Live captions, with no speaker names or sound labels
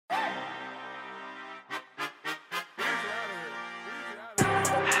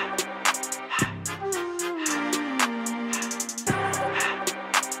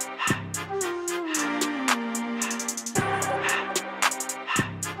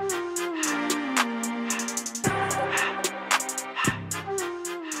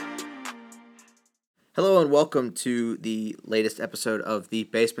welcome to the latest episode of the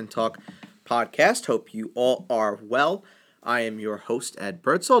Basement Talk podcast. Hope you all are well. I am your host, Ed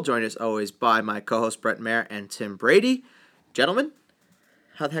Birdsall, joined as always by my co-host, Brett Mayer and Tim Brady. Gentlemen,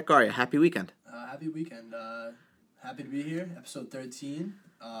 how the heck are you? Happy weekend. Happy weekend. Happy to be here. Episode 13.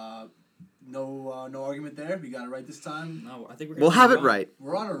 No argument there. We got it right this time. No, I think we'll have it right.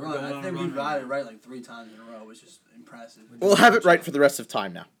 We're on a run. I think we got it right like 3 times in a row, which is impressive. We'll have it right for the rest of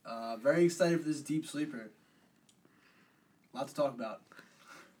time now. Very excited for this deep sleeper. A lot to talk about.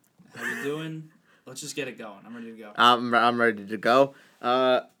 How you doing? Let's just get it going. I'm ready to go. I'm ready to go.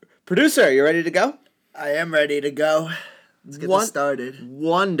 Producer, you ready to go? I am ready to go. Let's get this started.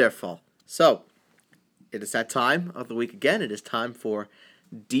 Wonderful. So, it is that time of the week again. It is time for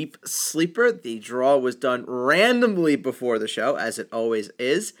Deep Sleeper. The draw was done randomly before the show, as it always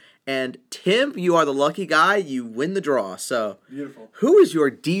is. And Tim, you are the lucky guy. You win the draw. So, beautiful. Who is your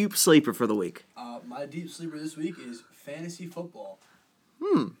Deep Sleeper for the week? My Deep Sleeper this week is fantasy football.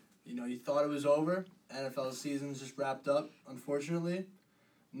 You know, you thought it was over. NFL season's just wrapped up, unfortunately.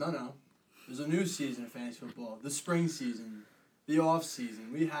 No. There's a new season of fantasy football. The spring season. The off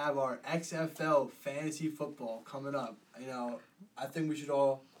season. We have our XFL fantasy football coming up. You know, I think we should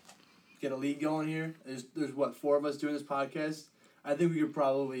all get a league going here. There's 4 of us doing this podcast. I think we could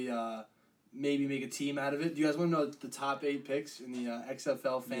probably maybe make a team out of it. Do you guys want to know the top 8 picks in the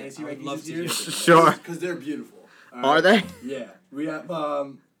XFL fantasy rankings this year? Sure. Because they're beautiful. Are they? Yeah. We have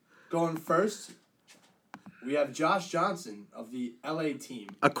going first. We have Josh Johnson of the LA team.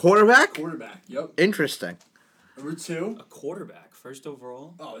 A quarterback? Quarterback. Yep. Interesting. Number 2. A quarterback, first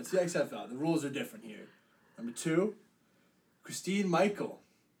overall? Oh, it's the XFL. The rules are different here. Number 2, Christine Michael.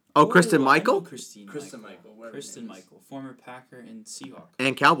 Oh, Kristen Michael? Kristen Michael. Former Packer and Seahawk.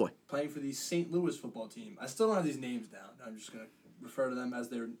 And Cowboy. Playing for the St. Louis football team. I still don't have these names down. I'm just going to refer to them as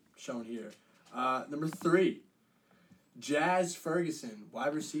they're shown here. Number 3, Jazz Ferguson,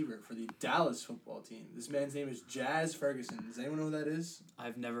 wide receiver for the Dallas football team. This man's name is Jazz Ferguson. Does anyone know who that is?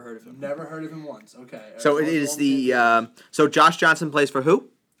 I've never heard of him. Never heard of him once. Okay. So it is the so Josh Johnson plays for who?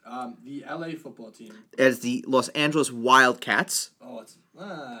 The LA football team. As the Los Angeles Wildcats. Oh, it's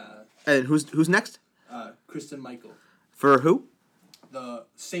And who's next? Kristen Michael. For who? The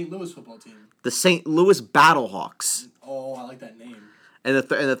St. Louis football team. The St. Louis Battlehawks. Oh, I like that name. And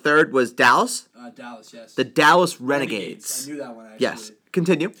the third was Dallas? Dallas, yes. The Dallas Renegades. I knew that one, actually. Yes.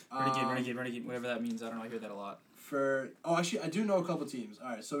 Continue. Renegade, whatever that means. I don't know. I hear that a lot. Actually, I do know a couple teams. All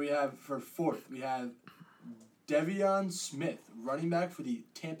right, so we have, for 4th, we have Devion Smith, running back for the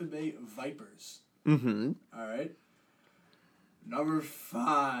Tampa Bay Vipers. Mm-hmm. All right. Number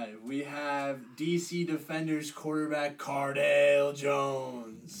 5, we have DC Defenders quarterback Cardale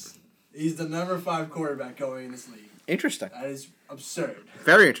Jones. He's the number 5 quarterback going in this league. Interesting. That is absurd.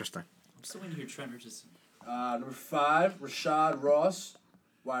 Very interesting. I'm still waiting to hear Trent Richardson. Number 5, Rashad Ross,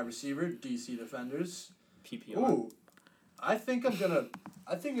 wide receiver, DC Defenders. PPR. Ooh, I think I'm gonna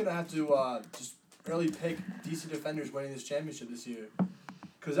have to just early pick DC Defenders winning this championship this year,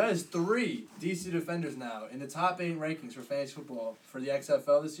 because that is 3 DC Defenders now in the top 8 rankings for fantasy football for the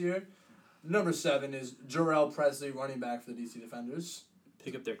XFL this year. Number 7 is Jarrell Presley, running back for the DC Defenders.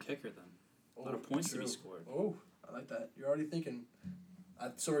 Pick up their kicker then. A lot of points to be scored. Oh, I like that. You're already thinking.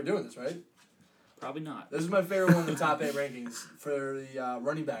 So we're doing this, right? Probably not. This is my favorite one in the top 8 rankings for the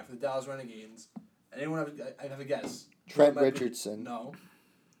running back for the Dallas Renegades. Anyone have a guess? Trent Richardson. No.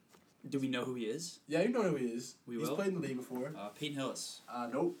 Do we know who he is? Yeah, you know who he is. He's He's played in the league before. Peyton Hillis.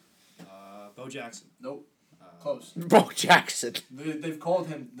 Nope. Bo Jackson. Nope. Close. Bo Jackson. They've called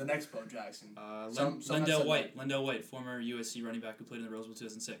him the next Bo Jackson. Lendell White, former USC running back who played in the Rose Bowl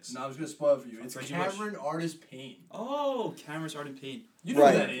 2006. No, I was going to spoil it for you. It's Cameron Artis Payne. Oh, Cameron Artis Payne. You know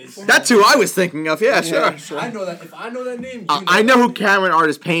who that is. That's who I was thinking of. Yeah, sure. I know that. If I know that name, I know who Cameron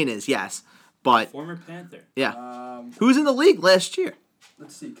Artis Payne is, yes. But former Panther. Yeah. Who was in the league last year?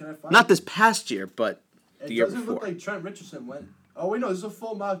 Let's see. Can I find Not this past year, but the year before. It doesn't look like Trent Richardson went. Oh, wait, no. This is a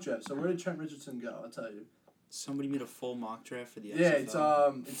full mock draft. So where did Trent Richardson go? I'll tell you. Somebody made a full mock draft for the XFL. Yeah, it's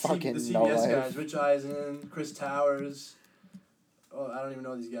Fucking the CBS guys. Rich Eisen, Chris Towers. Oh, I don't even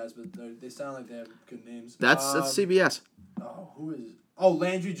know these guys, but they sound like they have good names. That's CBS. Oh, who is it? Oh,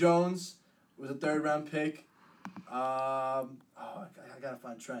 Landry Jones was a 3rd-round pick. I gotta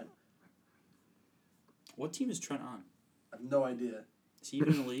find Trent. What team is Trent on? I have no idea. Is he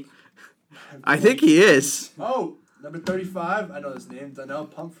even in the league? I think he is. Oh, number 35. I know his name. Donnell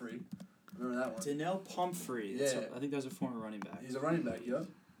Pumphrey. Remember that one? Donnell Pumphrey. Yeah. I think that was a former running back. He's a running back, yep.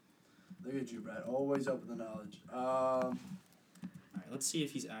 Look at you, Brad. Always up with the knowledge. All right, let's see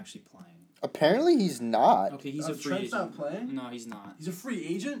if he's actually playing. Apparently he's not. Okay, he's a free Trent's agent. not playing? No, he's not. He's a free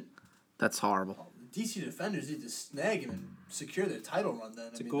agent? That's horrible. Oh, DC defenders need to snag him and secure their title run. Then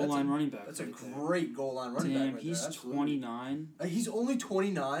It's a goal line running back. That's a great goal line running Damn, back. he's 29. He's only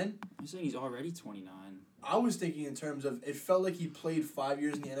 29. I'm saying he's already 29. I was thinking in terms of it felt like he played 5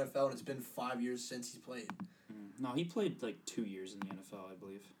 years in the NFL, and it's been 5 years since he played. No, he played like 2 years in the NFL, I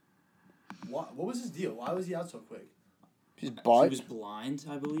believe. What was his deal? Why was he out so quick? He's He bought. was blind,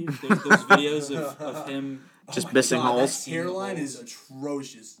 I believe. There's those videos of him. Just my missing God, holes. That hairline is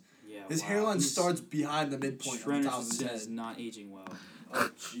atrocious. Yeah, His wow. hairline He's- starts behind the midpoint on Trent the top of his Richardson is head. not aging well. Oh,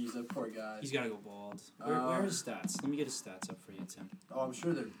 jeez, that poor guy. He's got to go bald. Where are his stats? Let me get his stats up for you, Tim. Oh, I'm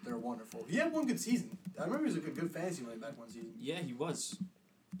sure they're wonderful. He had one good season. I remember he was a good fantasy running back one season. Yeah, he was.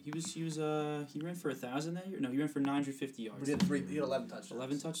 He ran for 1,000 that year. No, he ran for 950 yards. But he had 11 touchdowns.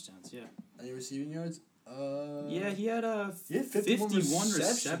 11 touchdowns. Yeah. Any receiving yards? Yeah, he had He had 51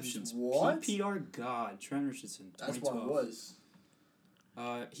 receptions. What? PPR god, Trent Richardson. That's what it 2012.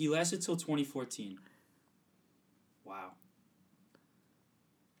 was. He lasted till 2014. Wow.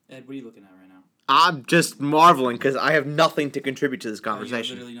 Ed, what are you looking at right now? I'm just marveling because I have nothing to contribute to this Oh, you have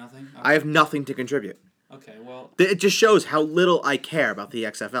conversation. literally nothing. I have nothing to contribute. Okay, well, It just shows how little I care about the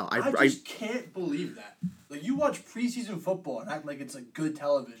XFL. I just can't believe that. Like, you watch preseason football and act like it's like good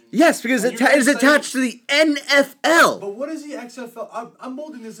television. Yes, because And it you're is gonna say- attached to the NFL. But what is the XFL? I'm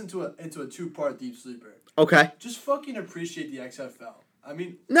molding this into a 2-part deep sleeper. Okay. Just fucking appreciate the XFL. I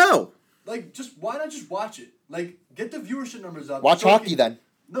mean, No. like, why not just watch it? Like, get the viewership numbers up. Watch So we hockey can- then.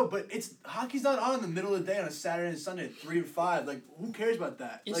 No, but hockey's not on in the middle of the day on a Saturday and Sunday at 3 and 5. Like, who cares about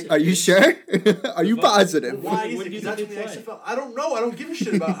that? Yes, Like, it Are you sure? Are you Well, positive? why is When it? do you Because that's think when they the play? XFL. I don't know. I don't give a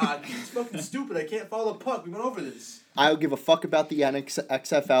shit about hockey. It's fucking stupid. I can't follow the puck. We went over this. I don't give a fuck about the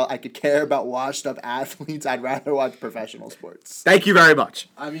XFL. I could care about washed up athletes. I'd rather watch professional sports. Thank you very much.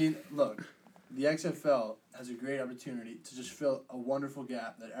 I mean, look, the XFL has a great opportunity to just fill a wonderful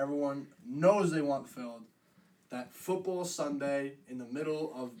gap that everyone knows they want filled. That football Sunday in the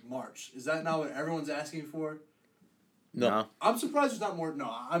middle of March. Is that not what everyone's asking for? No. I'm surprised there's not more.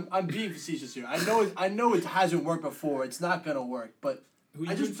 No, I'm being facetious here. I know it hasn't worked before. It's not gonna work, but who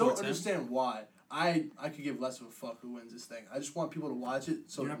I you just rooting for, don't Tim? understand why. I could give less of a fuck who wins this thing. I just want people to watch it.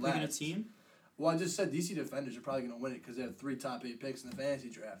 So You're not it picking a lasts. team? Well, I just said DC Defenders are probably gonna win it because they have 3 top 8 picks in the fantasy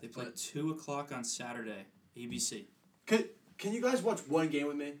draft. They play But 2 o'clock on Saturday, ABC. can you guys watch one game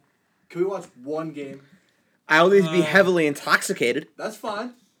with me? Can we watch one game? I'll need to be Uh, heavily intoxicated. That's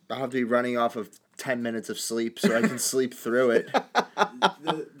fine. I'll have to be running off of 10 minutes of sleep so I can sleep through it.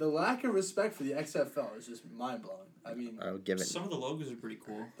 The lack of respect for the XFL is just mind blowing. I mean, I'll give it. Some of the logos are pretty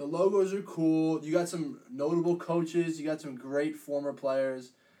cool. the logos are cool. You got some notable coaches. You got some great former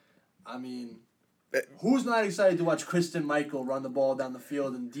players. I mean, who's not excited to watch Kristen Michael run the ball down the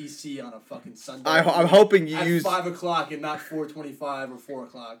field in DC on a fucking Sunday? I'm hoping you at use. 5 o'clock and not 4:25 or 4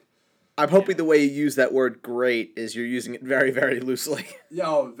 o'clock. I'm hoping the way you use that word "great" is you're using it very, very loosely. Yeah,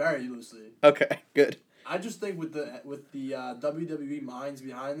 oh, very loosely. Okay, good. I just think with the WWE minds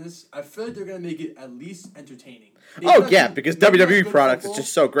behind this, I feel like they're gonna make it at least entertaining. Maybe Oh not yeah, good- because maybe not WWE good products is football.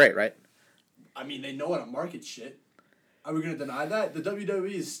 just so great, right? I mean, they know how to market shit. Are we gonna deny that? The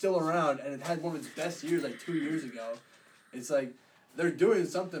WWE is still around, and it had one of its best years like 2 years ago. It's like they're doing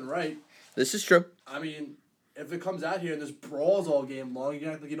something right. This is true. I mean, if it comes out here and there's brawls all game long, you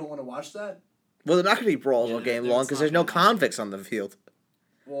act like you don't want to watch that. Well, they're not going to be brawls Yeah, all game that's long because not there's no gonna happen. convicts on the field.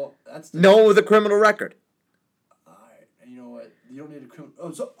 Well, that's No one with a criminal record. All right, and you know what? You don't need a criminal.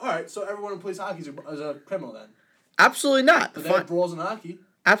 Oh, so all right. So everyone who plays hockey is a criminal then. Absolutely not. But they have brawls in hockey.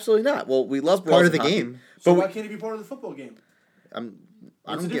 Absolutely not. Well, we love brawls Part of in the hockey. game. So But why can't it be part of the football game? I What's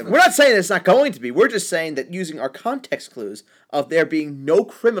don't the give difference? We're not saying it's not going to be. We're just saying that using our context clues of there being no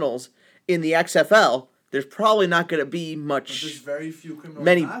criminals in the XFL, there's probably not going to be But there's much. very few criminals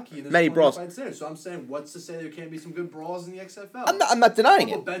Many- in hockey, and there's many plenty of brawls. fights there. So I'm saying, what's to say there can't be some good brawls in the XFL? I'm not denying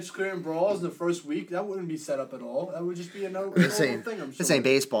Couple it. bench clearing brawls in the first week. That wouldn't be set up at all. That would just be a normal This ain't, thing. I'm sure. this ain't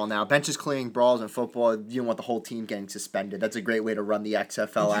baseball now. Benches clearing brawls in football. You don't want the whole team getting suspended. That's a great way to run the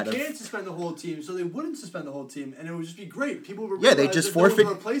XFL out You of. can't suspend the whole team, so they wouldn't suspend the whole team, and it would just be great. People would Yeah, they realize just there's no one to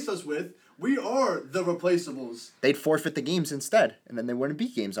forfeit- replace us with. We are the replaceables. They'd forfeit the games instead, and then there wouldn't be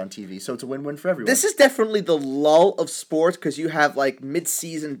games on TV. So it's a win-win for everyone. This is definitely the lull of sports because you have like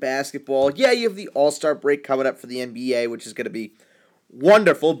mid-season basketball. Yeah, you have the All-Star break coming up for the NBA, which is going to be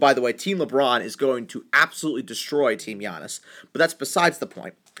wonderful. By the way, Team LeBron is going to absolutely destroy Team Giannis, but that's besides the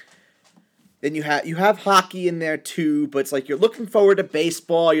point. Then you have hockey in there too, but it's like you're looking forward to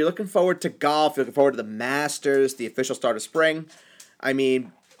baseball, you're looking forward to golf, you're looking forward to the Masters, the official start of spring. I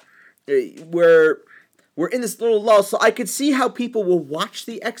mean, we're in this little lull, so I could see how people will watch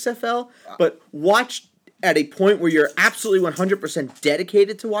the XFL, but watch at a point where you're absolutely 100%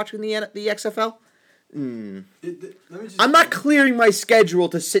 dedicated to watching the XFL. Let me just I'm not clearing my schedule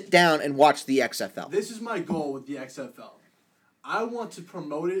to sit down and watch the XFL. This is my goal with the XFL. I want to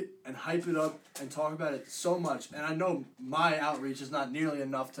promote it and hype it up and talk about it so much. And I know my outreach is not nearly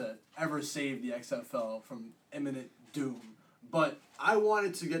enough to ever save the XFL from imminent doom. But I want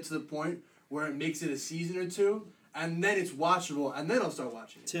it to get to the point where it makes it a season or two, and then it's watchable, and then I'll start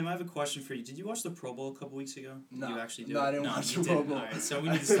watching it. Tim, I have a question for you. Did you watch the Pro Bowl a couple weeks ago? No. Did you actually do No, it? I didn't watch you the Pro didn't. Bowl. All right, so we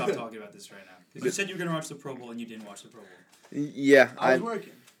need to stop talking about this right now. Because you said you were going to watch the Pro Bowl and you didn't watch the Pro Bowl. Yeah. I was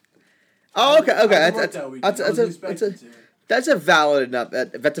working. Oh, okay. I Okay. worked that weekend. I was expected to. That's a valid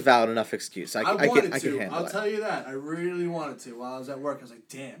enough excuse. I can wanted handle to. I'll it. tell you that. I really wanted to. While I was at work, I was like,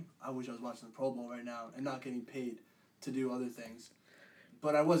 damn, I wish I was watching the Pro Bowl right now and not getting paid to do other things.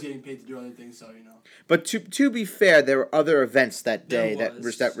 But I was getting paid to do other things, so, you know. But to be fair, there were other events that day that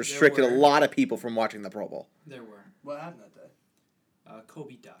restricted a were. lot of people from watching the Pro Bowl. There were. What happened that day?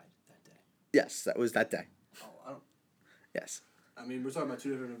 Kobe died that day. Yes, that was that day. Oh, I don't... Yes. I mean, we're talking about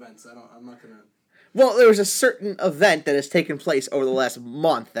two different events. I'm not going to... Well, there was a certain event that has taken place over the last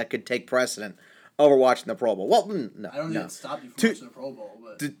month that could take precedent over watching the Pro Bowl. Well, no. I don't no. need to stop you from watching the Pro Bowl,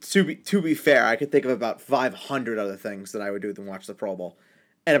 but... To be fair, I could think of about 500 other things that I would do than watch the Pro Bowl.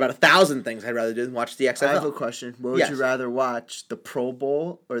 And about 1,000 things I'd rather do than watch the XFL. I have a question. What would Yes. you rather watch, the Pro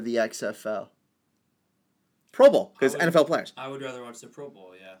Bowl or the XFL? Pro Bowl, because I would- NFL players. I would rather watch the Pro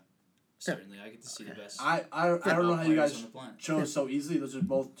Bowl, yeah. Certainly, I get to see the best. I don't know how you players guys on the planet. chose so easily. Those are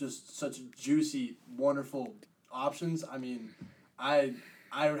both just such juicy, wonderful options. I mean, I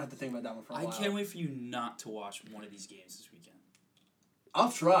would have to think about that one for a I while. can't wait for you not to watch one of these games this weekend.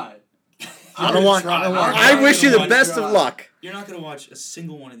 I'll try. I don't want. I wish you the best of luck. You're not going to watch a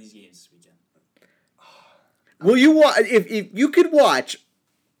single one of these games this weekend. Will you watch? If you could watch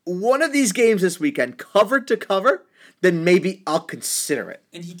one of these games this weekend, cover to cover, then maybe I'll consider it.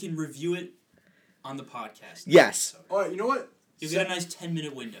 And he can review it on the podcast. Yes. All right, you know what? You get a nice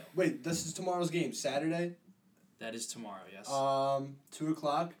 10-minute window. Wait, this is tomorrow's game, Saturday. That is tomorrow, yes.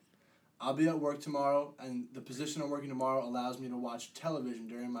 2:00. I'll be at work tomorrow, and the position I'm working tomorrow allows me to watch television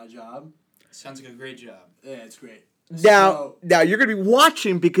during my job. Sounds like a great job. Yeah, it's great. Now you're going to be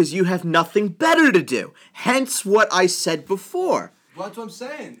watching because you have nothing better to do. Hence what I said before. Well, that's what I'm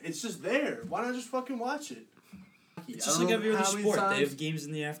saying. It's just there. Why not just fucking watch it? It's I just don't like know every other how many sport. They times- have games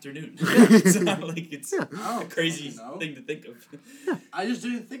in the afternoon. It's not like it's I a don't crazy fucking know. thing to think of. I just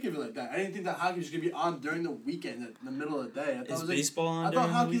didn't think of it like that. I didn't think that hockey was gonna be on during the weekend, in the middle of the day. I thought Is it was baseball on I thought during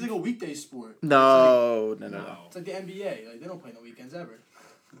the hockey's week? like a weekday sport. No. It's like the NBA. Like they don't play on the weekends ever.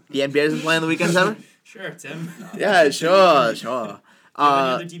 The NBA doesn't play on the weekends ever? Sure, Tim. Yeah, sure. Do you have any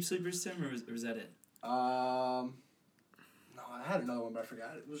other deep sleepers, Tim, or was that it? No, I had another one, but I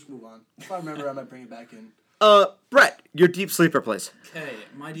forgot it. We'll just move on. If I remember, I might bring it back in. Brett, your deep sleeper, please. Okay,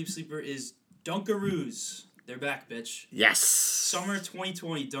 my deep sleeper is Dunkaroos. They're back, bitch. Yes. Summer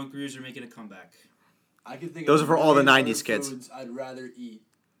 2020, Dunkaroos are making a comeback. I can think. Those of are for all the 9 90s kids. Foods I'd rather eat.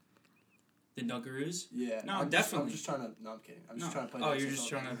 The Dunkaroos? Yeah. No, I'm definitely. just trying to. No, I'm kidding. I'm No. just trying to play. Oh, the you're XFL just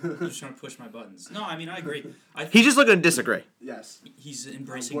trying game. to you're just trying to push my buttons. No, I mean I agree. He's just looking to disagree. Yes. He's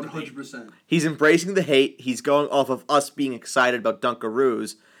embracing the hate. 100%. He's embracing the hate. He's going off of us being excited about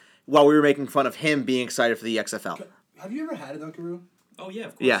Dunkaroos while we were making fun of him being excited for the XFL. Have you ever had a Dunkaroo? Oh yeah,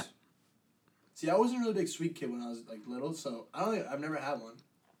 of course. Yeah. See, I wasn't a really big sweet kid when I was like little, so I've never had one.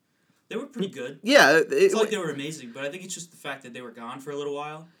 They were pretty good. Yeah, It's like they were amazing, but I think it's just the fact that they were gone for a little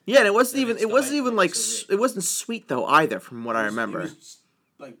while. yeah, and it wasn't That even makes it the wasn't hype even for like it so it wasn't sweet though either, from what I remember. It was,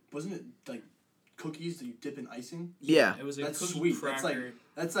 like, wasn't it like cookies that you dip in icing? Yeah. It was a That's cookie sweet. cracker.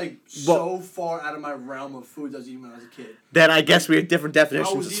 That's like Well- so far out of my realm of foods I was eating when I was a kid. Then I guess we have different I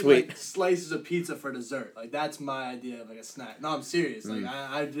definitions was of eating sweet. like slices of pizza for dessert. Like that's my idea of like a snack. No, I'm serious. Like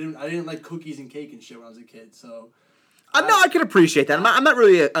I didn't like cookies and cake and shit when I was a kid. So No, I can appreciate that. I'm not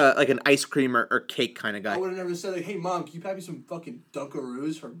really like an ice cream or cake kind of I guy. would have never said like, "Hey mom, can you pack me some fucking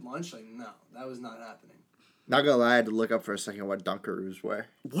Dunkaroos for lunch?" Like no, that was not happening. Not gonna lie, I had to look up for a second what Dunkaroos were.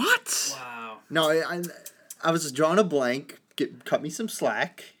 What? Wow. No, I was just drawing a blank. Cut me some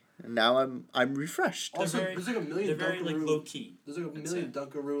slack, and now I'm refreshed. Also, They're very- there's like a million They're very like Dunkaroo- low key. There's like a million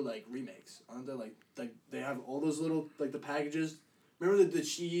Dunkaroo like remakes, aren't there? Like they have all those little like the packages. Remember the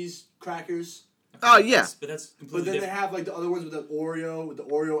cheese crackers? Oh, yeah. But that's But completely then they different. have like the other ones with the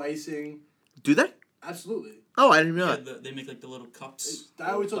Oreo icing. Do they? Absolutely. Oh, I didn't know Yeah, that. they make like the little cups.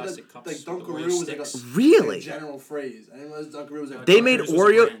 I always thought plastic that cups like with the Dunkaroo Oreo was like sticks. a Really? general phrase. I didn't realize Dunkaroo was like They Dunkaroos made was a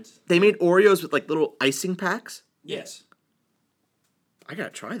Oreo. brand. They made Oreos with like little icing packs. Yes. I gotta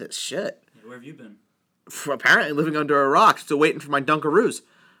try this shit. Yeah, where have you been? Apparently living under a rock, still waiting for my Dunkaroos.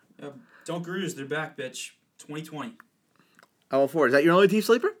 Dunkaroos, they're back, bitch. 2020. Oh, 4. Is that your only deep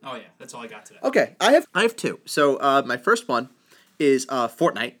sleeper? Oh yeah, that's all I got today. Okay, I have 2. So my first one is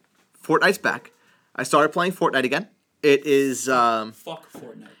Fortnite. Fortnite's back. I started playing Fortnite again. It is Fuck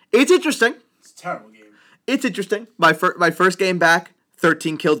Fortnite. it's interesting. It's a terrible game. It's interesting. My first game back,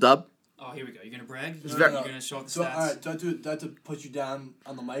 13 kill dub. Oh, here we go. You're gonna brag? No, You're no, no. gonna show off the So, stats? all right, do I have to put you down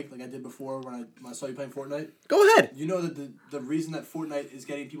on the mic like I did before when I saw you playing Fortnite? Go ahead. You know that the reason that Fortnite is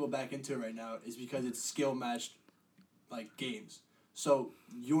getting people back into it right now is because it's skill matched, like, games. So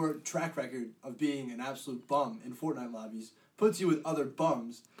your track record of being an absolute bum in Fortnite lobbies puts you with other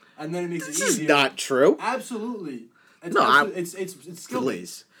bums, and then it makes it This easier. is not true. Absolutely. It's No, it's skill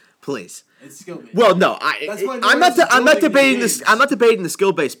based. Please. It's skill based. Well, no, That's why I'm nobody's not building debating these this. I'm games. not debating the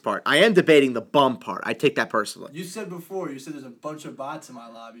skill based part. I am debating the bum part. I take that personally. You said before, you said there's a bunch of bots in my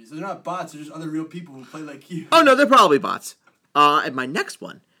lobbies. They're not bots, they're just other real people who play like you. Oh no, they're probably bots. And my next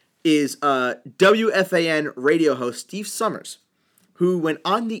one is WFAN radio host Steve Summers, who went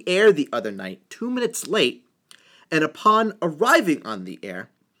on the air the other night 2 minutes late, and upon arriving on the air,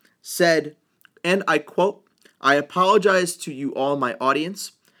 said, and I quote, "I apologize to you all, my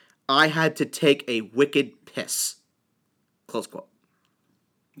audience. I had to take a wicked piss." Close quote.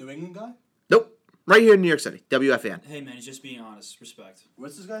 New England guy? Nope. Right here in New York City, WFAN. Hey man, he's just being honest. Respect.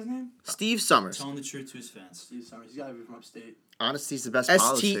 What's this guy's name? Steve Summers. Telling the truth to his fans. Steve Summers. He's gotta be from upstate. Honesty's the best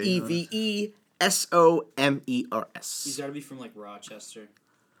policy. SteveSomers. He's got to be from like Rochester.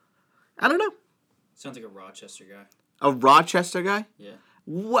 I don't know. Sounds like a Rochester guy. A Rochester guy? Yeah.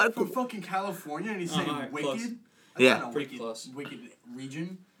 What? From fucking California, and he's saying alright, wicked? close. That's Yeah. not a Pretty wicked, close. wicked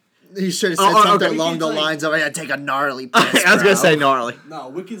region. He should have Oh, said oh, something okay. along the Wicked's like- lines of, "I gotta take a gnarly piss." I was gonna bro." say gnarly. No,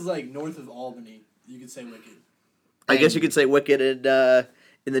 wicked's like north of Albany. You could say wicked. I guess you could say wicked in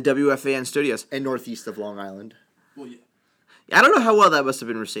the WFAN studios. And northeast of Long Island. Well, yeah. I don't know how well that must have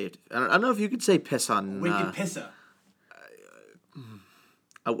been received. I don't know if you could say piss on. Wicked pissa.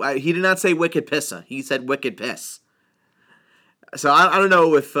 He did not say wicked pissa. He said wicked piss. So I don't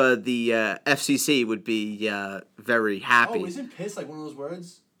know if the FCC would be very happy. Oh, isn't piss like one of those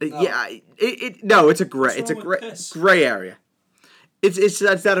words? Yeah, no, it's a gray, What's wrong with piss? gray area. That's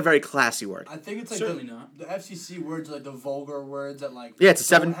not a very classy word. I think it's like Certainly not. the FCC words are like the vulgar words that like Yeah, it's a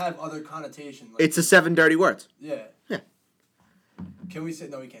don't seven- have other connotation. Like, It's a 7 dirty words. yeah. Yeah. Can we say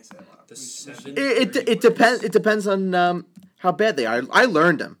no? We can't say that. Loud. The We- seven- It depends. It depends on how bad they are. I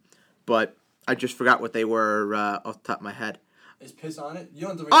learned them, but I just forgot what they were off the top of my head. Is piss on it? You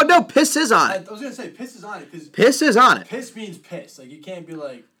don't have to. Oh no, piss is on I it. was gonna say piss is on it because Piss is on it. piss means piss. Like you can't be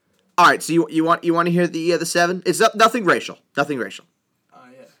like, All right, so you want to hear the 7? It's nothing racial. Nothing racial.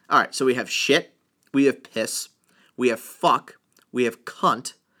 yeah. All right, so we have shit, we have piss, we have fuck, we have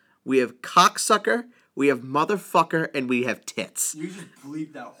cunt, we have cocksucker, we have motherfucker, and we have tits. You just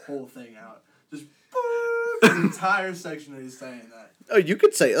bleep that whole thing out. Just the entire section of you saying that. Oh, you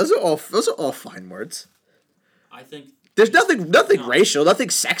could say those are all fine words. I think There's nothing No. racial, nothing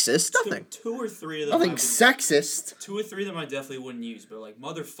sexist, nothing. Two or three of them. Nothing sexist. 2 or 3 of them I definitely wouldn't use, but like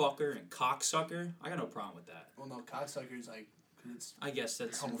motherfucker and cocksucker, I got no problem with that. Well, no, cocksucker is like, 'cause it's I guess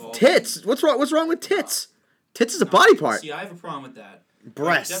that's Homophobic. involved. Tits. What's wrong? What's wrong with tits? Tits is a body part. See, I have a problem with that.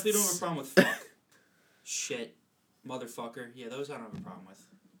 Breasts. I definitely don't have a problem with fuck, shit, motherfucker. Yeah, those I don't have a problem with.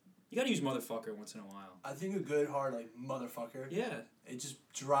 You gotta use motherfucker once in a while. I think a good hard like motherfucker. Yeah, It just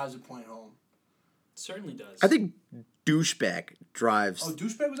drives a point home. it certainly does. I think douchebag drives. Oh,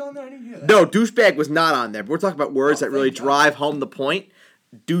 douchebag was on there. I didn't hear that. No, douchebag was not on there. But we're talking about words Oh, that really thank God. drive home the point.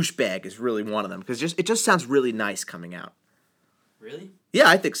 Douchebag is really one of them because it just sounds really nice coming out. Really? Yeah,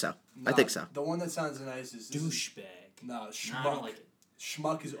 I think so. I Nah, think so. The one that sounds nice is Douchebag. No, No, schmuck. I don't like it.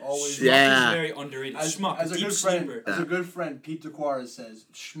 Schmuck is always. Schmuck Yeah. is very underrated. As, Schmuck, as a deep good friend, sleeper. as a good friend, Pete DeQuara says,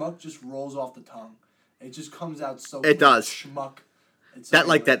 "Schmuck just rolls off the tongue. It just comes out so. It clean. does. Schmuck. It's That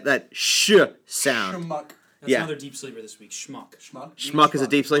like that sh sound. Schmuck. That's yeah. another deep sleeper this week. Schmuck. Schmuck. Schmuck is a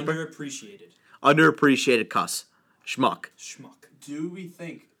deep sleeper. Underappreciated. Underappreciated cuss. Schmuck. Schmuck. Do we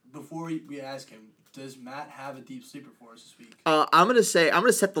think before we ask him, does Matt have a deep sleeper for us this week? I'm gonna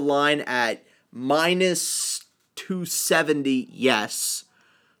set the line at minus 270. Yes.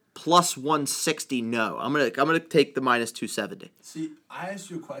 Plus 160. No. I'm gonna take the minus 270. See, I asked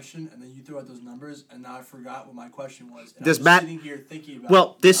you a question, and then you threw out those numbers, and now I forgot what my question was. And Does I'm Matt- sitting here thinking about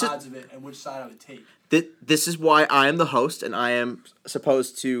Well, this the is- odds of it and which side I would take. This is why I am the host, and I am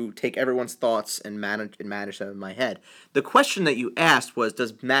supposed to take everyone's thoughts and manage them in my head. The question that you asked was,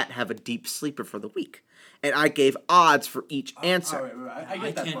 does Matt have a deep sleeper for the week? And I gave odds for each answer. All right. I I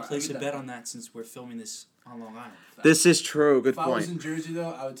get that can't part. place I a get bet that on that since we're filming this on Long Island. This is true. Good If I was point. in Jersey, though,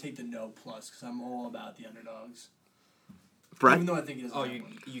 I would take the no plus because I'm all about the underdogs. Brett? Even though I think he doesn't Oh, have you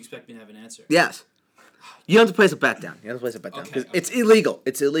one. expect me to have an answer? Yes. You don't have to place a bet down. You don't have to place a bet down. Okay, Because okay. it's illegal.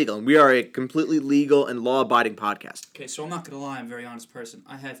 It's illegal. And we are a completely legal and law-abiding podcast. Okay, so I'm not gonna lie. I'm a very honest person.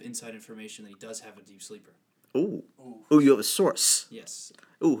 I have inside information that he does have a deep sleeper. Ooh. Ooh. Ooh, you have a source. Yes,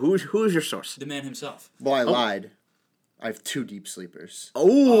 Ooh, who is your source? the man himself. Well, I lied. I have 2 deep sleepers.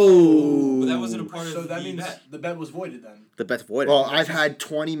 Oh. But that wasn't a part So of that the means bet. the bet was voided then. The bet's voided. Well, I've had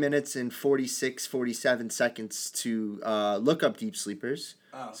 20 minutes and 47 seconds to look up deep sleepers.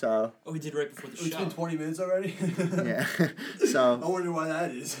 Oh. So, Oh, he did right before the It's show. been 20 minutes already? yeah. I so, wonder why that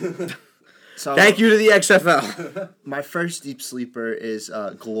is. Thank you to the XFL. My first deep sleeper is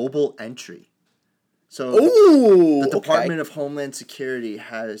Global Entry. So, Ooh. the Department of Homeland Security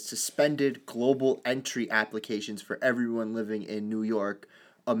has suspended global entry applications for everyone living in New York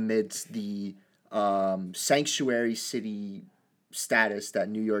amidst the sanctuary city status that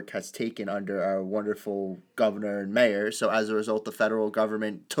New York has taken under our wonderful governor and mayor. So as a result, the federal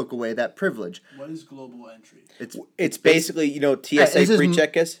government took away that privilege. What is global entry? It's basically, TSA this is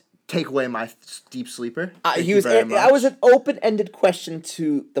pre-check is. Take away my deep sleeper. Thank He you was. very That was much. an open-ended question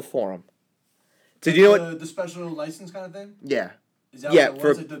to the forum. Did you know what? The special license kind of thing? Yeah. Is that Yeah, what it for-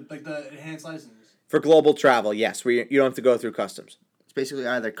 was? Like the enhanced license? For global travel, yes, where you don't have to go through customs. It's basically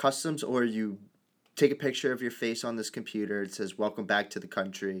either customs or you take a picture of your face on this computer. It says "Welcome back to the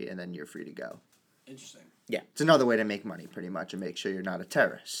country," and then you're free to go. Interesting. It's another way to make money, pretty much, and make sure you're not a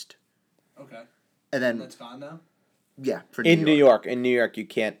terrorist. Okay. And And then, that's gone now? yeah, for In New York, you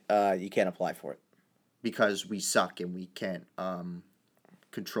can't apply for it. because we suck and we can't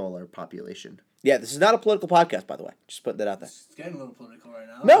control our population. Yeah, this is not a political podcast, by the way. Just putting that out there. It's getting a little political right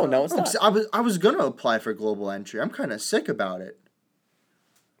now. No, it's Oh, not. 'cause I was gonna apply for global entry. I'm kind of sick about it.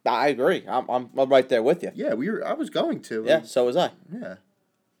 I agree. I'm right there with you. Yeah, I was going to. Yeah, so was I. Yeah.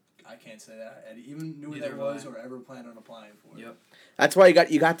 I can't say that. I even knew what Neither that have was I. or ever planned on applying for it. Yep. That's why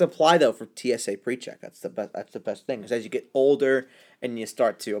you got to apply though for TSA pre-check. That's the best. That's the best thing. Because as you get older and you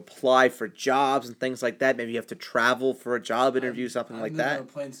start to apply for jobs and things like that, maybe you have to travel for a job interview, something like I've that. never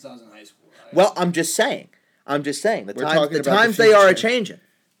played since I was in high school. Well, I'm just saying. The We're talking the about times the they are a future. changing.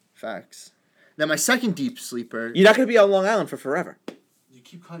 Facts. Now my second deep sleeper. You're not going to be on Long Island for forever. You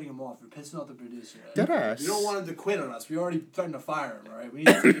keep cutting him off. You're pissing off the producer. Deadass. We don't want him to quit on us. We already threatened to fire him, all right? We need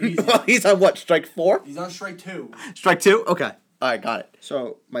to take it easy. He's on what? Strike 4? He's on strike 2. Strike 2? Okay. All right, got it.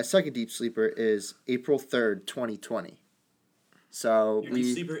 So my second deep sleeper is April 3rd, 2020. So Your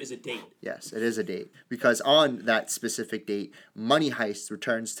deep sleeper is a date. Yes, it is a date. Because on that specific date, Money Heist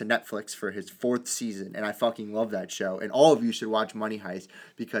returns to Netflix for his 4th season, and I fucking love that show. And all of you should watch Money Heist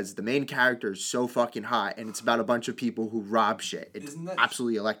because the main character is so fucking hot, and it's about a bunch of people who rob shit. It's Isn't that-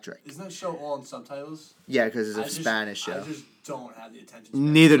 absolutely electric. Isn't that show all in subtitles? Yeah, because it's I a just- Spanish show. I just don't have the attention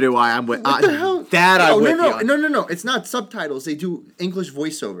span. Neither do I. I'm with What the hell? that. no, I'm with no, you. no. It's not subtitles. They do English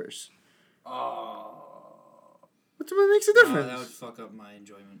voiceovers. Oh. What makes a That difference? would fuck up my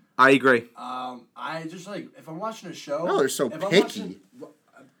enjoyment. I agree. I just like if I'm watching a show. Oh, they're so if I'm picky. watching-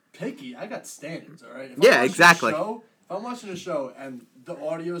 picky. I got standards, all right. If I'm Yeah, watching exactly. A show, if I'm watching a show and the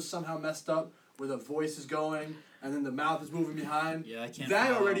audio is somehow messed up, where the voice is going and then the mouth is moving behind, Yeah, I can't. that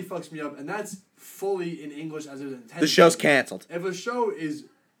follow. already fucks me up, and that's fully in English as it was intended. The show's canceled. If a show is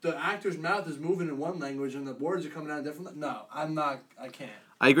the actor's mouth is moving in one language and the words are coming out different, no, I'm not. I can't.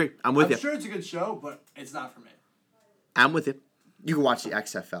 I agree. I'm with I'm you. sure it's a good show, but it's not for me. I'm with you. You can watch the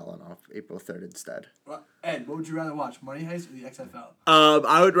XFL on April 3rd instead. Well, Ed, what would you rather watch, Money Heist or the XFL?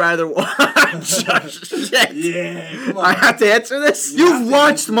 I would rather watch. Shit. Yeah, come on. I have to answer this. You've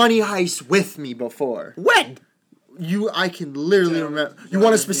watched Money Heist with me before. When? I can literally remember. You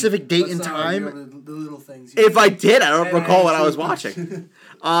want a specific date and time? The little things. If I did, I don't And recall what I was actually- watching.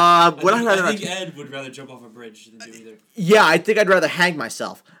 Would I rather? I think Ed would rather jump off a bridge than do either. Yeah, I think I'd rather hang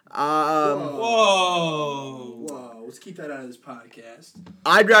myself. Whoa. Whoa, let's keep that out of this podcast.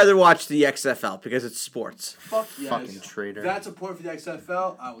 I'd rather watch the XFL because it's sports. Fuck yes. Fucking traitor. If that's a point for the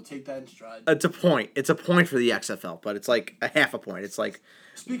XFL, I will take that in stride. It's a point. It's a point for the XFL, but it's like a half a point. It's like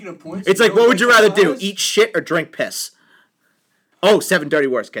Speaking of points, it's like what would you rather do? Eat. Eat shit or drink piss? Oh, 7 dirty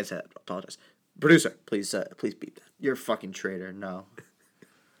words. Can't say that. Apologize. Producer, please beep that. You're a fucking traitor. No.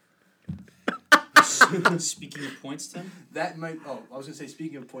 Speaking of points, Tim. That might. Oh, I was gonna say.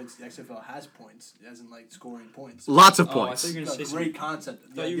 Speaking of points, the XFL has points, as in like scoring points. Lots of Oh, I points. thought you were It's gonna a say great some. concept.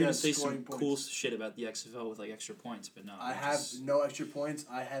 I thought you were gonna say scoring some points. cool shit about the XFL with like extra points, but no. I it's have just- no extra points.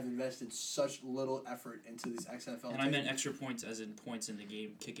 I have invested such little effort into this XFL. And I thing. meant extra points as in points in the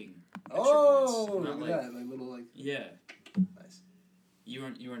game kicking. Extra Oh, points, not look like at that, like little like yeah. nice. You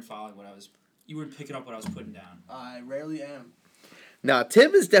weren't following what I was. You weren't picking up what I was putting down. I rarely am. Now,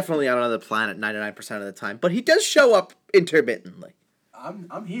 Tim is definitely on another planet 99% of the time, but he does show up intermittently.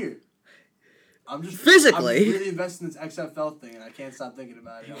 I'm here. I'm just Physically. I'm really invested in this XFL thing, and I can't stop thinking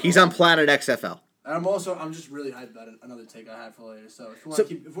about it. He's on Planet XFL. And I'm just really hyped about another take I have for later. So if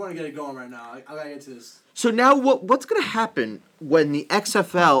you want to get it going right now, I gotta get to this. So now what's going to happen when the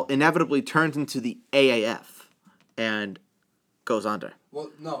XFL inevitably turns into the AAF and goes under? Well,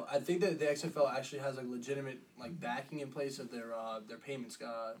 no, I think that the XFL actually has like legitimate like backing in place of their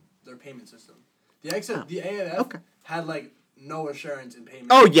payment system. The AAF had like no assurance in payment.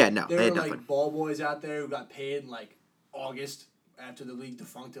 Oh yeah, no, there they were had like nothing. ball boys out there who got paid in like August after the league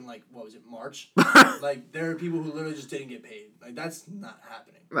defunct in like what was it, March? Like there are people who literally just didn't get paid. Like that's not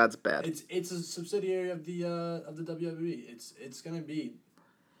happening. That's bad. It's a subsidiary of the WWE. It's gonna be,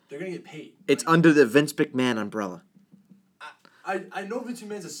 they're gonna get paid. It's Like, under the Vince McMahon umbrella. I know Vince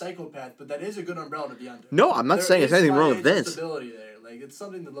McMahon's a psychopath, but that is a good umbrella to be under. No, I'm not saying there's anything wrong with financial Vince. Stability there, like it's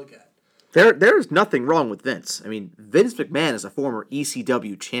something to look at. There's nothing wrong with Vince. I mean, Vince McMahon is a former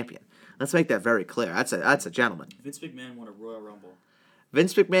ECW champion. Let's make that very clear. That's a gentleman. Vince McMahon won a Royal Rumble.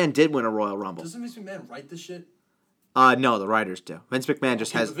 Vince McMahon did win a Royal Rumble. Doesn't Vince McMahon write this shit? No, the writers do. Vince McMahon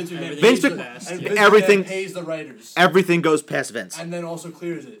just has Vince McMahon, Vince pays Mc- and Vince everything- McMahon pays the writers, everything goes past Vince. and then also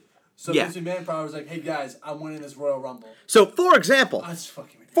clears it. So Yeah. Vince McMahon probably was like, "Hey guys, I'm winning this Royal Rumble." So, for example, That's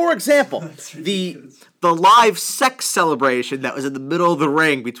fucking ridiculous. For example, That's the ridiculous. the live sex celebration that was in the middle of the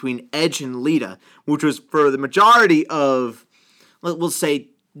ring between Edge and Lita, which was for the majority of, we'll say,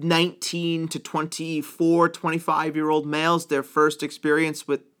 19 to 24, 25-year-old males, their first experience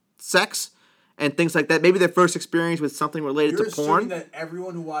with sex and things like that. Maybe their first experience with something related You're to assuming porn. that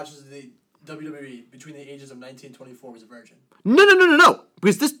everyone who watches the WWE between the ages of 19 and 24 was a virgin. No.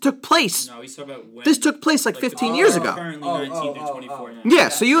 Because this took place. No, he's talking about when. This took place like 15 years ago. Currently Oh, 19 oh, to 24 oh. now. Yeah,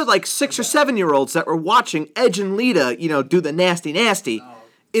 so you had like 6 or 7-year-olds that were watching Edge and Lita, do the nasty Oh.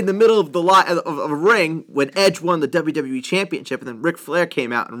 in the middle of the of a ring when Edge won the WWE Championship, and then Ric Flair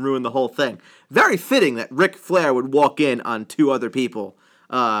came out and ruined the whole thing. Very fitting that Ric Flair would walk in on 2 other people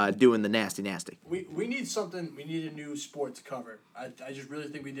doing the nasty. We need something. We need a new sport to cover. I just really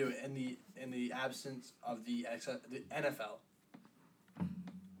think we do in the absence of the NFL.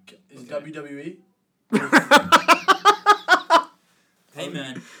 Is Okay. WWE? Hey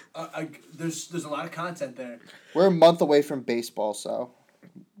man, There's a lot of content there. We're a month away from baseball, so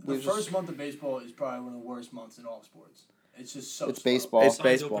The first month of baseball is probably one of the worst months in all sports. It's just so. It's slow. baseball. It's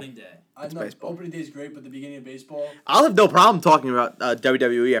besides baseball. opening day. I know baseball. opening day is great, but the beginning of baseball, I'll have no problem talking about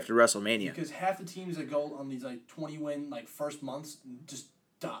WWE after WrestleMania. because half the teams that go on these like 20-win like first months just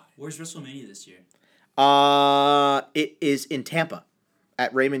die. Where's WrestleMania this year? It is in Tampa,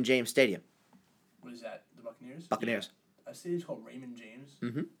 at Raymond James Stadium. What is that? The Buccaneers. Buccaneers. I see it's called Raymond James.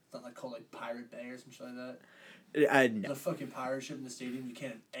 Mhm. It's not like called like Pirate Bay or some shit like that. No. The fucking pirate ship in the stadium. You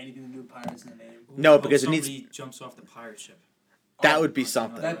can't have anything to do with pirates in the name. No, I hope because it needs- somebody jumps off the pirate ship. That Oh, would be my God.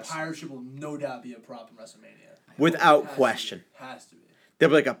 something. That pirate ship will no doubt be a prop in WrestleMania. Without Has to be. question. Has to be. There'll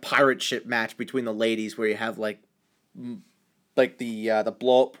be like a pirate ship match between the ladies where you have like the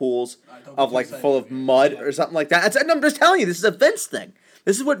blow up pools Alright, don't of get like excited full of over here. mud Yeah. or something like that. I'm just telling you, this is a Vince thing.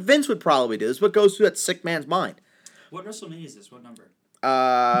 This is what Vince would probably do. This is what goes through that sick man's mind. What WrestleMania is this? What number?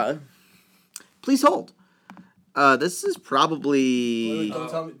 Please hold. This is Wait, probably don't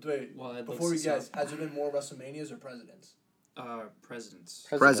tell me. Wait. Well, it Before we looks guess, has there been more WrestleManias or presidents? Presidents.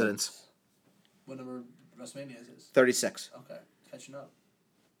 Presidents. What number WrestleMania is this? 36. Okay, catching up.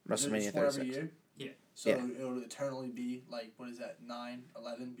 Is it WrestleMania just one every 36. year? Yeah. So Yeah. it'll eternally be like, what is that, 9,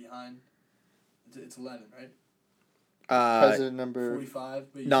 11 behind? It's 11, right? President number 45?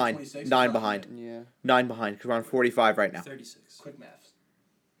 Wait, you said 9. 26? 9 Oh, behind. yeah. yeah. 9 behind, because we're on 45 right now. 36. Quick maths.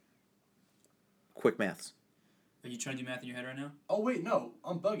 Quick maths. Are you trying to do math in your head right now? Oh, wait, no.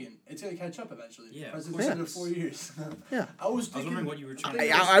 I'm bugging. It's going to catch up eventually. Yeah, of President's course. been there 4 years. Yeah. I was I was thinking... wondering what you were trying I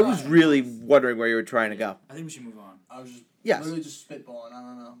to think do. I was really wondering where you were trying to go. I think we should move on. I was just Yes. literally just spitballing. I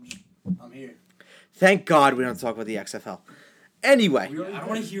don't know. I'm here. Thank God we don't talk about the XFL. Anyway, We I already don't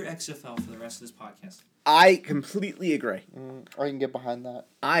want to did. hear XFL for the rest of this podcast. I completely agree. I can get behind that.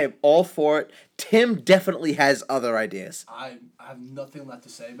 I am all for it. Tim definitely has other ideas. I have nothing left to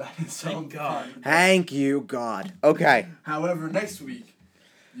say about it. So Thank I'm God. fine. Thank you, God. Okay. However, next week,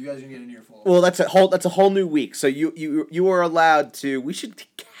 you guys are gonna get an earful. Well, that's a whole new week. So you are allowed to. We should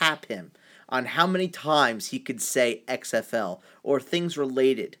cap him on how many times he could say XFL or things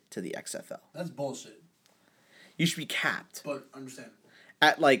related to the XFL. That's bullshit. You should be capped But understand.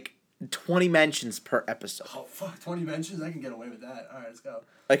 at like 20 mentions per episode. Oh fuck! 20 mentions. I can get away with that. All right, let's go.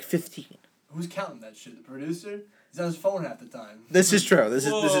 Like 15. Who's counting that shit? The producer? He's on his phone half the time. This is true. This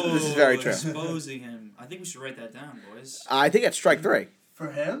is very true. Exposing him. I think we should write that down, boys. I think that's strike 3.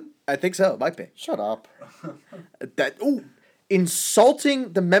 For him? I think so. It might be. Shut up. That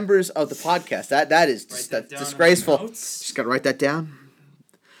insulting the members of the podcast. That is Write just that down in disgraceful. my notes. Just gotta write that down.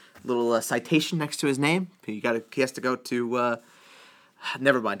 Little citation next to his name. He has to go to.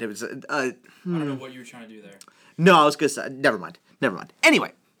 Never mind. It was. I don't know what you were trying to do there. No, I was gonna say. Never mind.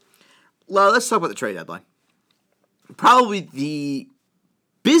 Anyway, well, let's talk about the trade deadline. Probably the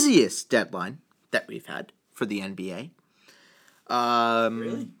busiest deadline that we've had for the NBA.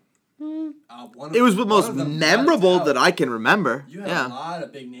 Really? It was the most memorable that I can remember. You had Yeah. a lot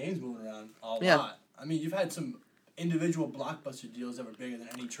of big names moving around. A Yeah. lot. I mean, you've had some individual blockbuster deals that were bigger than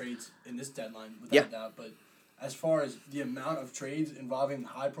any trades in this deadline, without Yeah. doubt. But as far as the amount of trades involving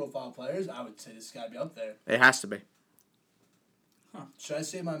high-profile players, I would say this has got to be up there. It has to be. Should I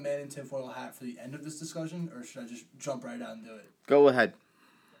save my man in tinfoil hat for the end of this discussion, or should I just jump right out and do it? Go ahead.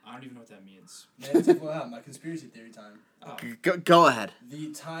 I don't even know what that means. Man in tinfoil hat, my conspiracy theory time. Oh, Go ahead.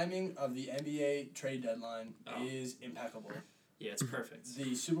 The timing of the NBA trade deadline Oh. is impeccable. yeah, it's perfect.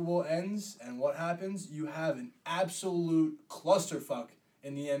 The Super Bowl ends, and what happens? You have an absolute clusterfuck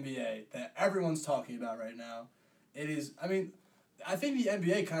in the NBA that everyone's talking about right now. It is, I mean, I think the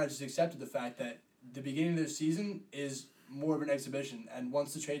NBA kind of just accepted the fact that the beginning of their season is more of an exhibition, and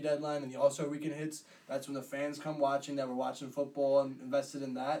once the trade deadline and the All-Star weekend hits, that's when the fans come watching that were watching football and invested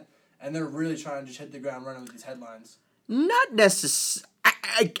in that, and they're really trying to just hit the ground running with these headlines. Not necessarily.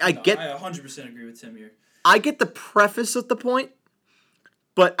 I No, get. I 100% agree with Tim here. I get the preface of the point,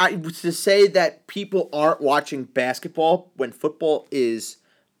 but to say that people aren't watching basketball when football is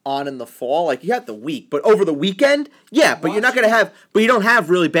on in the fall, like you have the week, but over the weekend, yeah, but you're not gonna have, but you don't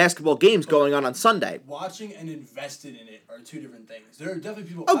have really basketball games going on Sunday. Watching and invested in it are two different things. There are definitely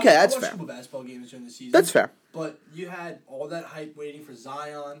people. Okay, I that's watched fair. a couple basketball games during the season. That's fair. But you had all that hype waiting for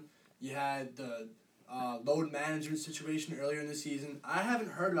Zion. You had the load management situation earlier in the season. I haven't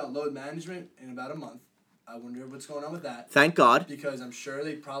heard about load management in about a month. I wonder what's going on with that. Thank God. Because I'm sure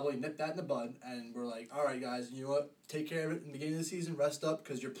they probably nipped that in the bud and were like, all right, guys, you know what? Take care of it in the beginning of the season. Rest up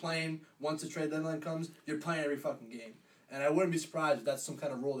because you're playing. Once the trade deadline comes, you're playing every fucking game. And I wouldn't be surprised if that's some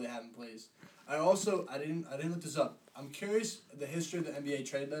kind of rule they have in place. I didn't look this up. I'm curious the history of the NBA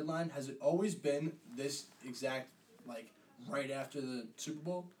trade deadline. Has it always been this exact, like, right after the Super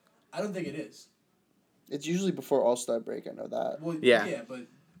Bowl? I don't think it is. It's usually before All-Star break, I know that. Well, Yeah. but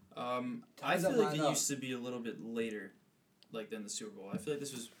I does that feel like line it up? used to be a little bit later, like than the Super Bowl. I feel like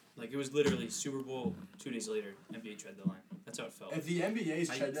this was like it was literally Super Bowl 2 days later. NBA trade deadline. That's how it felt. if the NBA's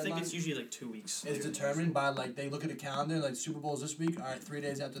I trade think deadline it's usually like 2 weeks. is later than determined by, like, they look at the calendar, like, Super Bowl's this week, all right, 3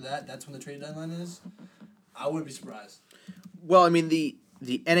 days after that, that's when the trade deadline is, I wouldn't be surprised. Well, I mean the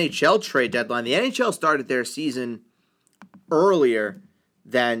NHL trade deadline. The NHL started their season earlier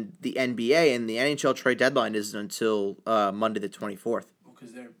than the NBA, and the NHL trade deadline isn't until Monday the 24th. Well,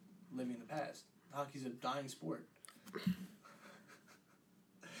 because they're living in the past. Hockey's a dying sport.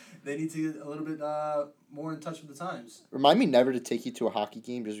 They need to get a little bit more in touch with the times. Remind me never to take you to a hockey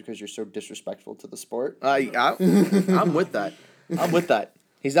game just because you're so disrespectful to the sport. I'm with that. I'm with that.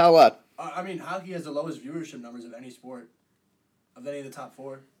 He's not allowed. I mean, hockey has the lowest viewership numbers of any sport, of any of the top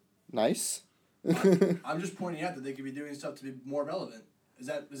four. Nice. I'm just pointing out that they could be doing stuff to be more relevant. Is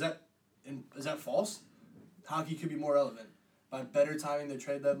that false? Hockey could be more relevant by better timing the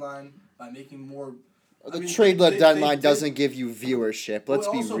trade deadline, by making more. The trade deadline doesn't give you viewership. Let's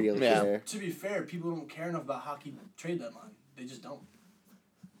Well, be also, real Yeah. here. To be fair, people don't care enough about hockey trade deadline. They just don't.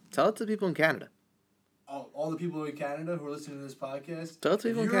 Tell it to the people in Canada. All the people in Canada who are listening to this podcast, Tell it to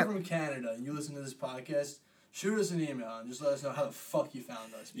if people in you're Canada. from Canada and you listen to this podcast, shoot us an email and just let us know how the fuck you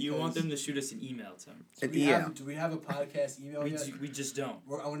found us. You want because them to shoot us an email, Tim? do we have a podcast email yet? We just don't.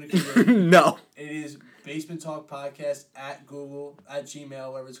 I want to No. It is Basement Talk Podcast at Google, at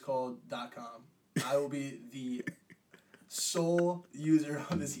Gmail, whatever it's called, .com. I will be the sole user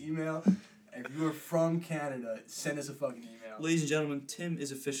of this email. If you are from Canada, send us a fucking email. Ladies and gentlemen, Tim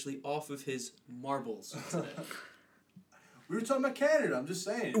is officially off of his marbles today. We were talking about Canada, I'm just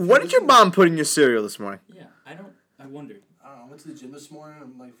saying. What did your mom put in your cereal this morning? Yeah, I wondered. I don't know, I went to the gym this morning,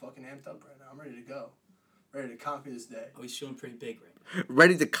 I'm like fucking amped up right now. I'm ready to go. Ready to conquer this day. Oh, he's feeling pretty big right now.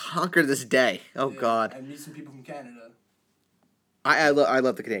 Ready to conquer this day. Oh, Yeah, God. And meet some people from Canada. I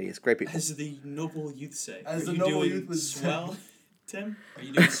love the Canadians. Great people. As the noble youth say. As Are the you noble doing youth would say. swell, Tim? Are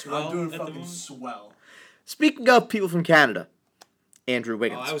you doing swell I'm doing at the fucking moment? swell. Speaking of people from Canada, Andrew Oh,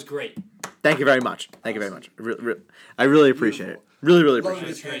 Wiggins. that was great. Thank you very much. Thank you very much. I really appreciate it. Really, really Love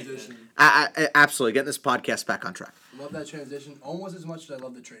appreciate the it. That's great, transition. I absolutely getting this podcast back on track. Love that transition almost as much as I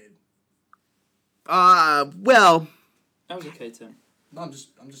love the trade. Well, That was okay, Tim. No, I'm just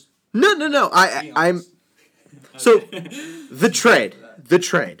no. being I'm honest. so Okay. the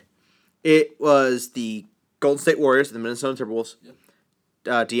trade. It was the Golden State Warriors and the Minnesota Timberwolves.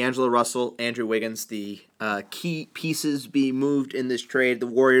 Yep. D'Angelo Russell, Andrew Wiggins, the key pieces being moved in this trade. The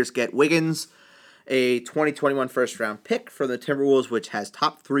Warriors get Wiggins, a 2021 first-round pick from the Timberwolves, which has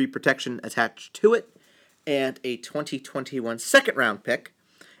top 3 protection attached to it, and a 2021 second-round pick.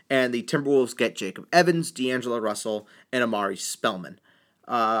 And the Timberwolves get Jacob Evans, D'Angelo Russell, and Amari Spellman.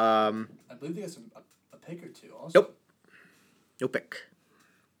 I believe they got a pick or two also. Nope. No pick.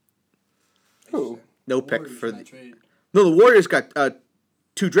 Who? No The pick Warriors for in the... that trade. No, the Warriors got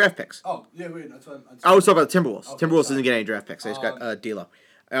 2 draft picks. Oh, yeah, wait, that's what I'm I was talking about the Timberwolves. Okay, Timberwolves sorry. didn't get any draft picks. They just got D'Lo.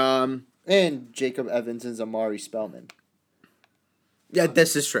 And Jacob Evans and Amari Spellman. Yeah,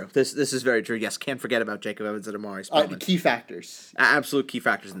 this is true. This is very true. Yes, can't forget about Jacob Evans and Amari Spellman. Key factors. Absolute key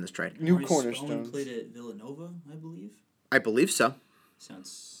factors in this trade. New Amari Spellman cornerstones. played at Villanova, I believe. I believe so.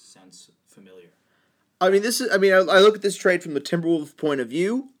 Sounds familiar. I mean, I look at this trade from the Timberwolves' point of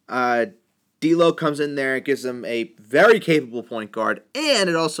view. D'Lo comes in there, gives them a very capable point guard, and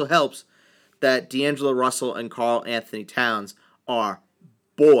it also helps that D'Angelo Russell and Karl Anthony Towns are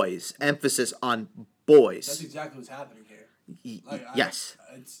boys. Emphasis on boys. That's exactly what's happening here. Yes.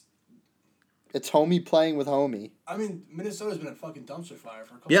 It's homie playing with homie. I mean, Minnesota's been a fucking dumpster fire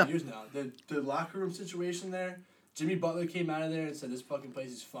for a couple Yeah. of years now. The locker room situation there, Jimmy Butler came out of there and said, this fucking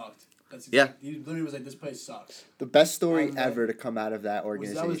place is fucked. That's He literally was like, this place sucks. The best story And, ever to come out of that That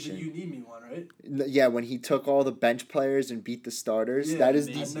was the organization. You Need Me one, right? Yeah, when he took all the bench players and beat the starters, Yeah, that is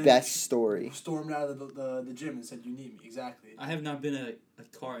amazing. the best story. Stormed out of the gym and said, you need me. Exactly. I have not been a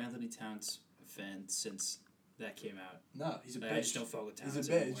Karl Anthony Towns fan since that came out. No, he's a bitch. I just don't fuck with Towns He's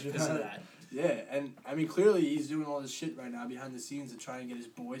a anymore bitch. because of that. Yeah, and I mean, clearly he's doing all this shit right now behind the scenes to try and get his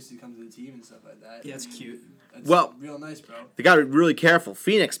boys to come to the team and stuff like that. Yeah, it's I mean, cute. That's Well- real nice, bro. They got to be really careful.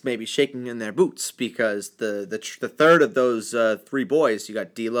 Phoenix may be shaking in their boots because the third of those 3 boys, you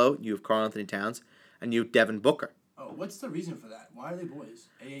got D'Lo, you have Karl Anthony Towns, and you have Devin Booker. Oh, what's the reason for that? Why are they boys?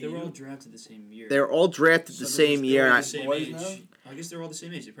 AAU? They were all drafted the same year. They're all drafted So the they're same just- year. they're And the same boys age. now? I guess they're all the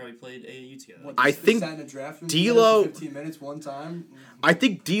same age. They probably played AAU together. What, I they think sat in a draft room D'Lo- together for 15 minutes one time. I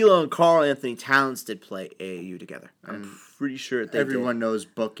think D'Lo and Karl Anthony Towns did play AAU together. I'm pretty sure they Everyone knows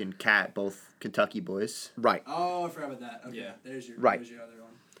Book and Cat, both Kentucky boys. did. Right. Oh, I forgot about that. Okay, Yeah. there's your Right. There's your other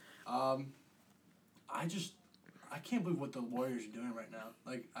one. I can't believe what the Warriors are doing right now.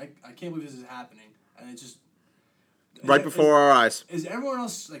 Like I can't believe this is happening, and it's just Right before our eyes. Is everyone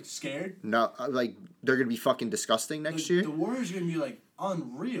else like scared? No, like they're gonna be fucking disgusting next year. The Warriors are gonna be like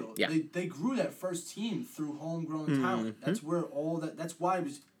unreal. Yeah. They grew that first team through homegrown talent. That's where that's why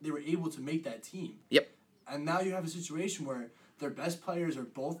they were able to make that team. Yep. And now you have a situation where their best players are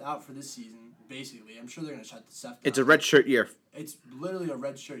both out for this season. Basically, I'm sure they're gonna shut the Steph down. It's a red shirt year. It's literally a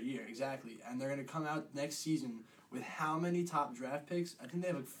red shirt year, exactly. And they're gonna come out next season with how many top draft picks? I think they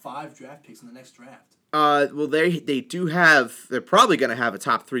have like 5 draft picks in the next draft. Well, they do have. They're probably going to have a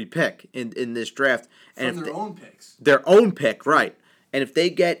top 3 pick in this draft, and From their own picks. their own pick, right? And if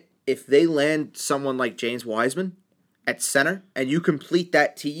they land someone like James Wiseman at center, and you complete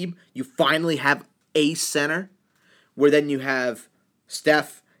that team, you finally have a center, where then you have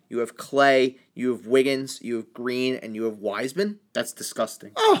Steph, you have Clay, you have Wiggins, you have Green, and you have Wiseman. That's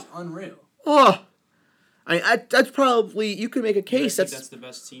disgusting. It's unreal. Oh, that's probably you could make a You guys case. think That's the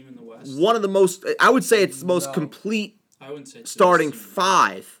best team in the West. one of the most. I would say it's the most No. complete I wouldn't say it's the starting best team.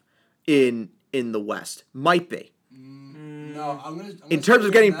 5 in the West. Might be No, I'm gonna in start terms of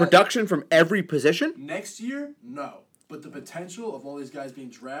saying getting that. production from every position. Next year, no. But the potential of all these guys being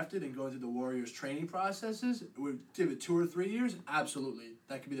drafted and going through the Warriors training processes, would give it 2 or 3 years, absolutely.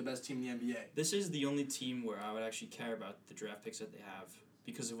 That could be the best team in the NBA. This is the only team where I would actually care about the draft picks that they have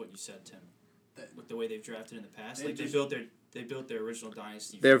because of what you said, Tim. With the way they've drafted in the past, They like just- they built their original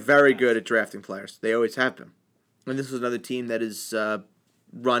dynasty. They're from very the good past. at drafting players. They always have been. And this was another team that is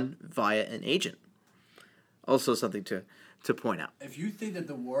run via an agent. Also something to point out. If you think that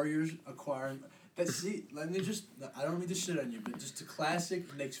the Warriors acquiring let me just I don't mean to shit on you, but just a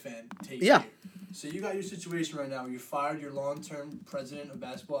classic Knicks fan take Yeah. here. So you got your situation right now where you fired your long-term president of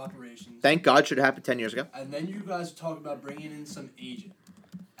basketball operations. Thank God should have happened 10 years ago. And then you guys talk about bringing in some agent.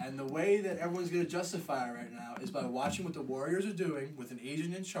 And the way that everyone's going to justify it right now is by watching what the Warriors are doing with an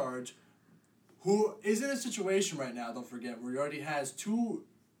agent in charge who is in a situation right now, don't forget, where he already has 2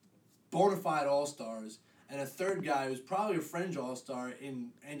 bona fide all-stars and a third guy who's probably a fringe all-star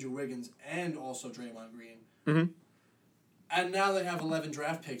in Andrew Wiggins and also Draymond Green. Mhm. And now they have 11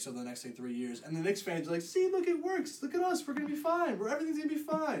 draft picks over the next 3 years. And the Knicks fans are like, see, look, it works. Look at us. We're going to be fine. Everything's going to be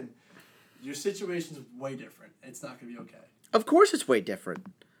fine. Your situation's way different. It's not going to be okay. Of course it's way different.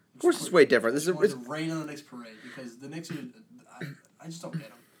 Of course it's way different. This I is just want to rain on the Knicks parade because the Knicks are, I just don't get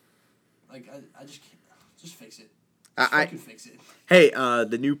them. Like, I just can't. Just fix it. I- Just fucking fix it. Hey,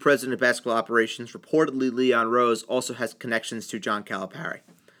 the new president of basketball operations, reportedly Leon Rose, also has connections to John Calipari.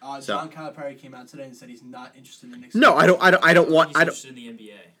 So- John Calipari came out today and said he's not interested in the Knicks. No, I don't want. He's I don't. interested in the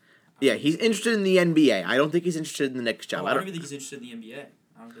NBA. Yeah, he's interested in the NBA. I don't think he's interested in the Knicks job. I don't even think he's interested in the NBA.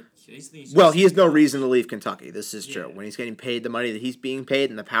 I don't think he's Well, he has no reason to leave Kentucky. This is true. Yeah. When he's getting paid the money that he's being paid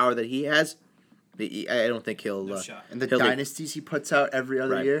and the power that he has, I don't think he'll. No shot. And the He'll be- dynasties he puts out every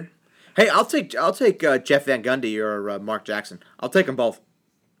other Right. year. Hey, I'll take Jeff Van Gundy or Mark Jackson. I'll take them both.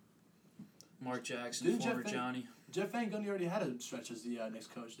 Mark Jackson, Didn't former Jeff Van- Johnny. Jeff Van Gundy already had a stretch as the Knicks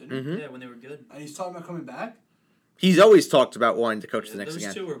coach, didn't he? Mhm. Yeah, when they were good. And he's talking about coming back. He's always talked about wanting to coach Yeah, the Knicks those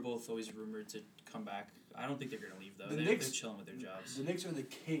again. two are both always rumored to come back. I don't think they're going to leave, though. The They're Knicks- chilling with their jobs. The Knicks are the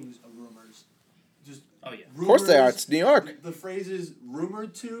kings of rumors. Just Oh, yeah. Of course they are. rumors- It's New York. The phrases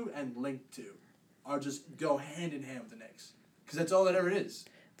 "rumored to" and "linked to" are just go hand in hand with the Knicks because that's all that ever is.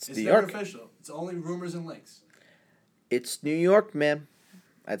 It's It's New never York. official. It's only rumors and links. It's New York, man.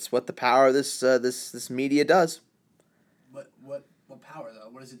 That's what the power of this media does. What power though?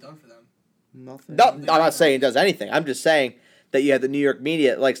 What has it done for them? Nothing. No, I'm not saying it does anything. I'm just saying that you have the New York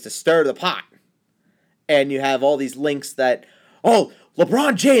media that likes to stir the pot. And you have all these links that, oh,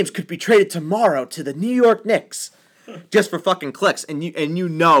 LeBron James could be traded tomorrow to the New York Knicks. Just for fucking clicks. And you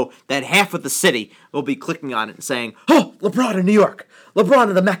know that half of the city will be clicking on it and saying, oh, LeBron in New York. LeBron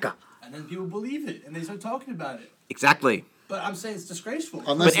in the Mecca. And then people believe it and they start talking about it. Exactly. But I'm saying it's disgraceful.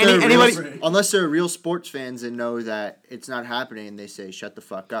 Unless But they're unless they're real sports fans and know that it's not happening, they say shut the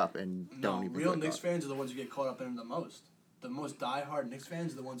fuck up and No, don't even. real click Knicks on. fans are the ones who get caught up in it the most. The most diehard Knicks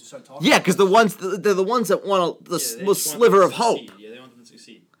fans are the ones who start talking. Yeah, about because it. they're the ones that want Yeah, they the just want sliver them of to hope. succeed. Yeah, they want them to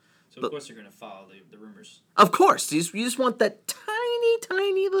succeed. So, But- of course, they're going to follow the rumors. Of course. You just want that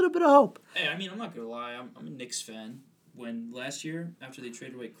tiny little bit of hope. Hey, I mean, I'm not going to lie. I'm a Knicks fan. When last year, after they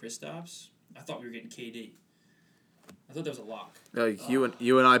traded away Kristaps, I thought we were getting KD. I thought that was a lock. You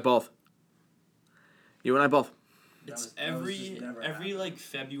and I both. You and I both. It's that was just never every happened. like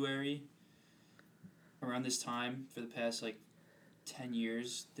February around this time for the past like 10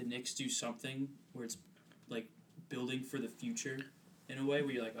 years, the Knicks do something where it's like building for the future in a way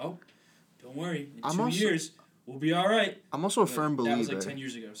where you're like, oh, don't worry, in I'm 2 also- years we'll be all right. I'm also a But firm believer. That was like 10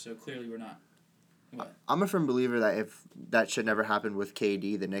 years ago, so clearly we're not. What? I'm a firm believer that if that should never happen with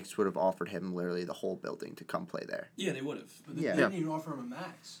KD, the Knicks would have offered him literally the whole building to come play there. Yeah, they would have. But they Yeah. didn't even offer him a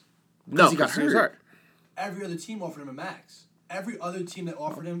max. No, he got 'cause he was hurt. Every other team offered him a max. Every other team that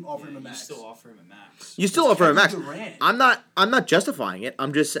offered him offered him a You max. still offer him a max. You still offer him a max. Kevin Durant. I'm not justifying it.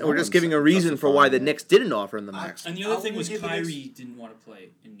 I'm just we're one's just giving a reason for why the justifying it. Knicks didn't offer him the max. And the other I thing would was give the Kyrie Knicks- didn't want to play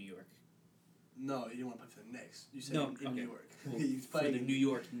in New York. No, you didn't want to play for the Knicks. You said No, in okay. New York. Well, He's for the playing New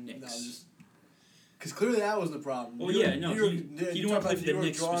York No, Knicks. just because clearly that wasn't the problem. Well, New yeah, York- no, New York- he you didn't talk want to play about for the New York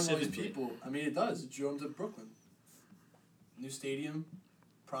Knicks drawing all these specifically. people. I mean, it does. It drew him to Brooklyn. New stadium,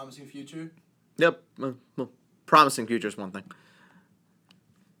 promising future. Yep. Well, promising future is one thing.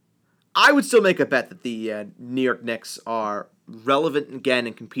 I would still make a bet that the New York Knicks are relevant again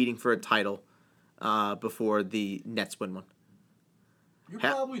and competing for a title before the Nets win one. You're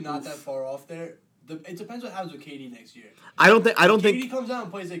Ha- probably not that far off there. It depends what happens with KD next year. I don't KD think comes out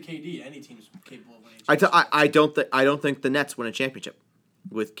and plays like KD. Any team's capable of winning. I don't think the Nets win a championship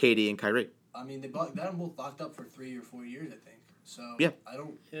with KD and Kyrie. I mean, they got them both locked up for 3 or 4 years, I think. So Yeah. I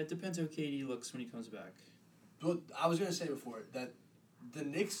don't. Yeah, it depends how KD looks when he comes back. But I was gonna say before that the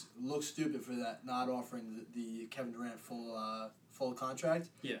Knicks look stupid for that not offering the Kevin Durant full contract.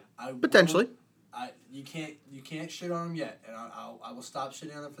 Yeah. Potentially. You can't shit on him yet, and I will stop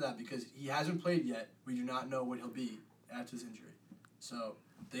shitting on him for that because he hasn't played yet. We do not know what he'll be after his injury, so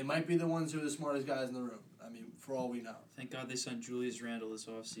they might be the ones who are the smartest guys in the room. I mean, for all we know. Thank God they signed Julius Randle this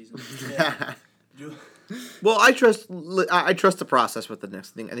offseason. Yeah. Well, I trust the process with the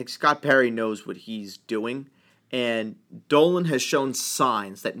Knicks. I think Scott Perry knows what he's doing, and Dolan has shown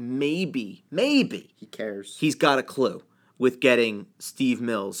signs that maybe He cares. he's got a clue with getting Steve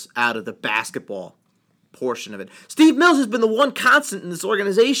Mills out of the basketball portion of it. Steve Mills has been the one constant in this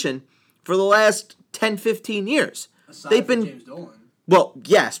organization for the last 10, 15 years. Aside They've from been James Dolan. well,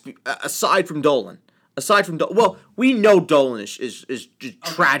 yes, aside from Dolan. Well, we know Dolan is just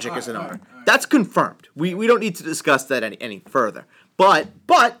tragic as an owner. alright. That's confirmed. We don't need to discuss that any further. But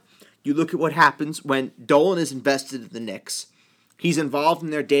you look at what happens when Dolan is invested in the Knicks. He's involved in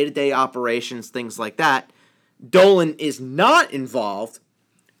their day-to-day operations, things like that. Dolan is not involved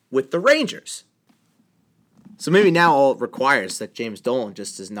with the Rangers. So maybe now all it requires that James Dolan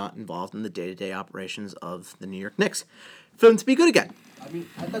just is not involved in the day-to-day operations of the New York Knicks for them to be good again. I mean,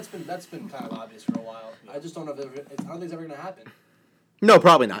 that's been kind of obvious for a while. I just don't know if I don't think it's ever gonna happen. No,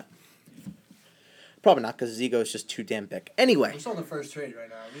 probably not. Probably not, because his ego is just too damn big. Anyway, We're still on the first trade right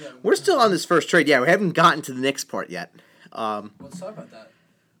now. we're still on this first trade. Yeah, we haven't gotten to the Knicks part yet. Let's talk about that.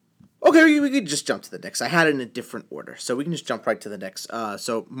 Okay, we could just jump to the Knicks. I had it in a different order, so we can just jump right to the Knicks.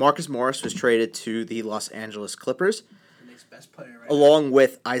 So Marcus Morris was traded to the Los Angeles Clippers, The Knicks' best player right now. along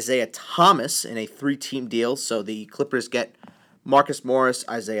with Isaiah Thomas in a 3-team deal. So the Clippers get Marcus Morris,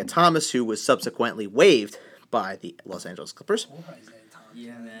 Isaiah Thomas, who was subsequently waived by the Los Angeles Clippers. Poor Isaiah Thomas.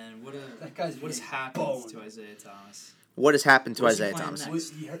 Yeah, man. That guy's What has getting happened boned. to Isaiah Thomas? What has happened to Where's he Isaiah playing Thomas?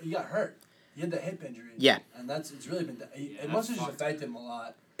 next? He got hurt. He had the hip injury. Yeah. And it's really been. It Yeah, must have just fucked. affected him a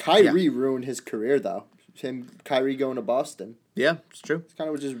lot. Kyrie ruined his career though. Kyrie going to Boston. Yeah, it's true. It's kind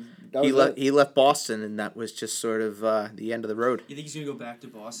of just He left Boston, and that was just sort of the end of the road. You think he's gonna go back to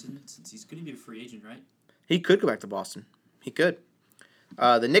Boston since he's gonna be a free agent, right? He could go back to Boston. He could.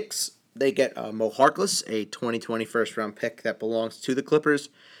 The Knicks, they get Mo Harkless, a 2020 first-round pick that belongs to the Clippers,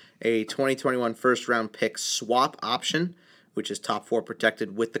 a 2021 first-round pick swap option, which is top 4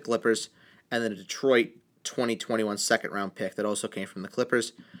 protected with the Clippers, and then a Detroit 2021 second-round pick that also came from the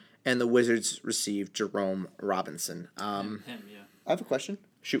Clippers. And the Wizards received Jerome Robinson. Him, yeah. I have a question.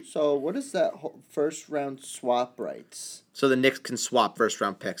 Shoot. So what is that first round swap rights? So the Knicks can swap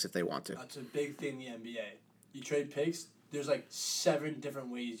first-round picks if they want to. That's a big thing in the NBA. You trade picks. There's like 7 different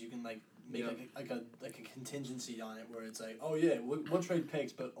ways you can like make Yeah. like a contingency on it where it's like, oh yeah, we'll trade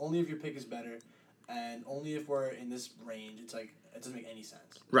picks, but only if your pick is better, and only if we're in this range. It's like it doesn't make any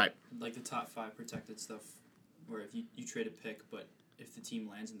sense. Right. Like the top 5 protected stuff, where if you trade a pick, but if the team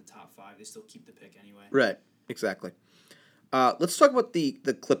lands in the top 5, they still keep the pick anyway. Right. Exactly. Let's talk about the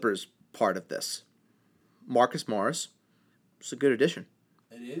Clippers part of this. Marcus Morris. It's a good addition.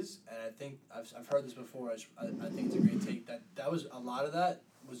 It is, and I think I've heard this before. I think it's a great take. That was a lot of that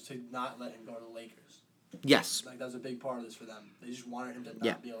was to not let him go to the Lakers. Yes. Like that was a big part of this for them. They just wanted him to not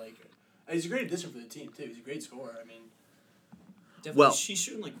Yeah. be a Laker. And he's a great addition for the team too. He's a great scorer. I mean, Definitely, Well- she's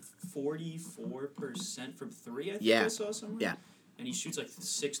shooting like 44% from 3, I think Yeah. I saw somewhere. Yeah. And he shoots like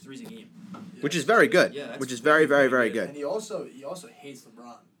 6 threes a game. Which is very good. Yeah, that's which is very, very, very good. good. and he also hates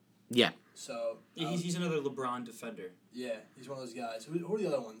LeBron. Yeah. So Yeah, he's another LeBron defender. yeah, he's one of those guys. Who are the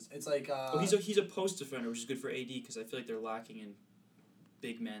other ones? It's like Oh, he's a post defender, which is good for AD because I feel like they're lacking in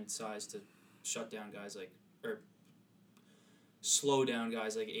big man size to shut down guys like or slow down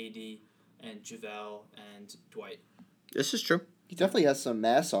guys like AD and JaVale and Dwight. This is true. He definitely has some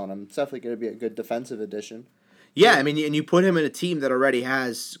mass on him. It's definitely going to be a good defensive addition. Yeah, I mean, and you put him in a team that already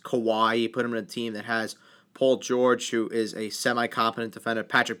has Kawhi. You put him in a team that has Paul George, who is a semi-competent defender.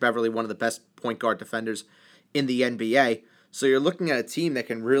 Patrick Beverley, one of the best point guard defenders in the NBA. So you're looking at a team that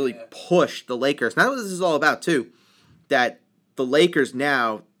can really push the Lakers. Now, what this is all about, too, that the Lakers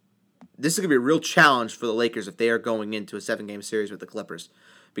now, this is going to be a real challenge for the Lakers if they are going into a 7-game series with the Clippers.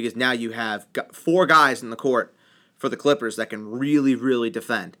 Because now you have 4 guys in the court for the Clippers that can really, really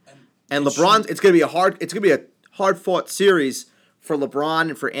defend. And LeBron, it's going to be a hard-fought series for LeBron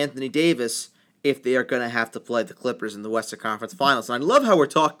and for Anthony Davis if they are going to have to play the Clippers in the Western Conference Finals. And I love how we're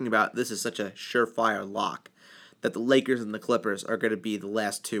talking about this is such a surefire lock that the Lakers and the Clippers are going to be the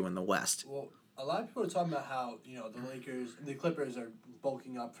last 2 in the West. well, a lot of people are talking about how the Clippers are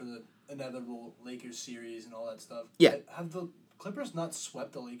bulking up for the inevitable Lakers series and all that stuff. Yeah. Have the Clippers not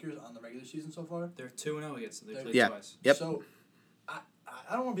swept the Lakers on the regular season so far? They're 2-0 against them. They played Yeah. twice. Yep. So,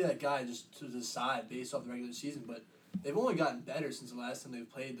 I don't want to be that guy just to decide based off the regular season, but they've only gotten better since the last time they've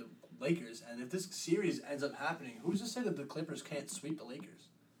played the Lakers. And if this series ends up happening, who's to say that the Clippers can't sweep the Lakers?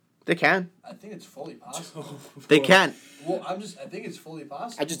 They can. I think it's fully possible. They can. Well, I think it's fully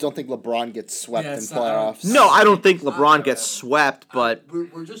possible. I just don't think LeBron gets swept Yeah, in it's not- playoffs. No, I don't think LeBron gets swept, but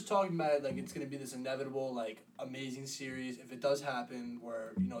We're just talking about it like it's going to be this inevitable, like, amazing series. If it does happen,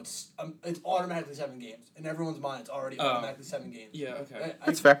 where, it's automatically 7 games. In everyone's mind, it's already automatically 7 games. Yeah, okay.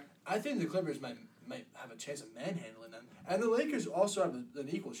 that's fair. I think the Clippers might have a chance of manhandling them. And the Lakers also have an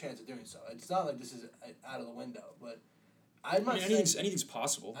equal chance of doing so. It's not like this is out of the window, but I'm I not mean, saying... anything's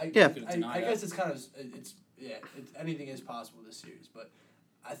possible. I Yeah. guess it's kind of... anything is possible this series, but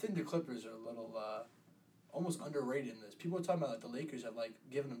I think the Clippers are a little... almost underrated in this. People are talking about like the Lakers have like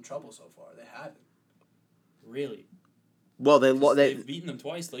given them trouble so far. They haven't. Really? Well, They've beaten them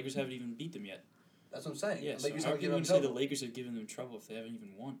twice. The Lakers haven't even beat them yet. That's what I'm saying. Yeah, the so Lakers how haven't can given you them say the trouble. Lakers have given them trouble if they haven't even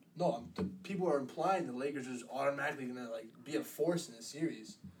won? No, people are implying the Lakers are just automatically gonna like be a force in this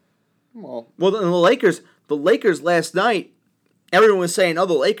series. Well, Well, then the Lakers last night, everyone was saying, "Oh,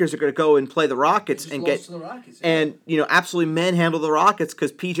 the Lakers are going to go and play the Rockets They just and lost get to the Rockets. and absolutely manhandle the Rockets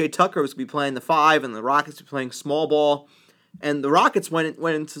because PJ Tucker was going to be playing the 5 and the Rockets were playing small ball, and the Rockets went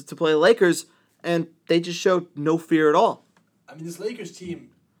in to play the Lakers and they just showed no fear at all. I mean, this Lakers team,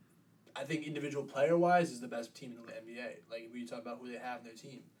 I think individual player wise is the best team in the NBA. Like when you talk about who they have in their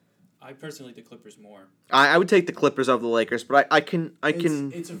team. I personally like the Clippers more. I would take the Clippers over the Lakers, but I can.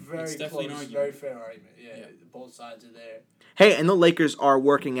 It's a very It's definitely an close, argument. very fair argument. Yeah, Yeah. both sides are there. Hey, and the Lakers are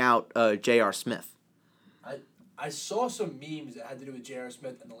working out J.R. Smith. I saw some memes that had to do with J.R.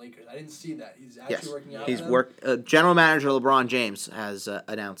 Smith and the Lakers. I didn't see that. He's actually Yes, working out. he's with them? General manager LeBron James has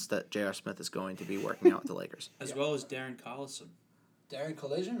announced that J.R. Smith is going to be working out with the Lakers. As well as Darren Collison. Darren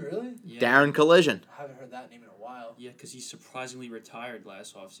Collision, really? Yeah. Darren Collision, I haven't heard that name in a while. Yeah, because he surprisingly retired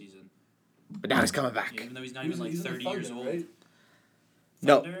last offseason. but now he's coming back. Yeah, even though he's not He was- even like he's on the 30 years Thunder, old. right?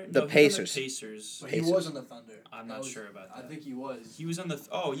 No, Thunder? the he's on Pacers. The Pacers. But he Pacers. was on the Thunder. I'm That not was- sure about I that. think he was. He was on the.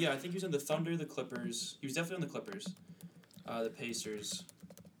 Oh yeah, I think he was on the Thunder, the Clippers. He was definitely on the Clippers, the Pacers,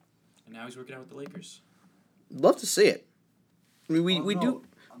 and now he's working out with the Lakers. Love to see it. I mean, Oh, we no, do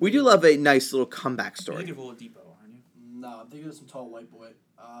I'm we do thinking- love a nice little comeback You're story. thinking of Oladipo, aren't you? No, I'm thinking of some tall white boy.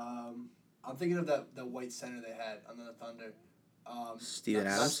 I'm thinking of that white center they had under the Thunder. Steven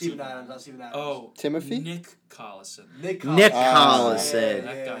not Adams? Steven Adams. Not Steven Adams. Oh, Timothy? Nick Collison. Nick Nick Collison. Collison.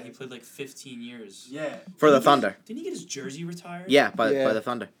 That guy, he played like 15 years. Yeah. For the Didn't he Thunder. get- Didn't he get his jersey retired? Yeah, by Yeah. the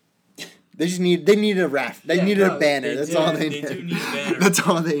Thunder. They needed a raft. They Yeah, needed no, a banner. they That's do- all they they do need a banner. That's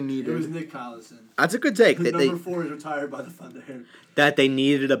all they It was needed. Nick Collison. That's a good take. Who That number 4 is retired by the Thunder. they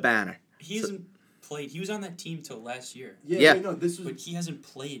needed a banner. He hasn't played. He was on that team till last year, Yeah. Wait, no, this was but he hasn't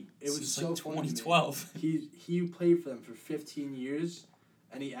played It was since so like funny, man. 2012. he played for them for 15 years,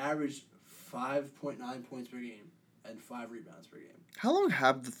 and he averaged 5.9 points per game and 5 rebounds per game. How long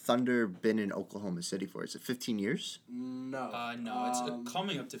have the Thunder been in Oklahoma City for? Is it 15 years? No. No, it's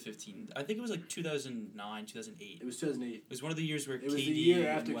coming up to 15. I think it was like 2009, 2008. It was 2008. It was one of the years where It was KD the year and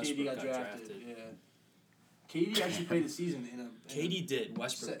after Westbrook KD got drafted. Yeah. KD actually played a season in a. KD did.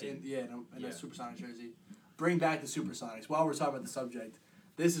 Westbrook did. In Yeah. a Supersonic jersey. Bring back the Supersonics. While we're talking about the subject,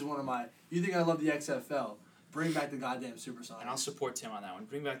 this is one of my. You think I love the XFL? Bring back the goddamn Supersonics. And I'll support Tim on that one.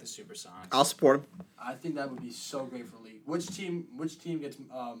 Bring back the Supersonics. I'll support him. I think that would be so great for the league. Which team gets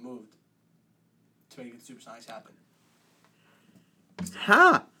moved to make the Supersonics happen?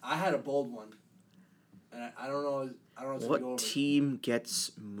 Huh. I had a bold one, and I don't know. I don't know if it's gonna go What over. team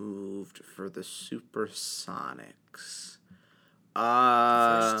gets moved for the Supersonics?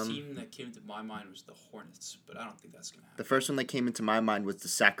 The first team that came to my mind was the Hornets, but I don't think that's gonna The happen. first one that came into my mind was the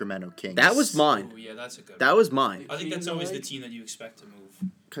Sacramento Kings. That was mine. Oh yeah, that's a good. That was mine. I think that's Team always the like- team that you expect to move.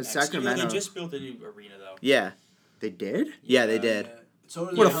 Because next. Even though Sacramento. they just built a new arena though. Yeah. They did? Yeah, they did. Yeah. So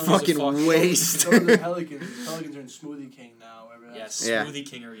does What the a hell is fucking fuck? waste. So do the Pelicans. The Pelicans are in Smoothie King now. Wherever that's- Yes, Yeah. Smoothie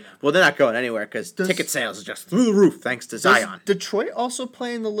King Arena. Well, they're not going anywhere because Does- ticket sales are just through the roof thanks to Does Zion. Detroit also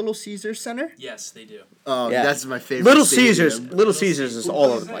play in the Little Caesars Center? Yes, they do. Oh, Yeah. that's my favorite. Little stadium. Caesars. Little Caesars is Who all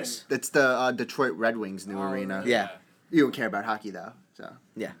plays over the there? place. That's the Detroit Red Wings new Oh, arena. really? Yeah. You don't care about hockey though, so.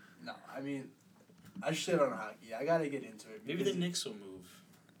 No, I mean, I shit on hockey. I gotta get into it. Maybe the because- Knicks will move.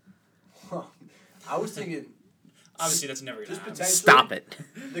 I was thinking Obviously, that's never gonna Just happen. potentially- Stop it.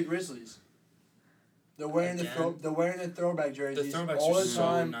 the Grizzlies. They're wearing Again? they're wearing the throwback The jerseys throwbacks all are the so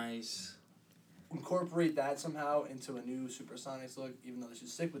time. nice. Incorporate that somehow into a new Supersonics look, even though they should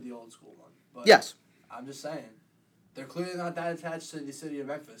stick with the old school one. But Yes. I'm just saying, they're clearly not that attached to the city of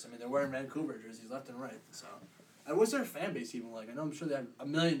Memphis. I mean, they're wearing Vancouver jerseys left and right. So, and what's their fan base even like? I know I'm sure they have a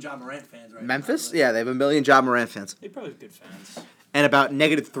million John Morant fans right Memphis? now. but- Yeah, they have a million Ja Morant fans. They probably have good fans. And about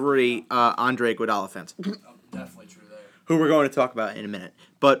 -3 Andre Iguodala fans, Oh, definitely true there. who we're going to talk about in a minute.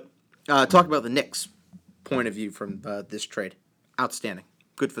 But talk about the Knicks' point of view from this trade. Outstanding.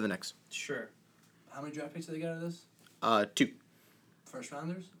 Good for the Knicks. Sure. How many draft picks did they get out of this? 2. First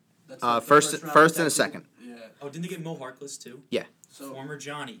rounders? That's First round and a technically- second. Yeah. Oh, didn't they get Mo Harkless too? So Former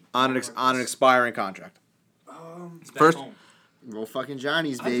Johnny. On an expiring contract. He's back First- home. Roll fucking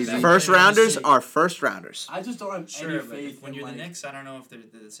Johnny's, I baby. just- First Yeah, rounders see. are first rounders. I just don't have Sure, any but faith when in you're the like, Knicks, I don't know if they're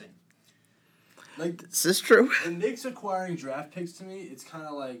the same. like This is true. the Knicks acquiring draft picks to me, it's kind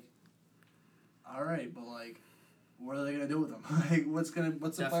of like, all right, but like, what are they gonna do with them? Like, what's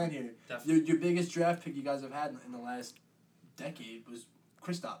the plan here? Definitely. Your biggest draft pick you guys have had in the last decade was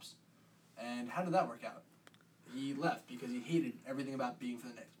Kristaps, and how did that work out? He left because he hated everything about being for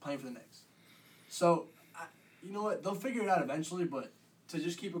the Knicks, playing for the Knicks. So, you know what? They'll figure it out eventually, but to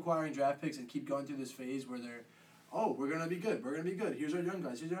just keep acquiring draft picks and keep going through this phase where they're, oh, we're gonna be good, Here's our young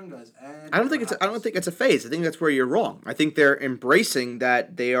guys, and I don't think it's a phase. I think that's where you're wrong. I think they're embracing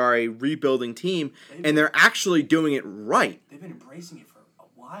that they are a rebuilding team and they're actually doing it right. They've been embracing it for a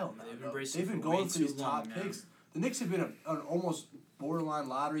while now. They've though. embraced They've it been for way going for too these top long now. picks. The Knicks have been an almost borderline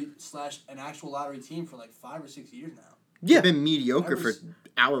lottery / an actual lottery team for like 5 or 6 years now. They've been mediocre Ever for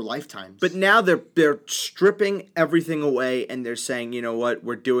our lifetimes. But now they're stripping everything away and they're saying, you know what,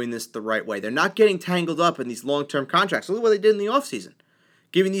 we're doing this the right way. They're not getting tangled up in these long-term contracts. Look at what they did in the offseason.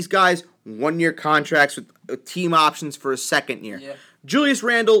 Giving these guys 1-year contracts with team options for a second year. Yeah. Julius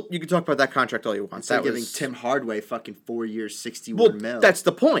Randle, you can talk about that contract all you want. Instead of giving Tim Hardaway fucking 4 years, 61 mil. That's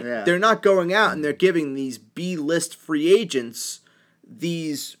the point. Yeah. They're not going out and they're giving these B-list free agents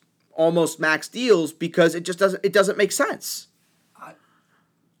these almost max deals because it doesn't make sense.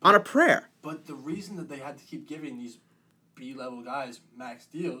 On a prayer. But the reason that they had to keep giving these B-level guys max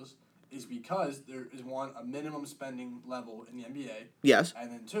deals is because there is, one, a minimum spending level in the NBA. Yes. And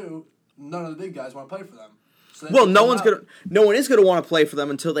then two, none of the big guys want to play for them. So Well, no one is gonna want to play for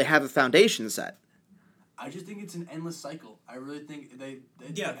them until they have a foundation set. I just think it's an endless cycle. I really think they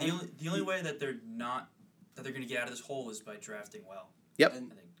Yeah, the only way that they're going to get out of this hole is by drafting well. Yep.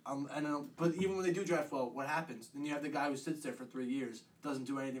 And, but even when they do draft well, what happens? Then you have the guy who sits there for 3 years, doesn't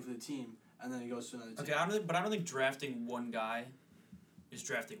do anything for the team, and then he goes to another team. Okay, I don't think drafting one guy is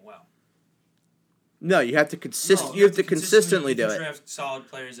drafting well. No, you have to No, you have to consistently do it. Draft solid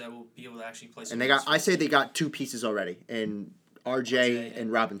players that will be able to actually play. And they got 2 pieces already in RJ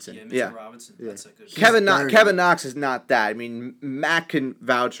and Robinson. Yeah, Yeah. Robinson. Yeah. That's a good. Kevin Knox is not that. I mean, Matt can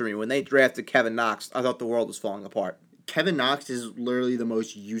vouch for me. When they drafted Kevin Knox, I thought the world was falling apart. Kevin Knox is literally the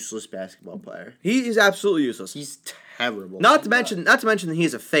most useless basketball player. He is absolutely useless. He's terrible. Not to mention that he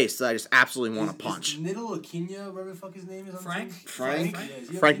has a face that I just absolutely want to punch. Is Nidal Aquina, whatever the fuck his name is on Frank? the team? Frank? Yeah, is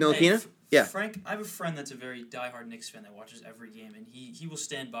he Frank on the team? Ntilikina? Yeah. Frank, I have a friend that's a very diehard Knicks fan that watches every game, and he will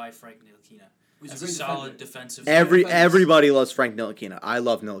stand by Frank Ntilikina He's a as great a solid defender. defensive. Everybody loves Frank Ntilikina. I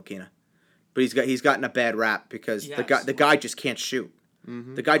love Ntilikina, but he's gotten a bad rap because He the has. guy just can't shoot.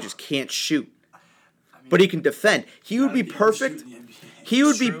 Mm-hmm. The guy just can't shoot, I mean, but he can defend. He would be gotta able to shoot perfect. in the NBA. He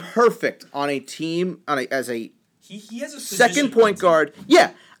would be True. perfect on a team as a He has a second position point on guard.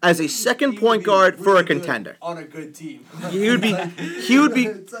 Yeah, as a second He would point be guard for a really good contender. on a good team. He would be-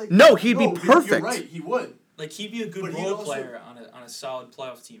 It's like- no, he'd be you're perfect. right, he would. Like he'd be a good But he'd role also- player on a solid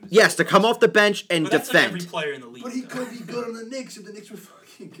playoff team. Yes, to come off the bench and But that's like every defend. player in the league. But he though. could be good on the Knicks if the Knicks were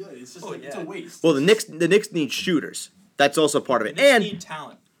fucking good. It's just it's a yeah. waste. Well, the Knicks need shooters. That's also part of The it. Knicks And need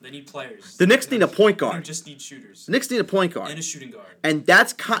talent. They need players. the Knicks They need a don't- point they don't guard. just need shooters the Knicks need a point guard. and a shooting guard And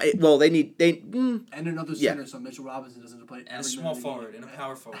that's well, they and another Yeah. center, so Mitchell Robinson doesn't play. and a every small minute of the forward game. and a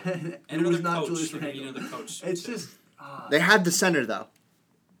power forward and and it was another not coach. Julius They need Randle. another coach. It's too. just They have the center, though.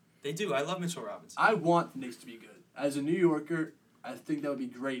 They do. I love Mitchell Robinson. I want the Knicks to be good. As a New Yorker, I think that would be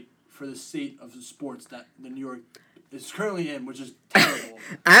great for the state of the sports that the New York is currently in, which is terrible.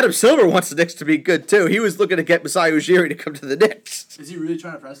 Adam Silver wants the Knicks to be good too. He was looking to get Masai Ujiri to come to the Knicks. Is he really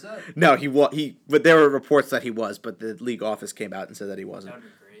trying to press that? No, but there were reports that he was, but the league office came out and said that he wasn't. That would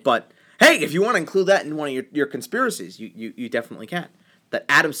be great. But hey, if you want to include that in one of your conspiracies, you definitely can. That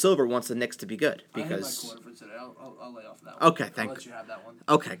Adam Silver wants the Knicks to be good I hit my because quarter for today. I'll lay off that one. Okay, I'll thank let you have that one.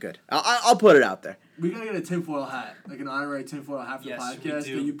 okay, good. I'll put it out there. We gotta get a tinfoil hat, like an honorary tinfoil hat for Yes, the we podcast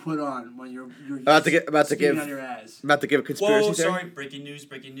do. that you put on when you're About to speaking give- on your ass. I'm about to give a conspiracy Whoa, theory. sorry. Breaking news.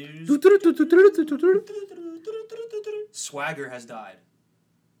 Swagger has died.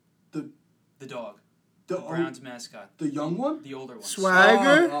 The dog. The The Browns mascot. the young one. The older one.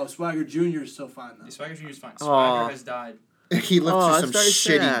 Swagger? Oh, Swagger Jr. is still fine though. The Swagger Jr. is fine. Aw. Swagger has died. He lived Oh, through some that's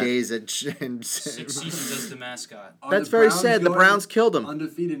very shitty sad. days at 6 seasons as the mascot. Are That's the very Browns sad. The going Browns killed him.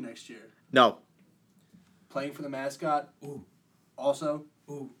 Undefeated next year. No. Playing for the mascot. Ooh. Also,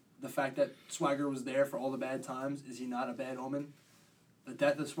 Ooh. the fact that Swagger was there for all the bad times, is he not a bad omen? The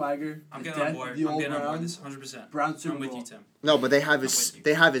death of Swagger. I'm the getting on death board. of the I'm old getting on board. Browns. This 100%. Browns Super I'm with Bowl. you, Tim. No, but they have I'm his with you.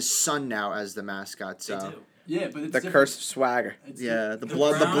 they have his son now as the mascot. So They do. Yeah, but it's The different. curse of Swagger. It's yeah, the The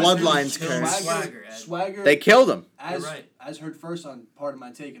bloodline's Browns cursed. killed Swagger, Ed. Swagger. They killed him. As You're right. as heard first on Part of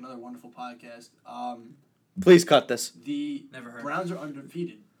My Take, another wonderful podcast. Please cut this. The Never heard. Browns are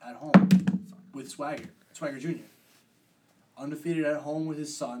undefeated at home with Swagger Jr. Undefeated at home with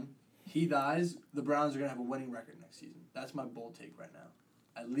his son. He dies. The Browns are gonna have a winning record next season. That's my bold take right now.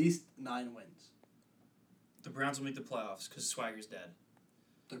 At least 9 wins. The Browns will make the playoffs because Swagger's dead.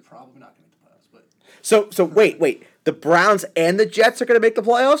 They're probably not gonna make the playoffs, but So wait. The Browns and the Jets are going to make the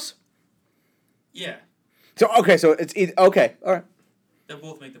playoffs? Yeah. So it's either, okay. All right. They'll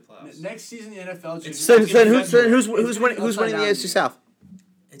both make the playoffs. next season the NFL. It's- So It's then February. who's It's winning upside the down AFC here. South?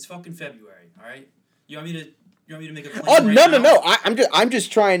 It's fucking February, all right? You want me to You want me to make a claim Oh right no, now? no! I'm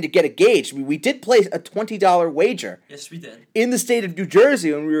just trying to get a gauge. We did place a $20 wager Yes, we did. in the state of New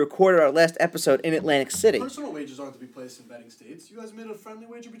Jersey when we recorded our last episode in Atlantic City. Personal wagers aren't to be placed in betting states. You guys made a friendly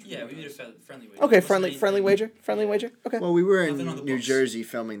wager between Yeah, you we made a guys. friendly wager. Okay, It wasn't friendly anything- wager, friendly Yeah. wager. Okay. Well, we were in Nothing on the New books. Jersey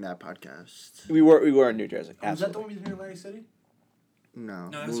filming that podcast. We were in New Jersey. Was that the Absolutely. one we did in Atlantic City? No.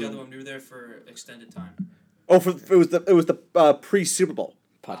 No, that's the other one. We were there for extended time. Oh, it was the pre Super Bowl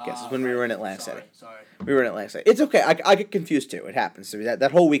podcast. Is when we Right. were in Atlantic Sorry, City. Sorry. We were in Atlantic City. It's okay. I get confused too. It happens. I mean,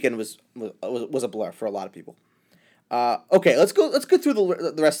 that whole weekend was a blur for a lot of people. Okay, let's go through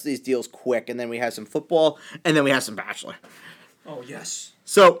the rest of these deals quick, and then we have some football, and then we have some Bachelor. Oh yes.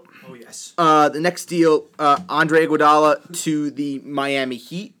 So Oh yes. the next deal, Andre Iguodala to the Miami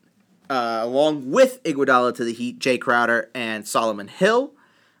Heat, along with Iguodala to the Heat, Jay Crowder and Solomon Hill.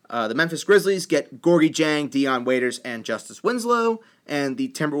 The Memphis Grizzlies get Gorgie Jang, Deion Waiters, and Justice Winslow, and the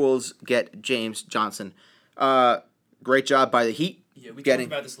Timberwolves get James Johnson. Great job by the Heat. Yeah, we getting-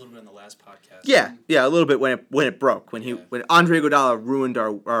 talked about this a little bit on the last podcast. Yeah, a little bit when it broke when Yeah. when Andre Iguodala ruined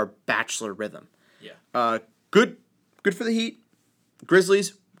our Bachelor rhythm. Yeah. Good for the Heat.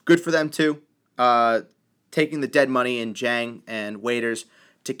 Grizzlies, good for them too. Taking the dead money in Jang and Waiters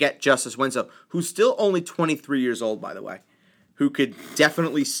to get Justice Winslow, who's still only 23 years old, by the way, who could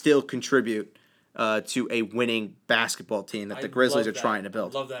definitely still contribute to a winning basketball team that the Grizzlies are trying to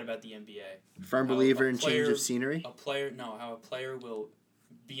build. I love that about the NBA. Firm How believer a in change player- of scenery. How a player will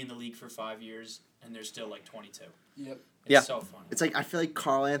be in the league for 5 years and they're still like 22. Yep. It's Yeah. so funny. It's like I feel like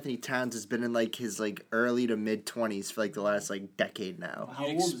Karl Anthony Towns has been in like his early to mid 20s for like the last decade now. How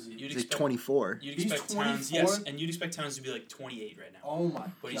You'd old ex- is he? you'd He's like expect- 24. You'd He's expect Towns, yes, 24? and you'd expect Towns to be like 28 right now. Oh my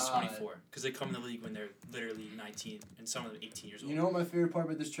god. But he's 24 because they come in the league when they're literally 19 and some of them 18 years old. You know what my favorite part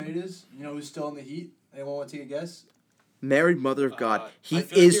about this trade is? You know who's still in the Heat? Anyone want to take a guess? Mary Mother of God, I he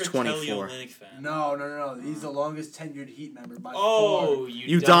feel like is you're a Kelly 24. Olynyk fan. No. He's the longest tenured Heat member by Oh,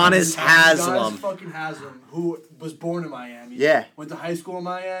 Udonis far. Haslem. Udonis fucking Haslem, who was born in Miami. Yeah. Went to high school in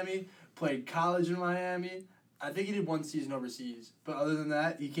Miami, played college in Miami. I think he did one season overseas. But other than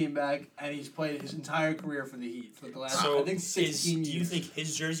that, he came back and he's played his entire career for the Heat for the last, So I think, 16 years. do you think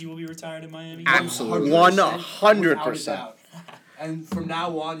his jersey will be retired in Miami? Absolutely. 100%. 100%. And from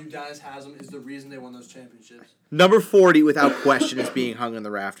now on, Udonis Haslem is the reason they won those championships. Number 40, without question, is being hung in the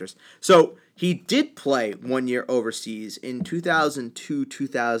rafters. So he did play 1 year overseas in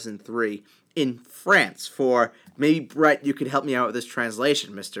 2002-2003 in France for, maybe Brett, you could help me out with this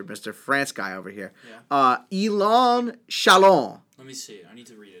translation, Mr. France guy over here. Yeah. Elon Chalon. Let me see it. I need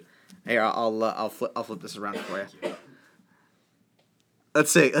to read it. Here, I'll flip this around for you.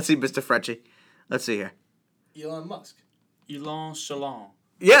 Let's see, Mr. Frenchie. Let's see here. Elon Musk. Elon Chalon.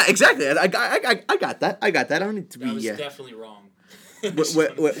 Yeah, exactly. I got that. I don't need to That was be definitely wrong.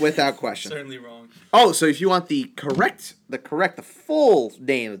 without question. Certainly wrong. Oh, so if you want the full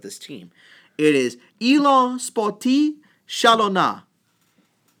name of this team, it is Elon Sportif Chalonnat.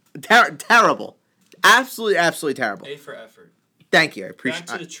 Terrible. Absolutely terrible. A for effort. Thank you. I Back to the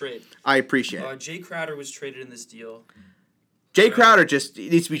appreciate trade. I appreciate it. Jay Crowder was traded in this deal. Jay Crowder just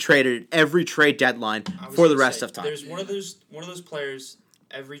needs to be traded at every trade deadline I was for the gonna rest say, of time. There's one of those players.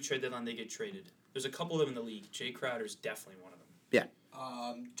 Every trade deadline they get traded. There's a couple of them in the league. Jay Crowder's definitely one of them.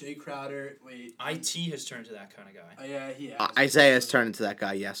 Jay Crowder. Wait. IT has turned to that kind of guy. Yeah, he has. Isaiah has turned into that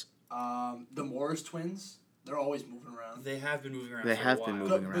guy, yes. The Morris twins. They're always moving around. They have been moving around. They for have a been while.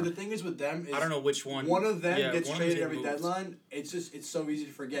 moving But around. the thing is with them is I don't know which one. one of them yeah, gets one of them's traded getting every moved. deadline. It's so easy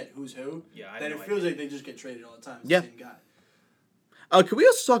to forget who's who. Yeah, I That know. it feels like they just get traded all the time. It's Yeah. the same guy. Can we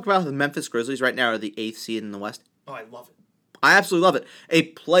also talk about the Memphis Grizzlies right now are the 8th seed in the West? Oh, I love it. I absolutely love it.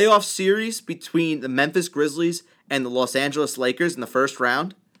 A playoff series between the Memphis Grizzlies and the Los Angeles Lakers in the first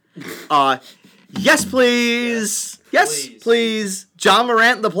round. Yes, please. Yes, please. John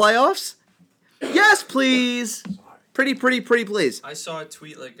Morant in the playoffs? Yes, please. Pretty please. I saw a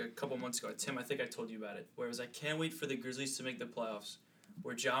tweet like a couple months ago. Tim, I think I told you about it. Where it was I can't wait for the Grizzlies to make the playoffs.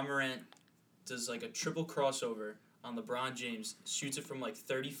 Where John Morant does like a triple crossover on LeBron James, shoots it from like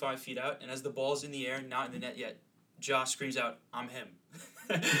 35 feet out, and as the ball's in the air, not in the net yet, Josh screams out, "I'm him,"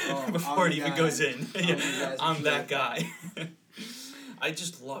 before I'm it the even guy. goes in. I'm the guy. I'm that guy. I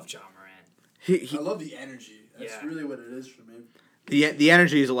just love John Morant. I love the energy. That's Yeah. really what it is for me. The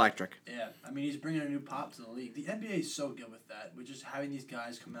energy is electric. Yeah, I mean he's bringing a new pop to the league. The NBA is so good with that. With just having these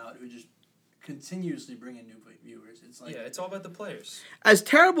guys come out who just continuously bring in new viewers. It's like Yeah, it's all about the players. As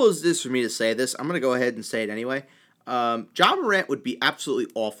terrible as it is for me to say this, I'm going to go ahead and say it anyway. John Morant would be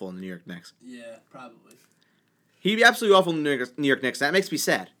absolutely awful in the New York Knicks. yeah, probably. He'd be absolutely awful in the New York Knicks. That makes me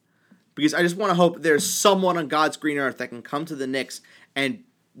sad. Because I just want to hope there's someone on God's green earth that can come to the Knicks and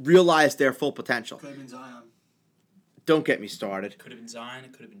realize their full potential. Could have been Zion. Don't get me started. Could have been Zion.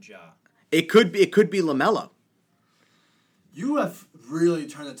 It could have been Ja. It could be LaMelo. You have really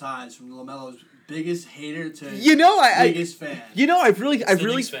turned the tides from LaMelo's biggest hater to biggest fan. I've really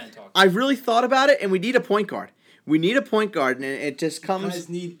Knicks fan talk. I've really thought about it, and we need a point guard. We need a point guard, and it just You comes. guys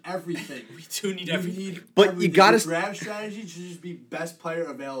need everything. We do need You everything. need But you everything. gotta- Your draft strategy should just be best player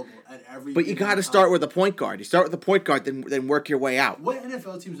available at every. But you given got to time. start with a point guard. You start with a point guard, then work your way out. What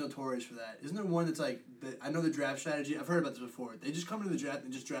NFL team's notorious for that? Isn't there one that's like I know the draft strategy. I've heard about this before. They just come into the draft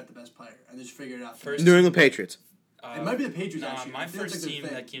and just draft the best player and they just figure it out. First- New England Patriots. It might be the Patriots, Nah, actually. I my think that's first like their team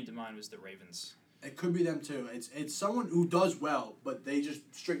thing. that came to mind was the Ravens. It could be them too. It's someone who does well, but they just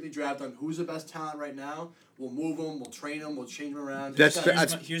strictly draft on who's the best talent right now. We'll move them, we'll train them, we'll change them around. That's Just fair.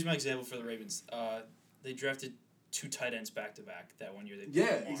 gotta- Here's my example for the Ravens. They drafted 2 tight ends back to back that one year. They picked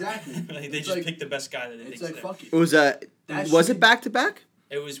Yeah, Lamar. exactly. Like, they It's just like- picked the best guy that they It's think. like fuck it. It was That was should it back to back?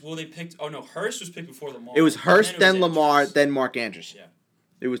 It was they picked. Oh no, Hurst was picked before Lamar. It was and Hurst, then it was Lamar, Andrews. then Mark Andrews. Yeah.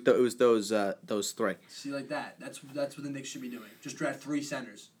 It was those three. See, like that. That's what the Knicks should be doing. Just draft 3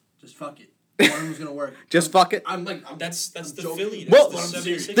 centers. Just fuck it. One of them's gonna work. Just fuck it. I'm That's I'm the joking. Philly. Well, That's the I'm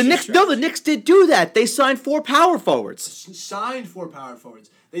serious. 76ers The Knicks strategy. the Knicks did do that. They signed 4 power forwards. signed 4 power forwards.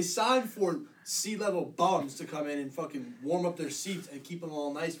 They signed 4 C-level bums to come in and fucking warm up their seats and keep them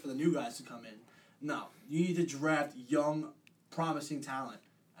all nice for the new guys to come in. No, you need to draft young, promising talent,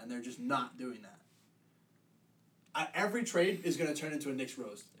 and they're just not doing that. Every trade is going to turn into a Knicks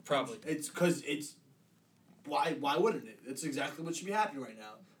roast. Probably. It's because it's why wouldn't it? It's exactly what should be happening right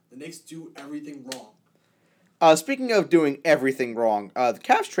now. The Knicks do everything wrong. Speaking of doing everything wrong, the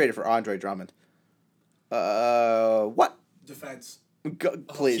Cavs traded for Andre Drummond. What? Defense. Go,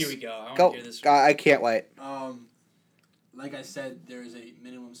 please. Here we go. I want Go. to hear this. I can't wait. Like I said, there is a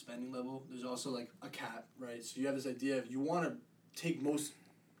minimum spending level. There's also like a cap, right? So you have this idea of you want to take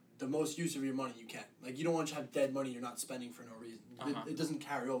the most use of your money you can. Like you don't want to have dead money you're not spending for no reason. It doesn't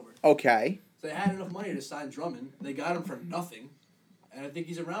carry over. Okay. So they had enough money to sign Drummond. They got him for nothing, and I think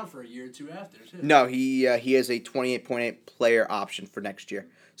he's around for a year or 2 after too. No, he has a 28.8 player option for next year,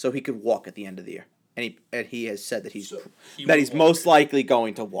 so he could walk at the end of the year, and he has said that he's So- He will walk. most likely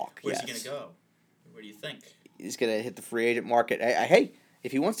going to walk. Where's yes. he gonna go? Where do you think? He's gonna hit the free agent market. Hey,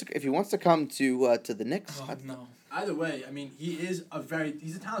 if he wants to come to the Knicks, Oh no. Either way, I mean, he's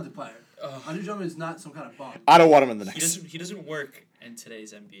a talented player. Andre Drummond is not some kind of bum. I don't want him in the He Knicks. doesn't work in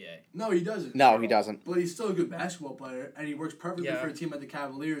today's NBA. No, he doesn't. No, he doesn't. But he's still a good basketball player, and he works perfectly Yeah. for a team like the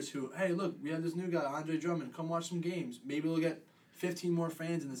Cavaliers who, hey, look, we have this new guy, Andre Drummond. Come watch some games. Maybe we'll get 15 more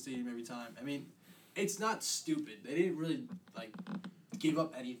fans in the stadium every time. I mean, it's not stupid. They didn't really, give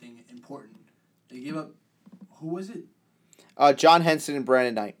up anything important. They gave up, who was it? John Henson and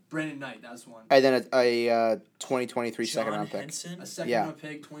Brandon Knight, Brandon Knight, that's one. and then a 2023 second John round pick. Henson. A second Yeah. round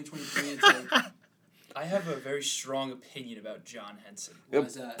pick, 2023. It's like, I have a very strong opinion about John Henson. what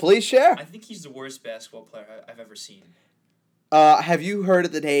is that? Please share. I think he's the worst basketball player I've ever seen. Have you heard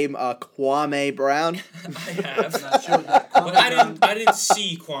of the name Kwame Brown? I I'm have, not sure that. but I didn't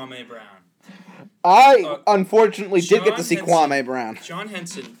see Kwame Brown. I unfortunately did get to John see Henson. Kwame Brown. John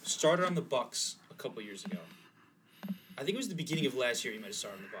Henson started on the Bucks a couple years ago. I think it was the beginning of last year he might have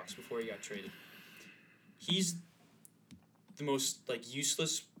started on the Bucks before he got traded. He's the most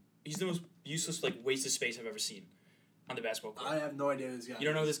useless. He's the most useless waste of space I've ever seen on the basketball court. I have no idea who this guy You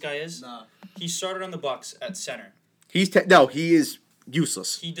don't know who this guy is? Nah. He started on the Bucks at center. He is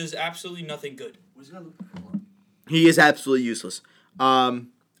useless. He does absolutely nothing good. What's he gonna look for? He is absolutely useless.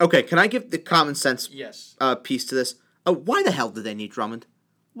 Okay, can I give the common sense Yes. piece to this? Why the hell did they need Drummond?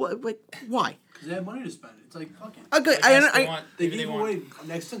 Why? Because they have money to spend. It's like, fuck it. Okay, I guess I, They maybe gave want away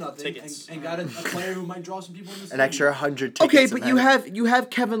next to nothing tickets. and got a player who might draw some people in the An stadium. extra 100 tickets. okay, a but you night. have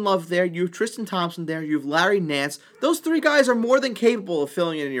Kevin Love there. You have Tristan Thompson there. You have Larry Nance. Those 3 guys are more than capable of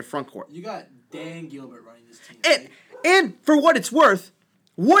filling it in your front court. You got Dan Gilbert running this team. And for what it's worth,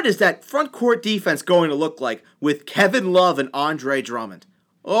 what is that front court defense going to look like with Kevin Love and Andre Drummond?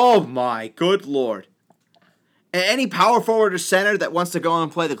 Oh my good lord. And any power forward or center that wants to go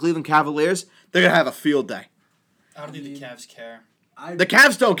and play the Cleveland Cavaliers, they're going to have a field day. I don't think the Cavs care. The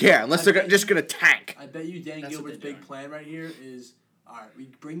Cavs don't care unless I they're bet just you- going to tank. I bet you Dan That's what Gilbert's they're big doing. plan right here is, all right, we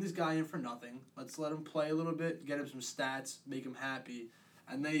bring this guy in for nothing. Let's let him play a little bit, get him some stats, make him happy.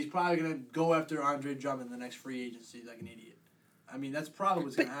 And then he's probably going to go after Andre Drummond in the next free agency like an idiot. I mean, that's probably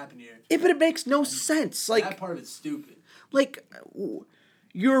what's going to happen here. Yeah, but it makes no sense. That part of it's stupid.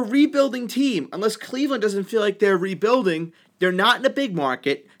 You're a rebuilding team. Unless Cleveland doesn't feel like they're rebuilding, they're not in a big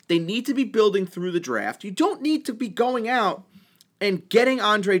market. They need to be building through the draft. You don't need to be going out and getting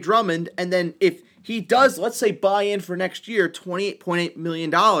Andre Drummond, and then if he does, let's say, buy in for next year, $28.8 million,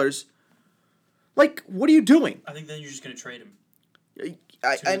 Like, what are you doing? I think then you're just going to trade him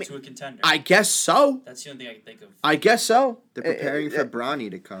To a contender. I guess so. That's the only thing I can think of. I guess so. They're preparing for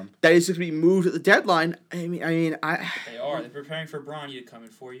Bronny to come. That is going to be moved at the deadline. I mean, They are. They're preparing for Bronny to come in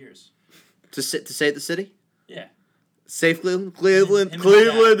 4 years. to save the city. Yeah. Save Cleveland. Him and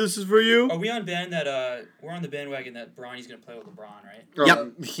Cleveland. Shaq. This is for you. Are we on we're on the bandwagon that Bronny's going to play with LeBron, right?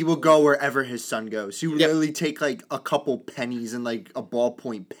 Yep. He will go wherever his son goes. He would literally take like a couple pennies and like a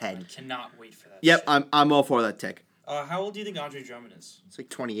ballpoint pen. I cannot wait for that. Yep, shit. I'm all for that take. How old do you think Andre Drummond is? It's like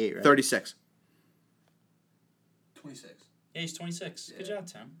 28, right? 36. 26. Yeah, he's 26. Good job,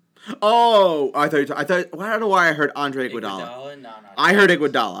 Tim. Oh, I thought. Well, I don't know why I heard Andre Iguodala. Iguodala? No. I heard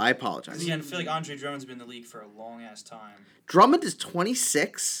Iguodala. I apologize. Again, I feel like Andre Drummond's been in the league for a long ass time. Drummond is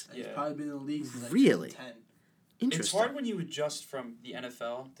 26. He's Yeah. probably been in the league since like Really? 2010. Interesting. It's hard when you adjust from the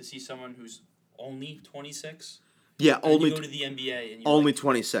NFL to see someone who's only 26. Yeah, And only you go to the NBA and only you're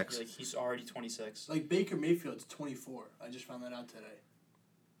 26. like, he's already 26. Like Baker Mayfield's 24. I just found that out today.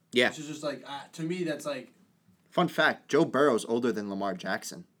 Yeah. Which is just like, to me, that's like, Fun fact, Joe Burrow's older than Lamar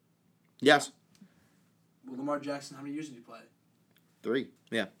Jackson. Yes. well, Lamar Jackson, how many years did he play? 3.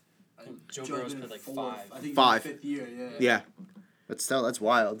 Joe Joe's Burrow's been in played like fourth. 5. I think 5. He's 5th year, yeah. Yeah. But still, that's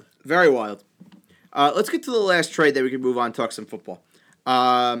wild. Very wild. Let's get to the last trade that we can move on and talk some football.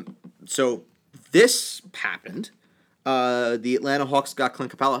 So this happened. The Atlanta Hawks got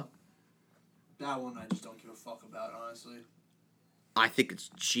Clint Capella. That one I just don't give a fuck about, honestly. I think it's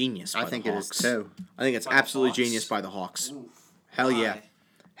genius. By I think the it is Hawks. too. I think it's By the absolutely Hawks? genius by the Hawks. Oof. Hell yeah. Why?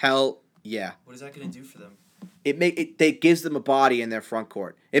 Hell yeah. What is that going to do for them? It gives them a body in their front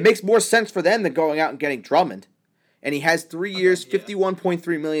court. It makes more sense for them than going out and getting Drummond. And he has 3 years, yeah.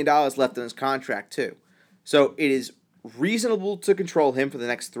 $51.3 million left in his contract too. So it is reasonable to control him for the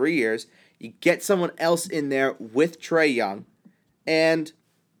next 3 years. You get someone else in there with Trae Young, and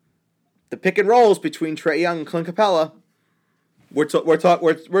the pick and rolls between Trae Young and Clint Capella. We're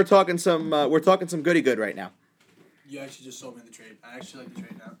talking some goody good right now. You actually just sold me the trade. I actually like the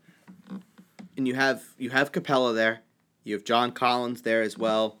trade now. And you have Capella there. You have John Collins there as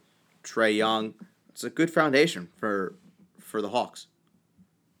well. Trae Young. It's a good foundation for the Hawks.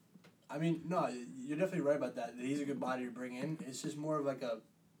 I mean, no, you're definitely right about that. He's a good body to bring in. It's just more of like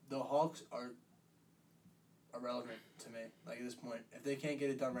the Hawks are irrelevant to me. Like at this point, if they can't get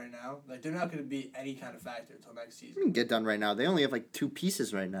it done right now, like they're not going to be any kind of factor until next They season. can get done right now. They only have like 2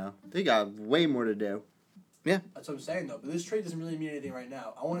 pieces right now. They got way more to do. That's what I'm saying though. But this trade doesn't really mean anything right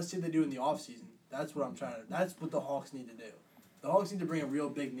now. I want to see what they do in the offseason. That's what I'm trying to. That's what the Hawks need to do. The Hawks need to bring a real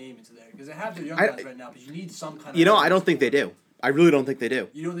big name into there because they have their young guys right now, but you need some kind of. I don't think they do. I really don't think they do.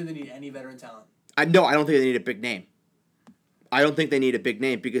 You don't think they need any veteran talent? I don't think they need a big name. I don't think they need a big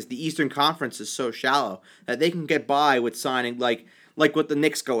name because the Eastern Conference is so shallow that they can get by with signing like what the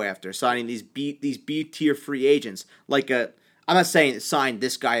Knicks go after, signing these B tier free agents. I'm not saying sign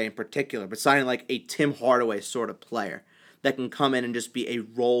this guy in particular, but signing like a Tim Hardaway sort of player that can come in and just be a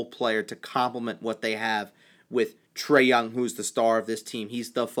role player to complement what they have with Trae Young, who's the star of this team.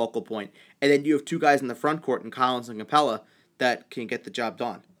 He's the focal point. And then you have 2 guys in the front court in Collins and Capella that can get the job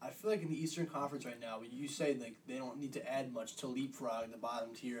done. I feel like in the Eastern Conference right now, when you say like they don't need to add much to leapfrog the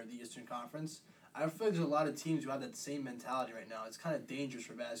bottom tier of the Eastern Conference, I feel like there's a lot of teams who have that same mentality right now. It's kind of dangerous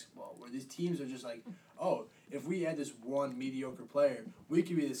for basketball, where these teams are just like, oh, if we add this one mediocre player, we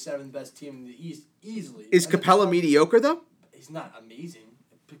could be the 7th best team in the East easily. Is And that's Capella not- mediocre though? He's not amazing.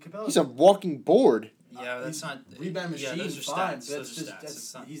 Capella's He's a walking board. Yeah, that's he's not rebound machine. Yeah, those are fine. stats. But Those are stats. that's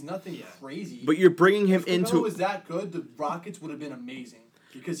It's not, he's nothing yeah. crazy. But you're bringing him If Capella into was that good, the Rockets would have been amazing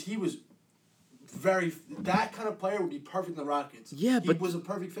because he was that kind of player would be perfect in the Rockets. Yeah, he but- was a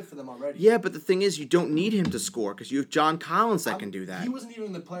perfect fit for them already. Yeah, but the thing is, you don't need him to score because you have John Collins that can do that. He wasn't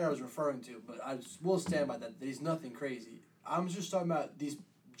even the player I was referring to, but I will stand by that. He's nothing crazy. I'm just talking about these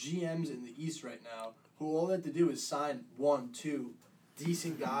GMs in the East right now who all they have to do is sign 1, 2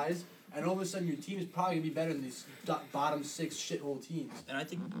 decent guys, and all of a sudden your team is probably gonna be better than these bottom 6 shithole teams. And I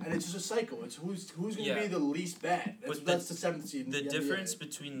think And it's just a cycle. It's who's gonna Yeah. be the least bad. But That's the 7th seed. in the NBA. difference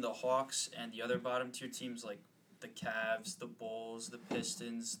between the Hawks and the other bottom tier teams like the Cavs, the Bulls, the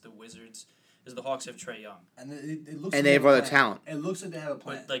Pistons, the Wizards is the Hawks have Trae Young. And it looks. And like they have a other plan. talent. It looks like they have a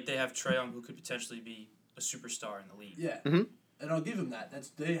plan. But like they have Trae Young who could potentially be a superstar in the league. Yeah. Mhm. And I'll give them that.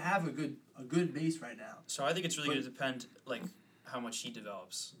 They have a good base right now. So I think it's really But- going to depend like how much he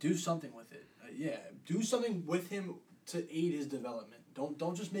develops. Do something with it. Do something with him to aid his development.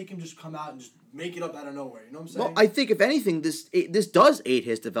 Don't just make him just come out and just make it up out of nowhere. You know what I'm saying? Well, I think if anything, this does aid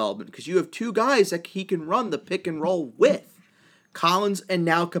his development because you have 2 guys that he can run the pick and roll with, Collins and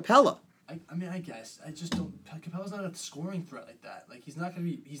now Capella. I mean, I guess I just don't. Capella's not a scoring threat like that. Like he's not gonna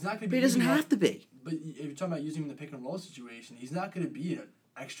be. He's not gonna be. But he doesn't have to be. But if you're talking about using him in the pick and roll situation, he's not gonna be an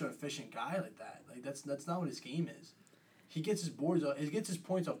extra efficient guy like that. Like that's not what his game is. He gets his boards. He gets his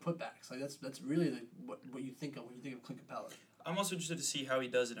points off putbacks. Like that's really what you think of when you think of Clint Capella. I'm also interested to see how he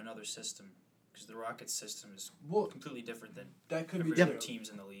does in another system, because the Rockets system is completely different than that could be every other teams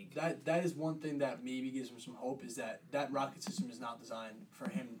in the league. That is one thing that maybe gives him some hope is that Rocket system is not designed for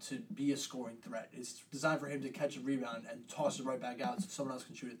him to be a scoring threat. It's designed for him to catch a rebound and toss it right back out so someone else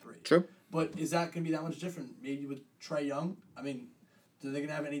can shoot a three. True. But is that going to be that much different? Maybe with Trae Young? I mean, are they going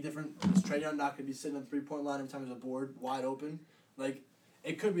to have any different? Is Trae Young not going to be sitting on the 3-point line every time there's a board wide open? Like,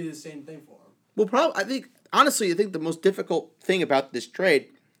 it could be the same thing for him. Well, I think the most difficult thing about this trade,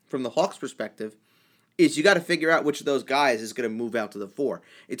 from the Hawks' perspective, is you got to figure out which of those guys is going to move out to the 4.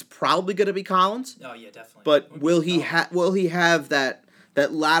 It's probably going to be Collins. Oh yeah, definitely. But will he have that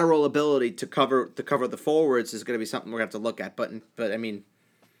lateral ability to cover the forwards is going to be something we're going to have to look at. But I mean,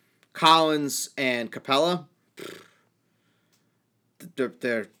 Collins and Capella,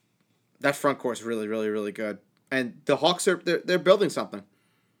 that front court is really, really, really good. And the Hawks they're building something.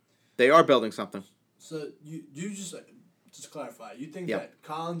 They are building something. So you just to clarify, you think that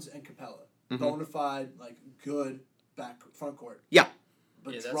Collins and Capella, bona fide, like good front court. Yeah.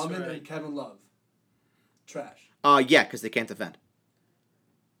 But Drummond and Kevin Love, trash. Yeah, because they can't defend.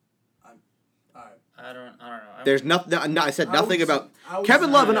 All right. I don't know. There's nothing. I said nothing about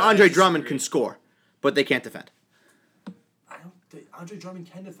Kevin Love and Andre Drummond can score, but they can't defend. I don't think Andre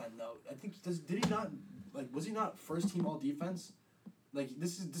Drummond can defend though. I think did he not was he not first team all defense? Like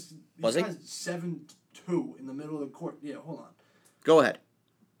this Was he? guy's 7'2" in the middle of the court. Yeah, hold on. Go ahead.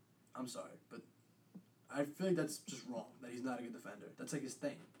 I'm sorry, but I feel like that's just wrong. That he's not a good defender. That's like his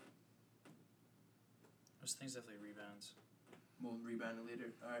thing. Those things definitely rebounds. Well, rebounding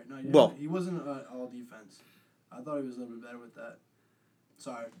leader. All right, no, he wasn't all defense. I thought he was a little bit better with that.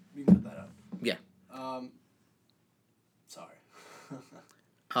 Sorry, we can cut that out. Yeah. Sorry.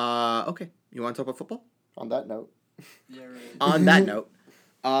 Okay. You want to talk about football? On that note. Yeah, right. On that note,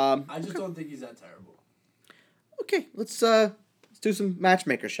 I just don't think he's that terrible. Okay, let's do some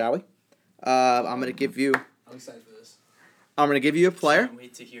matchmakers, shall we? I'm gonna give you. I'm excited for this. I'm gonna give you a player. Can't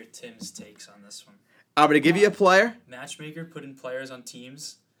wait to hear Tim's takes on this one. I'm gonna give you a player. Matchmaker putting players on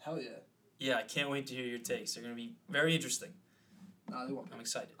teams. Hell yeah. Yeah, I can't wait to hear your takes. They're gonna be very interesting. No, they won't. I'm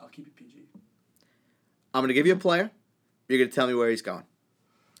excited. I'll keep it PG. I'm gonna give you a player. You're gonna tell me where he's going.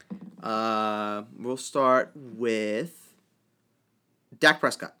 We'll start with Dak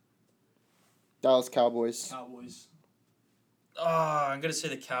Prescott. Dallas Cowboys. Cowboys. Oh, I'm gonna say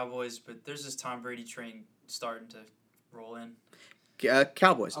the Cowboys, but there's this Tom Brady train starting to roll in.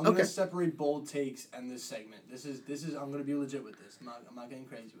 Cowboys. I'm gonna separate bold takes and this segment. This is. I'm gonna be legit with this. I'm not getting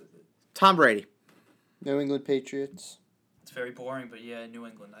crazy with it. Tom Brady. New England Patriots. It's very boring, but yeah, New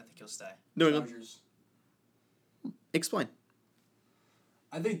England. I think he'll stay. New England. Chargers. Explain.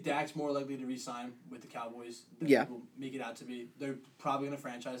 I think Dak's more likely to re-sign with the Cowboys than people make it out to be. They're probably going to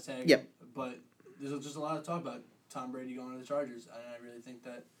franchise tag him. But there's just a lot of talk about Tom Brady going to the Chargers. And I really think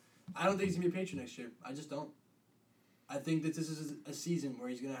that... I don't think he's going to be a Patriot next year. I just don't. I think that this is a season where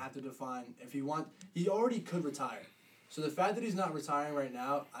he's going to have to define if he wants... He already could retire. So the fact that he's not retiring right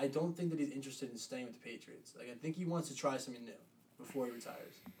now, I don't think that he's interested in staying with the Patriots. Like, I think he wants to try something new before he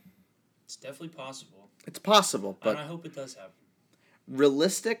retires. It's definitely possible. It's possible, but... And I hope it does happen.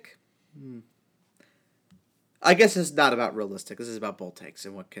 Realistic? I guess it's not about realistic. This is about bold takes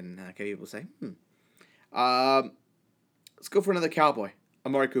and what can people say. Let's go for another Cowboy.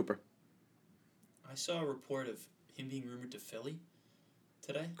 Amari Cooper. I saw a report of him being rumored to Philly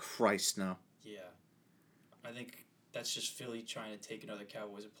today. Christ, no. Yeah. I think that's just Philly trying to take another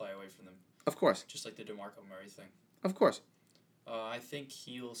Cowboys player away from them. Of course. Just like the DeMarco Murray thing. Of course. I think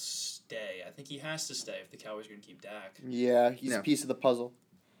he'll stay. I think he has to stay if the Cowboys are going to keep Dak. Yeah, he's a piece of the puzzle.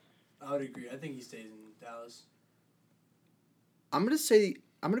 I would agree. I think he stays in Dallas. I'm going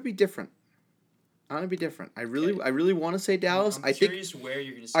to be different. I really want to say Dallas. I'm curious where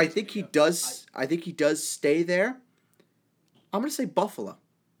you're going to say I think he does. I think he does stay there. I'm going to say Buffalo.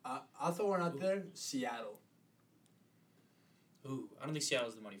 I'll throw one out there. Seattle. Ooh, I don't think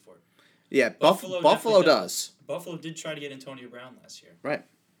Seattle's the money for it. Yeah, Buffalo does. Buffalo did try to get Antonio Brown last year. Right.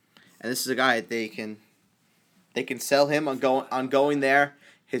 And this is a guy they can sell him on going there.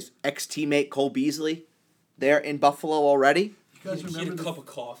 His ex-teammate Cole Beasley there in Buffalo already. You guys He had a cup of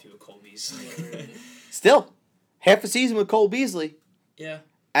coffee with Cole Beasley. Still, half a season with Cole Beasley. Yeah.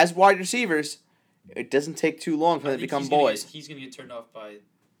 As wide receivers, it doesn't take too long for them to become boys. He's going to get turned off by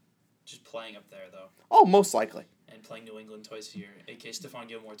just playing up there, though. Oh, most likely. and playing New England twice a year, aka Stephon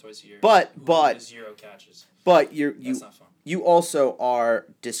Gilmore twice a year. But- who but- has 0 catches. But you That's not fun. you also are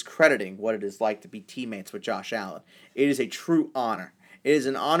discrediting what it is like to be teammates with Josh Allen. It is a true honor. It is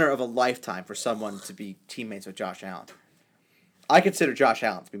an honor of a lifetime for someone to be teammates with Josh Allen. I consider Josh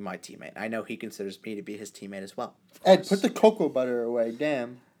Allen to be my teammate. I know he considers me to be his teammate as well. Ed, put the cocoa butter away.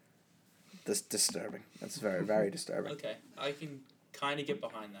 Damn. That's disturbing. That's very, very disturbing. Okay, I can kind of get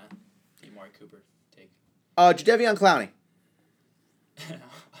behind that. The Amari Cooper take. Jadeveon Clowney.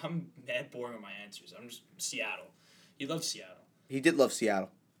 I'm mad boring with my answers. I'm just Seattle. He loves Seattle. He did love Seattle.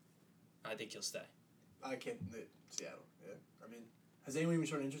 I think he'll stay. I can't. Seattle. Yeah. I mean, has anyone even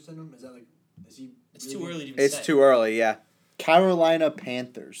shown interest in him? Is that like? Is he? It's really too good? early to even It's say. too early, yeah. Carolina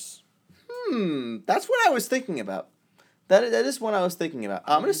Panthers. That's what I was thinking about. That is what I was thinking about.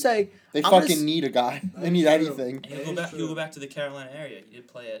 I'm gonna say They I'm gonna fucking s- need a guy. They That's need true. anything. And he'll go back. He'll go back to the Carolina area. He did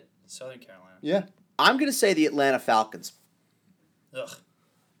play at Southern Carolina. Yeah. I'm gonna say the Atlanta Falcons. Ugh.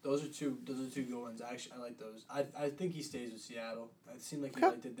 Those are two good ones. Actually, I like those. I think he stays with Seattle. It seemed like he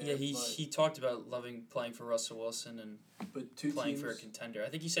Okay. liked it there. Yeah, he but, he talked about loving playing for Russell Wilson and but two playing teams. for a contender. I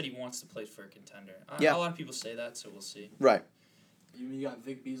think he said he wants to play for a contender. Yeah. A lot of people say that, so we'll see. Right. You got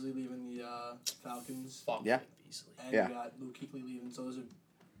Vic Beasley leaving the Falcons, Fuck Yeah. Vic Beasley. and Yeah. you got Luke Kuechly leaving. So those are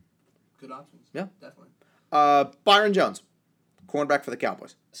good options. Yeah. Definitely. Byron Jones, cornerback for the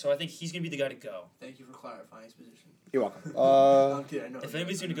Cowboys. So I think he's gonna be the guy to go. Thank you for clarifying his position. You're welcome. No, I'm kidding. I know. If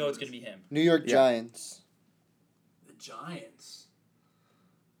anybody's gonna go, it's gonna be him. New York Yeah. Giants. The Giants.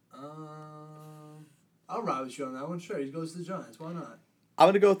 I'll ride with you on that one. Sure, he goes to the Giants. Why not? I'm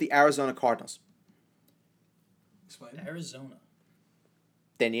gonna go with the Arizona Cardinals. Explain. Arizona.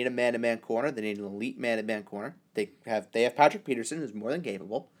 They need a man-to-man corner. They need an elite man-to-man corner. They have Patrick Peterson, who's more than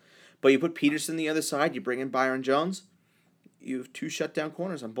capable. But you put Peterson on the other side. You bring in Byron Jones. You have 2 shutdown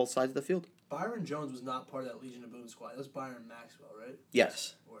corners on both sides of the field. Byron Jones was not part of that Legion of Boom squad. That was Byron Maxwell, right?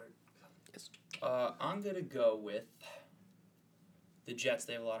 Yes. Or I'm gonna go with the Jets.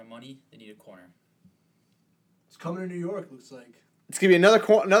 They have a lot of money. They need a corner. it's coming to New York. Looks like. It's gonna be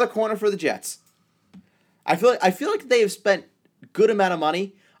another corner for the Jets. I feel like they have spent good amount of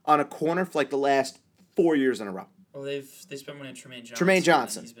money on a corner for like the last 4 years in a row. Well, they spent money on Tremaine Johnson. Tremaine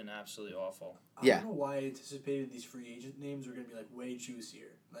Johnson. And he's been absolutely awful. I Yeah. don't know why I anticipated these free agent names were gonna be like way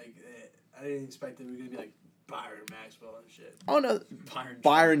juicier. Like I didn't expect that we were gonna be like Byron Maxwell and shit. Oh no, Byron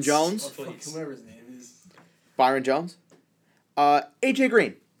Byron Jones? Or fucking Please. whatever his name is. Byron Jones. AJ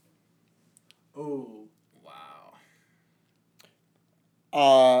Green. Oh,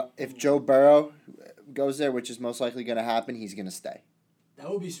 Wow. If Joe Burrow goes there, which is most likely going to happen, he's going to stay. that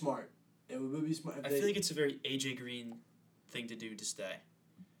would be smart. It would be smart. If I feel like it's a very AJ Green thing to do to stay.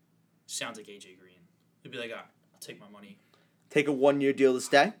 Sounds like AJ Green. He'd be like, I'll take my money. Take a 1-year deal to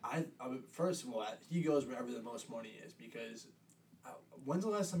stay. I would, first of all, he goes wherever the most money is because when's the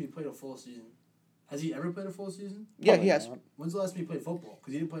last time he played a full season? Has he ever played a full season? Yeah, Probably he has. not. When's the last time he played football?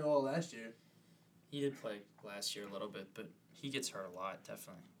 Because he didn't play all last year. He did play last year a little bit, but he gets hurt a lot,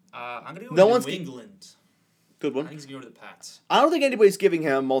 definitely. I'm going to go No with one's New g- England. Good I one. think he's going to go to the Pats. I don't think anybody's giving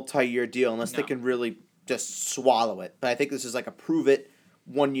him a multi-year deal unless they No. can really just swallow it. But I think this is like a prove it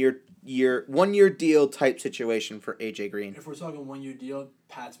 1-year deal type situation for AJ Green. If we're talking 1-year deal,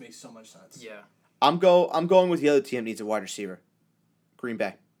 Pats makes so much sense. Yeah. I'm going with the other team that needs a wide receiver. Green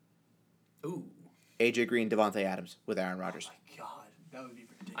Bay. Ooh. AJ Green, Devontae Adams with Aaron Rodgers. Oh my god, that would be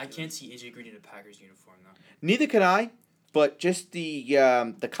ridiculous. I can't see AJ Green in a Packers uniform, though. Neither can I, but just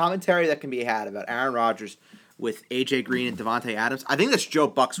the commentary that can be had about Aaron Rodgers with AJ Green and Devontae Adams. I think that's Joe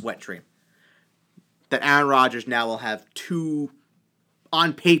Buck's wet dream. That Aaron Rodgers now will have 2,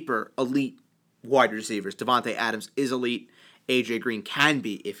 on paper, elite wide receivers. Devontae Adams is elite. AJ Green can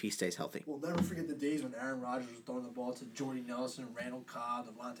be if he stays healthy. We'll never forget the days when Aaron Rodgers was throwing the ball to Jordy Nelson, Randall Cobb,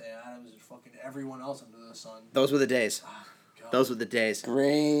 Devontae Adams, and fucking everyone else under the sun. Those were the days. God. Those were the days.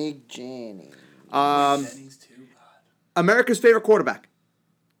 Greg Jennings. Jennings too. God. America's favorite quarterback,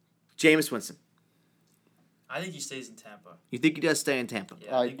 Jameis Winston. I think he stays in Tampa. You think he does stay in Tampa?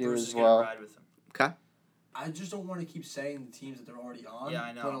 Yeah, I I think do Bruce as is well. going to ride with him. Okay. I just don't want to keep saying the teams that they're already on. Yeah,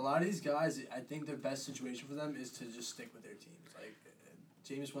 I know. But a lot of these guys, I think the best situation for them is to just stick with their teams. Like,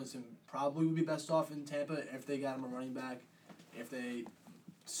 Jameis Winston probably would be best off in Tampa if they got him a running back. If they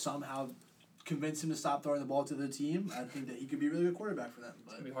somehow convince him to stop throwing the ball to the team, I think that he could be a really good quarterback for them. It's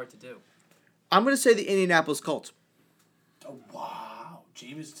But going to be hard to do. I'm going to say the Indianapolis Colts. oh wow,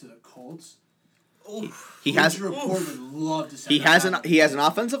 Jameis to the Colts. He has Richard Report would love to send he that has guy. he has an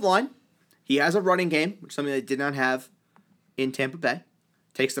offensive line. He has a running game, which is something they did not have in Tampa Bay.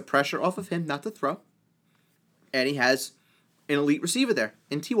 Takes the pressure off of him not to throw. And he has an elite receiver there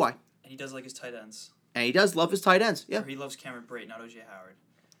in Ty. And he does like his tight ends. And he does love his tight ends. Yeah, Or he loves Cameron Brate, not O.J. Howard.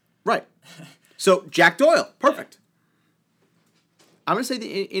 right. So Jack Doyle, perfect. I'm gonna say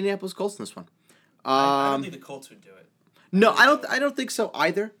the Indianapolis Colts in this one. I don't think the Colts would do it. No, I don't think so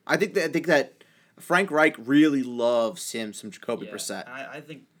either. I think that Frank Reich really loves him some Jacoby Brissett. I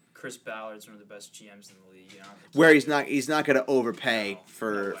think Chris Ballard's one of the best GMs in the league. Where he's not going to overpay No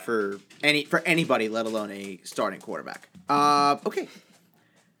for anybody, let alone a starting quarterback. Okay.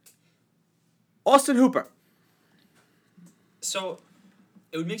 Austin Hooper. So,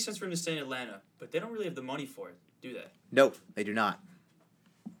 it would make sense for him to stay in Atlanta, but they don't really have the money for it, do they? No, they do not.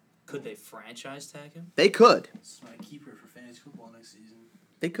 Could they franchise tag him? They could. This is my keeper for fantasy football next season.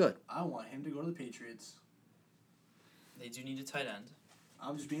 They could. I want him to go to the Patriots. They do need a tight end.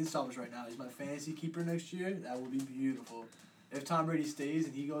 I'm just being selfish right now. He's my fantasy keeper next year. That would be beautiful. If Tom Brady stays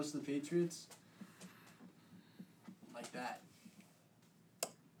and he goes to the Patriots, like that.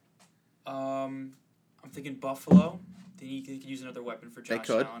 I'm thinking Buffalo. They could use another weapon for Josh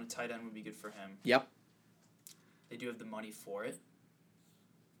could. Allen. A tight end would be good for him. Yep. They do have the money for it.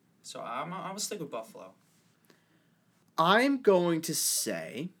 So I'm gonna stick with Buffalo. I'm going to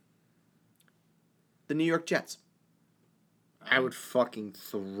say the New York Jets. I would fucking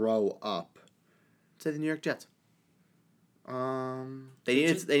throw up. Say the New York Jets. They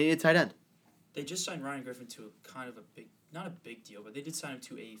just- need a tight end. They just signed Ryan Griffin to a kind of a big, not a big deal, but they did sign him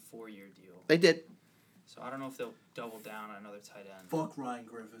to a 4-year deal. They did. So I don't know if they'll double down on another tight end. Fuck Ryan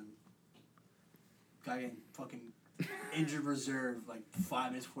Griffin. Guy getting fucking injured reserve like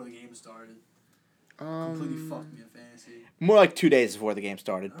 5 minutes before the game started. Completely fucked me in fantasy. More like 2 days before the game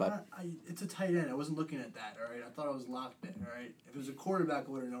started, but It's a tight end. I wasn't looking at that, alright? I thought I was locked in, alright? If it was a quarterback,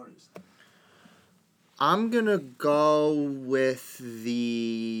 I would have noticed. I'm gonna go with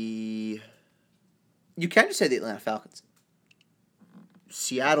the you can just say the Atlanta Falcons.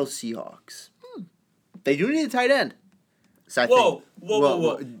 Seattle Seahawks. They do need a tight end. So I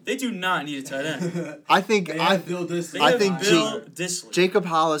Whoa. They do not need a tight end. I think They I have Bill Disley. They I have think Bill Disley. Jacob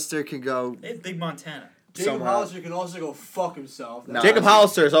Hollister can go. They have Big Montana. Jacob somewhere Hollister can also go fuck himself. No. Jacob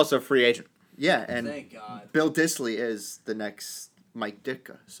Hollister is also a free agent. Yeah, and Thank God. Bill Disley is the next Mike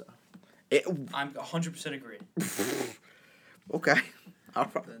Ditka. So I'm 100% agree. Okay. All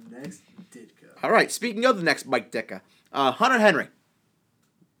right. The next Ditka. All right. Speaking of the next Mike Ditka, Hunter Henry.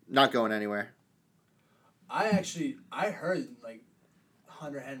 not going anywhere. I heard like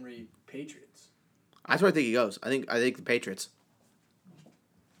Hunter Henry Patriots. That's where I think he goes. I think the Patriots.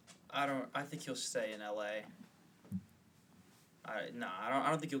 I think he'll stay in L.A. I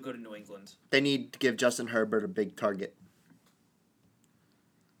don't think he'll go to New England. They need to give Justin Herbert a big target.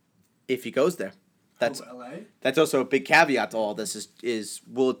 If he goes there, that's LA. that's also a big caveat to all this. Is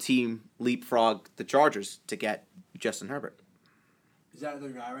will a team leapfrog the Chargers to get Justin Herbert? Is that their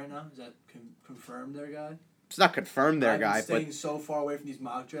guy right now? Is that confirmed their guy? It's not confirmed their I've guy, been staying but so far away from these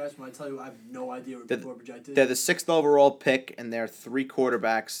mock drafts. When I tell you, I have no idea what They're- people are projected. they're the 6th overall pick, and there are 3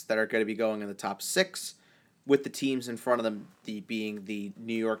 quarterbacks that are going to be going in the top 6, with the teams in front of them being the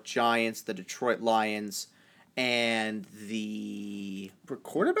New York Giants, the Detroit Lions, and the For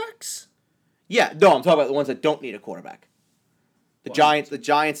quarterbacks? I'm talking about the ones that don't need a quarterback. The Well, Giants, and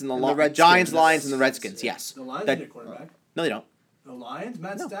and the the Redskins. Giants, Lions, and the Redskins. Yes, The Lions That- need a quarterback. no, they don't. The Lions?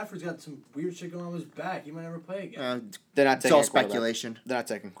 Matt No. Stafford's got some weird shit going on with his back. He might never play again. They're not It's taking all a quarterback. speculation. They're not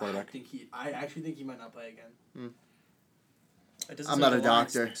taking a quarterback. I actually think he might not play again. It doesn't I'm seem not like a the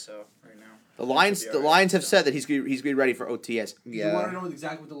Lions doctor. think so right now. The Lions, He'll the be all right, Lions have so. said that he's gonna be ready for OTS. You want to Yeah. know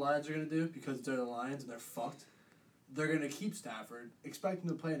exactly what the Lions are going to do? Because they're the Lions and they're fucked. They're going to keep Stafford, expect him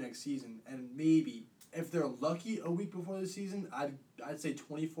to play next season, and maybe, if they're lucky, a week before the season, I'd say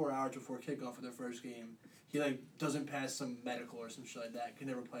 24 hours before kickoff of their first game, he doesn't pass some medical or some shit like that, can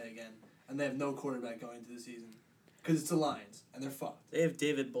never play again, and they have no quarterback going into the season. Because it's the Lions, and they're fucked. They have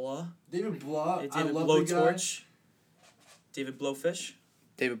David Blah. David Blah, They have I David love the guy. Blowtorch. David Blowfish.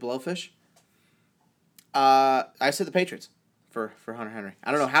 David Blowfish. I said the Patriots for Hunter Henry.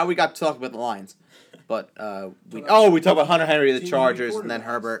 I don't know how we got to talk about the Lions, but we talk about Hunter Henry, the Team Chargers, and then quarterbacks.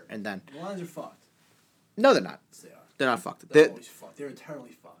 Herbert, and then The Lions are fucked. no, they're not. Yes, they are. They're not fucked. They're They're always fucked. They're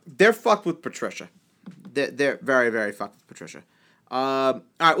eternally fucked. they're fucked with Patricia. They're very very fucked with Patricia. All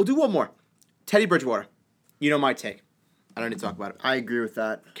right, we'll do one more. Teddy Bridgewater. You know my take. I don't need to talk about it. I agree with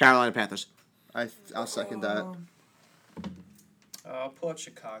that. Carolina Panthers. I'll second that. I'll pull out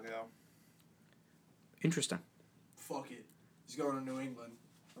Chicago. Interesting. Fuck it. He's going to New England,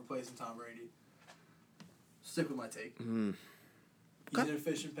 replacing Tom Brady. Stick with my take. Mm. He's Okay. an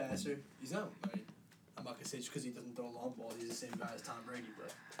efficient passer. He's not. I'm not gonna say just because he doesn't throw a long ball. He's the same guy as Tom Brady,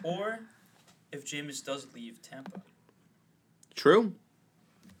 but Or if Jameis does leave Tampa. True.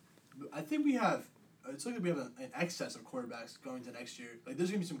 I think we have it's like we have an excess of quarterbacks going to next year. Like, there's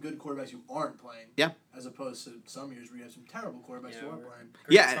going to be some good quarterbacks who aren't playing. Yeah. As opposed to some years where you have some terrible quarterbacks who aren't playing.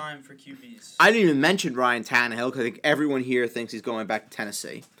 Great Yeah. time for QBs. I didn't even mention Ryan Tannehill because I think everyone here thinks he's going back to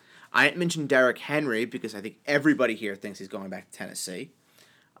Tennessee. I didn't mention Derrick Henry because I think everybody here thinks he's going back to Tennessee.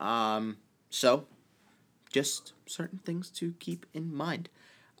 So, just certain things to keep in mind.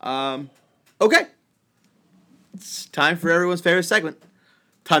 Okay. It's time for everyone's favorite segment.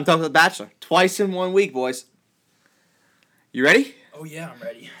 Time to talk to The Bachelor. Twice in 1 week, boys. You ready? Oh yeah, I'm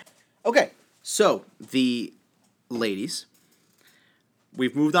ready. Okay. So, the ladies,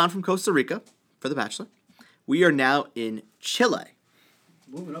 we've moved on from Costa Rica for The Bachelor. We are now in Chile,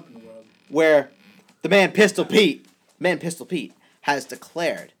 Moving up in the world. where the man Pistol Pete has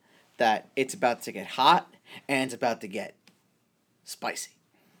declared that it's about to get hot and it's about to get spicy.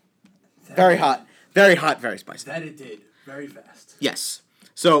 Very hot, very spicy. That it did. Very fast. Yes.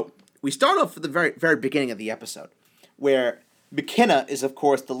 So we start off at the very beginning of the episode, where McKenna is, of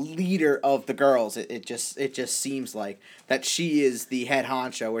course, the leader of the girls. It just seems like that she is the head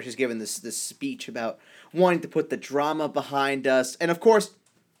honcho, where she's given this speech about wanting to put the drama behind us, and of course,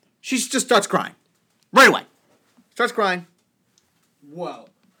 she just starts crying right away. Starts crying. Well,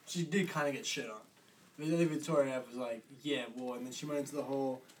 she did kind of get shit on. Victoria was like, yeah, well, and then she went into the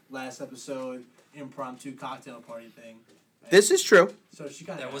whole last episode impromptu cocktail party thing. This is true. So she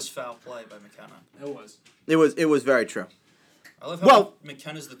kind of. That was foul play by McKenna. It was. It was very true. I love how Well-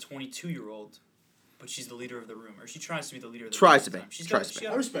 McKenna's the 22-year-old, but she's the leader of the room, or she tries to be the leader of the Tries room. to all the be. time. She's Tries got, to she be.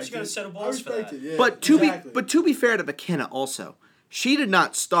 got, I respect she got a it. set of I balls for respect that. it, yeah. But exactly. to be fair to McKenna also, she did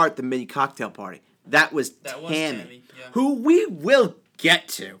not start the mini cocktail party. That was Tammy, yeah. who we will get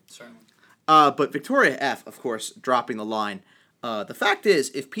to. Certainly. But Victoria F, of course, dropping the line. The fact is,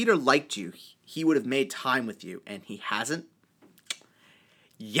 if Peter liked you, he would have made time with you, and he hasn't.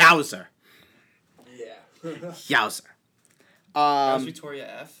 Yowzer. Yeah. Yowzer. That was Victoria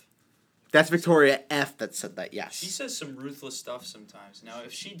F. That's Victoria F that said that, yes. She says some ruthless stuff sometimes. Now,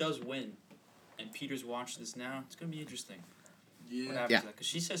 if she does win, and Peter's watched this now, it's going to be interesting. What Yeah. happens Yeah. to that? Because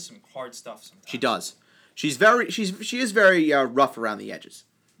she says some hard stuff sometimes. She does. She is very rough around the edges.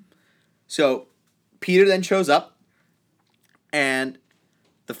 So, Peter then shows up, and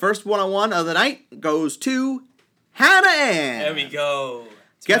the first one-on-one of the night goes to Hannah Ann. There we go.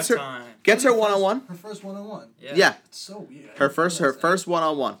 It's Gets my her- time. Gets her one-on-one. Her first one-on-one. Yeah. It's so weird. I Her didn't first realize that.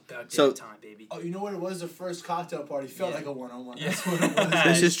 one-on-one. About So damn time, baby. Oh, you know what it was? The first cocktail party felt Yeah. like a one-on-one. Yeah. That's what it was.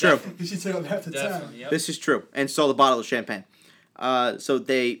 This is true. Because she took up half the time. Definitely, yep. This is true. And stole the bottle of champagne. So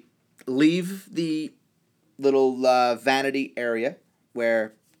they leave the little vanity area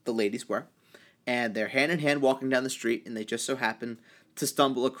where the ladies were, and they're hand in hand walking down the street, and they just so happen to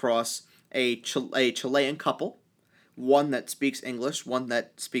stumble across a Chilean couple, one that speaks English, one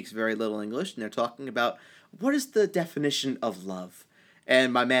that speaks very little English, and they're talking about what is the definition of love.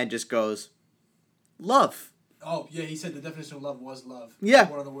 And my man just goes, love. Oh, yeah, he said the definition of love was love. Yeah.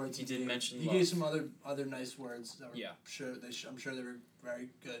 One of the words He he did gave. mention He love. gave some other nice words that were Yeah. I'm sure they were very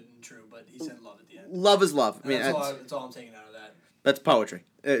good and true, but he said love at the end. Love is love. I mean, And that's, that's all I'm taking out of that. that's poetry.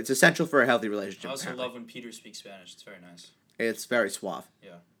 It's essential for a healthy relationship. I also apparently. love when Peter speaks Spanish. It's very nice. It's very suave.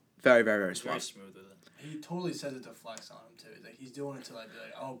 Yeah. Very, very, very He's very suave. smooth with it. He totally says it to flex on him too. Like he's doing it to like be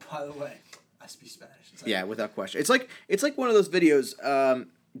like, oh, by the way, I speak Spanish. It's like, Yeah, without question. It's like one of those videos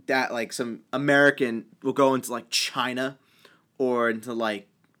that like some American will go into like China or into like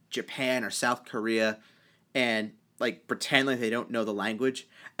Japan or South Korea and like pretend like they don't know the language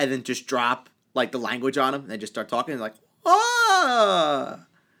and then just drop like the language on them and then just start talking and like ah,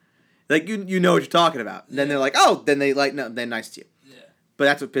 like you know what you're talking about. And then they're like, oh, then they like no, they're nice to you. Yeah. But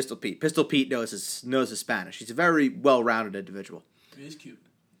that's what Pistol Pete. Pistol Pete knows his Spanish. He's a very well-rounded individual. He is cute.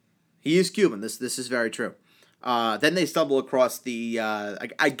 He is Cuban. This is very true. Then they stumble across the.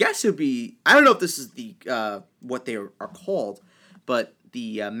 I guess it would be. I don't know if this is the what they are called, but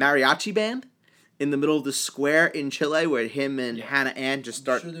the mariachi band in the middle of the square in Chile, where him and Yeah. Hannah Ann just I'm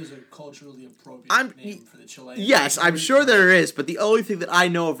start. sure there's a culturally appropriate I'm- name for the Chilean. Yes, I'm sure there is, but the only thing that I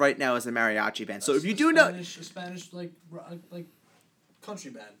know of right now is the mariachi band. So if you do know, a Spanish like country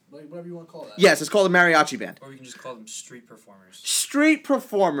band, like whatever you want to call that. yes, it's called a mariachi band. Or we can just call them street performers. Street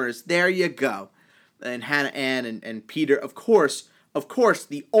performers. There you go. And Hannah Ann and Peter, of course,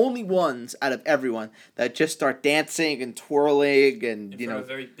 the only ones out of everyone that just start dancing and twirling and, In you front know, of a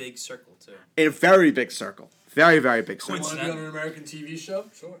very big circle, too. in a very big circle. Very, very big circle. Want to be on an American TV show?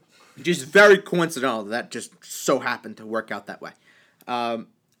 Sure. Just very coincidental that just so happened to work out that way. And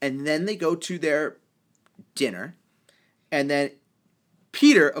then they go to their dinner. And then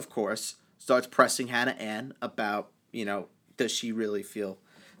Peter, of course, starts pressing Hannah Ann about, you know, does she really feel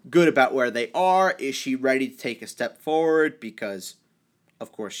good about where they are? Is she ready to take a step forward? Because,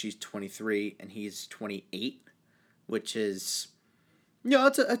 of course, she's 23 and he's 28, which is,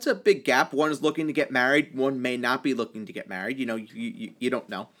 it's a big gap. One is looking to get married. One may not be looking to get married. You don't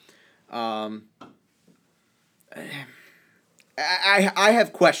know. I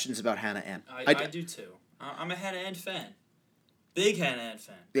have questions about Hannah Ann. I do too. I'm a Hannah Ann fan. Big Hannah Ann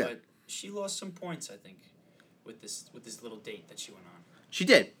fan. Yeah. But she lost some points, I think, with this little date that she went on. She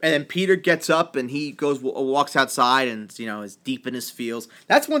did. And then Peter gets up and he walks outside and, is deep in his feels.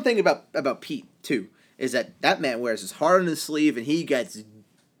 That's one thing about Pete, too, is that man wears his heart on his sleeve and he gets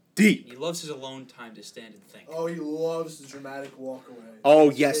deep. He loves his alone time to stand and think. Oh, he loves the dramatic walk away.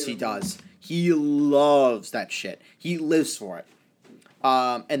 Oh, yes, he does. He loves that shit. He lives for it.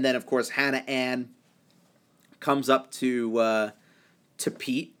 And then, of course, Hannah Ann comes up to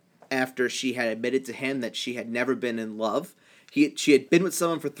Pete after she had admitted to him that she had never been in love. She had been with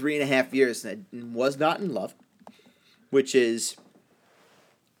someone for 3.5 years and was not in love, which is,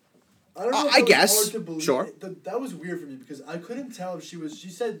 I don't know if I that was guess, hard to believe. sure. That was weird for me because I couldn't tell if she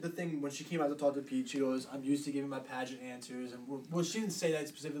said the thing when she came out to talk to Pete, she goes, I'm used to giving my pageant answers. And she didn't say that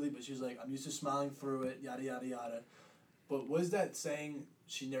specifically, but she was like, I'm used to smiling through it, yada, yada, yada. But was that saying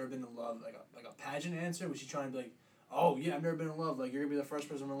she'd never been in love, like a pageant answer? Was she trying to be like, oh, yeah, I've never been in love, like, you're going to be the first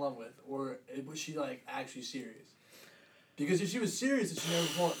person I'm in love with? Or was she, like, actually serious? Because if she was serious and she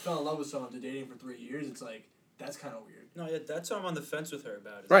never fell in love with someone after dating for 3 years, it's like, that's kind of weird. No, yeah, that's what I'm on the fence with her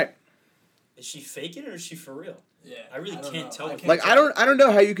about. Right. Is she faking it or is she for real? Yeah. I really can't tell. I don't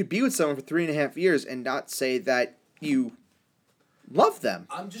know how you could be with someone for 3.5 years and not say that you love them.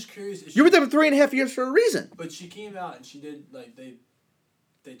 I'm just curious. You were with them for 3.5 years for a reason. But she came out and she did, like,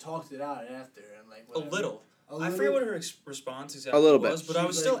 they talked it out after. And like A little. I forget what her response exactly A little bit. was, but I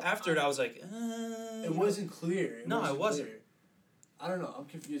was still after it. I was like, It wasn't clear. It wasn't. Clear. I don't know. I'm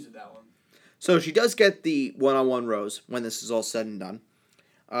confused with that one. So she does get the one-on-one rose when this is all said and done.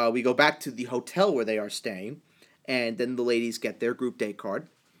 We go back to the hotel where they are staying, and then the ladies get their group date card.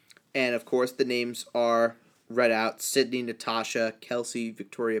 And, of course, the names are read out: Sydney, Natasha, Kelsey,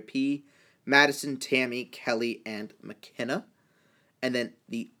 Victoria P., Madison, Tammy, Kelly, and McKenna. And then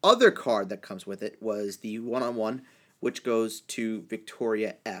the other card that comes with it was the one-on-one, which goes to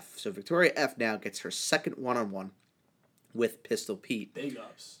Victoria F. So Victoria F. now gets her second one-on-one with Pistol Pete. Big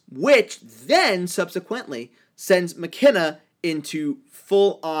ups. Which then, subsequently, sends McKenna into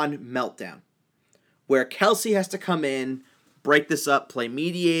full-on meltdown, where Kelsey has to come in, break this up, play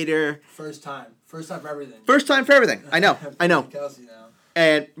mediator. First time for everything. First time for everything. I know. Kelsey now.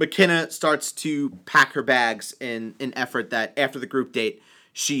 And McKenna starts to pack her bags in an effort that after the group date,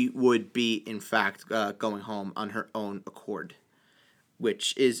 she would be, in fact, going home on her own accord,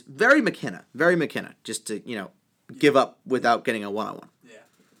 which is very McKenna, just to, give up without getting a one-on-one.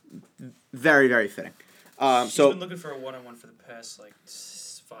 Yeah. Very, very fitting. She's been looking for a one-on-one for the past,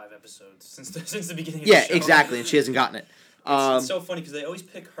 5 episodes, since the beginning of the show. Yeah, exactly, and she hasn't gotten it. It's so funny because they always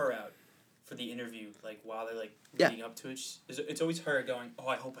pick her out for the interview, while they're leading up to it. It's always her going, oh,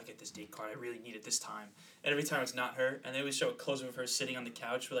 I hope I get this date card. I really need it this time. And every time it's not her. And they always show a close-up of her sitting on the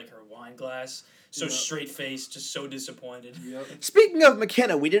couch with her wine glass, straight-faced, just so disappointed. Yep. Speaking of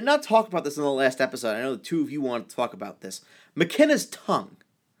McKenna, we did not talk about this in the last episode. I know the two of you want to talk about this. McKenna's tongue.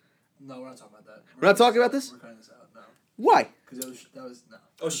 No, we're not talking about that. We're not talking about this? We're cutting this out. No. Why? Because that was no.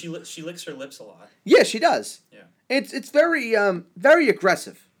 Oh, she licks her lips a lot. Yeah, she does. Yeah. It's very very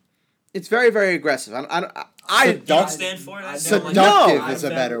aggressive. It's very, very aggressive. I don't stand for it. Seductive is a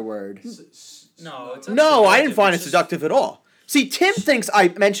better word. No, it's No, I didn't find it just seductive at all. See, Tim thinks I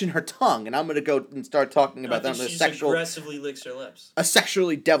mentioned her tongue, and I'm going to go and start talking about that. that. She aggressively licks her lips. A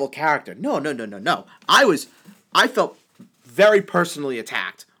sexually devil character. No. I felt very personally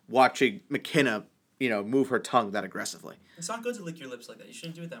attacked watching McKenna, move her tongue that aggressively. It's not good to lick your lips like that. You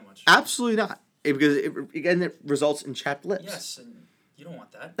shouldn't do it that much. Absolutely not. Because it results in chapped lips. Yes, and you don't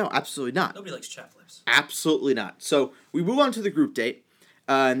want that. No, absolutely not. Nobody likes chapped lips. Absolutely not. So we move on to the group date,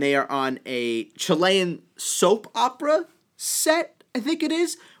 and they are on a Chilean soap opera set, I think it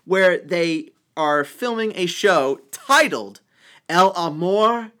is, where they are filming a show titled El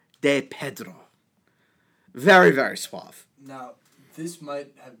Amor de Pedro. Very, very suave. Now, this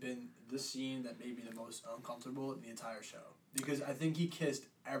might have been the scene that made me the most uncomfortable in the entire show. Because I think he kissed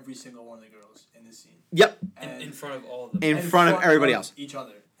every single one of the girls in this scene. Yep. In front of all of them. In front of everybody else. Each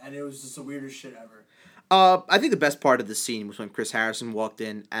other. And it was just the weirdest shit ever. I think the best part of the scene was when Chris Harrison walked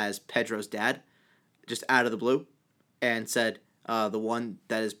in as Pedro's dad, just out of the blue, and said, the one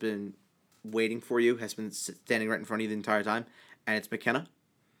that has been waiting for you has been standing right in front of you the entire time, and it's McKenna.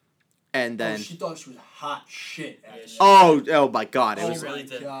 and then she thought she was hot shit. After Yeah, that. oh my god, it Oh was really my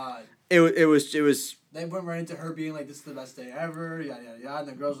did. god. it was They went right into her being like, "This is the best day ever," yada yada yada. And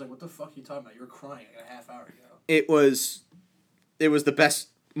the girl's like, "What the fuck are you talking about? You were crying like a half hour ago." it was the best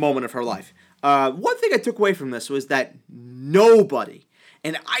moment of her life. One thing I took away from this was that nobody,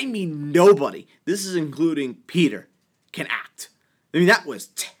 and I mean nobody, this is including Peter, can act. I mean, that was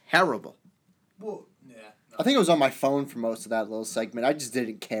terrible. Well, yeah. No. I think it was on my phone for most of that little segment. I just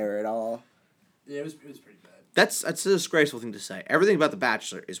didn't care at all. Yeah, it was pretty bad. That's a disgraceful thing to say. Everything about The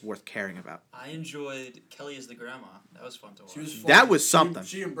Bachelor is worth caring about. I enjoyed Kelly as the grandma. That was fun to watch. She was That funny. was something.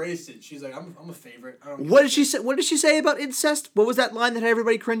 She embraced it. She's like, I'm a favorite. I don't What did she say? What did she say about incest? What was that line that had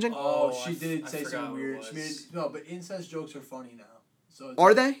everybody cringing? Oh, Oh, she I did say forgot something what it weird. was. She made no, but incest jokes are funny now. So it's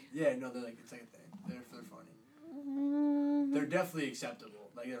Are like- they? Yeah, no, they're like it's like a thing. They're funny. They're definitely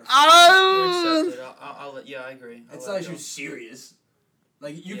acceptable. Like they're. They're Ah! accepted. Yeah, I agree. It's I'll not let like it she go. was serious.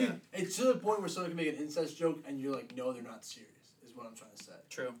 Like you Yeah. could. It's to the point where someone can make an incest joke and you're like, no, they're not serious. Is what I'm trying to say.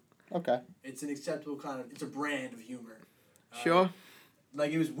 True. Okay. It's an acceptable kind of. It's a brand of humor. Sure.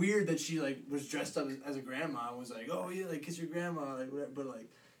 Like it was weird that she like was dressed up as a grandma and was like, oh yeah, like kiss your grandma, like whatever. But like,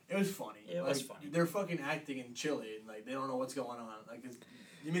 it was funny. Yeah, it like, was funny. They're fucking acting in Chile and like they don't know what's going on. Like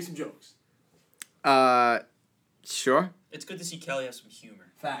you make some jokes. Sure. It's good to see Kelly have some humor.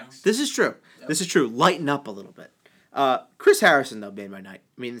 Facts. This is true. Yep. This is true. Lighten up a little bit. Chris Harrison though made my night.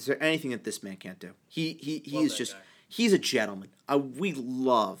 I mean, is there anything that this man can't do? He Love is that just guy. he's a gentleman. We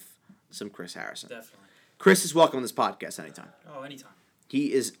love some Chris Harrison. Definitely. Chris is welcome on this podcast anytime. Oh, anytime.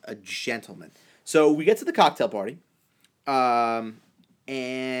 He is a gentleman. So we get to the cocktail party,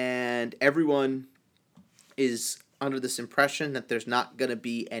 and everyone is under this impression that there's not going to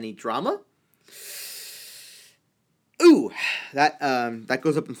be any drama. Ooh, that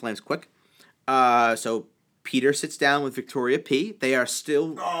goes up in flames quick. So Peter sits down with Victoria P. They are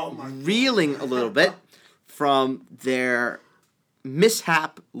still Oh my reeling a little bit from their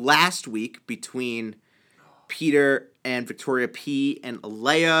mishap last week between Peter and Victoria P. and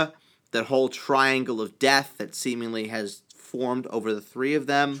Alea, that whole triangle of death that seemingly has formed over the three of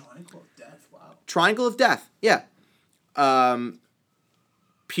them. Triangle of death. Wow. Triangle of death, yeah.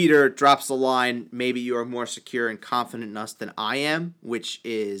 Peter drops the line, maybe you are more secure and confident in us than I am, which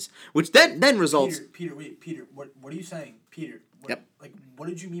then results... Peter, wait, Peter, what are you saying? Peter, Yep. Like, what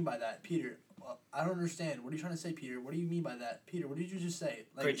did you mean by that? Peter, I don't understand. What are you trying to say, Peter? What do you mean by that? Peter, what did you just say?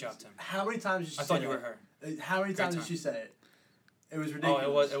 Like, Great job, Tim. How many times did she I say thought you that? were her. How many Great times did time. she say it? It was Oh,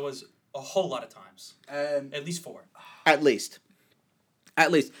 ridiculous. it was a whole lot of times. At least 4. At least. As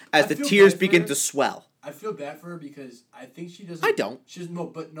I the feel tears bad for begin her. to swell. I feel bad for her because I think she doesn't. I don't. She's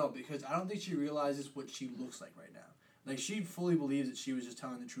because I don't think she realizes what she looks like right now. Like she fully believes that she was just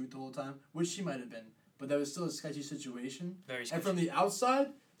telling the truth the whole time, which she might have been, but that was still a sketchy situation. Very And sketchy. from the outside,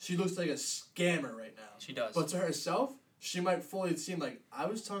 she looks like a scammer right now. She does. But to herself, she might fully seem like I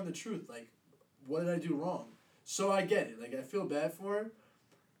was telling the truth. Like, what did I do wrong? So I get it. Like I feel bad for her,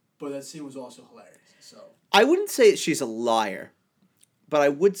 but that scene was also hilarious. So I wouldn't say she's a liar, but I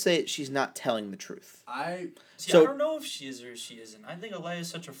would say she's not telling the truth. See, So- I don't know if she is or she isn't. I think Alea is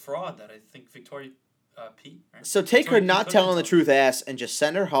such a fraud that I think Victoria P. Right? So take her Victoria P. not couldn't telling the tell. truth ass and just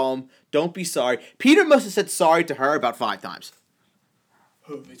send her home. Don't be sorry. Peter must have said sorry to her about 5 times.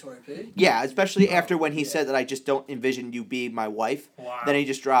 who Victoria P. Yeah, especially Oh, after when he yeah. said that I just don't envision you being my wife. Wow. Then he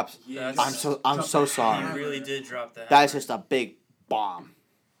just drops, Yeah, That's- I'm so sorry. He really did drop that. That's just a big bomb.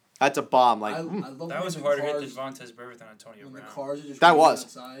 That's a bomb. Like, I love That when was the harder hit than cars- Vontaze Burfict and Antonio When the Brown. cars are just That running was.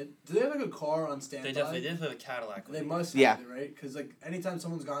 outside. Do they have like a car on standby? They definitely did have a Cadillac. They must have Yeah. it, right? Because like anytime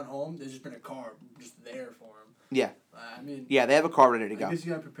someone's gone home, there's just been a car just there for them. Yeah. I mean, yeah, they have a car ready to I go. guess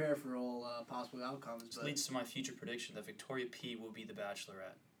you gotta prepare for all possible outcomes. This But leads to my future prediction that Victoria P. will be the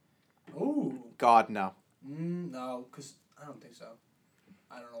Bachelorette. ooh, God, no. no, because I don't think so.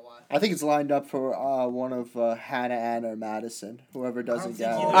 I don't know why. I think it's lined up for one of Hannah Ann or Madison, whoever I doesn't don't think get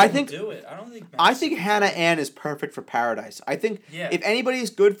either it. of I them think- do it. I don't think. I think Hannah Ann is perfect for Paradise. I think Yeah. if anybody's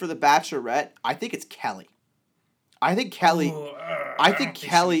good for the Bachelorette, I think it's Kelly. I think Kelly. Ooh, I don't think she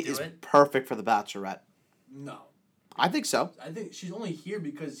Kelly would do is it. perfect for the Bachelorette. No, I think so. I think she's only here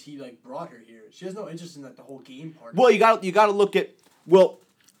because he like brought her here. She has no interest in like the whole game part. Well, you got to look at. We'll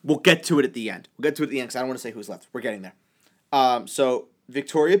get to it at the end. We'll get to it at the end because I don't want to say who's left. We're getting there. So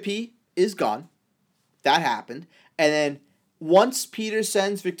Victoria P is gone. That happened, and then once Peter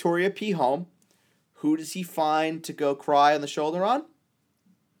sends Victoria P home, who does he find to go cry on the shoulder on?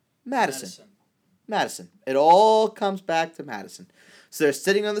 Madison. It all comes back to Madison. So they're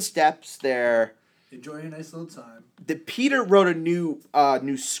sitting on the steps. They're enjoying a nice little time. Peter wrote a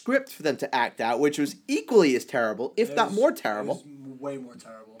new script for them to act out, which was equally as terrible, if It not was- more it terrible. was way more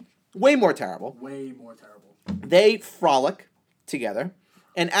terrible. Way more terrible. Way more terrible. They frolic together,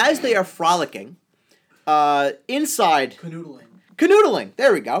 and as they are frolicking, inside Canoodling.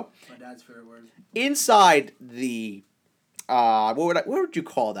 there we go. My dad's favorite word. Inside the what would you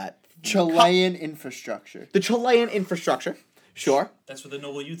call that? Chilean infrastructure. The Chilean infrastructure. Sure. That's what the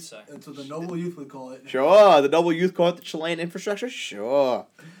Noble Youth say. That's what the Noble Youth would call it. Sure. The Noble Youth call it the Chilean infrastructure. Sure.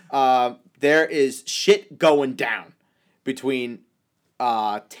 There is shit going down between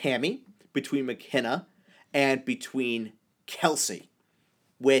Tammy, between McKenna, and between Kelsey,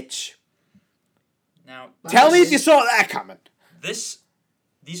 which Now, tell me if you saw that coming.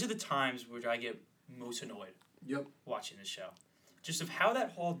 these are the times where I get most annoyed Yep. watching this show. Just of how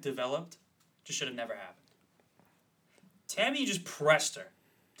that all developed, just should have never happened. Tammy just pressed her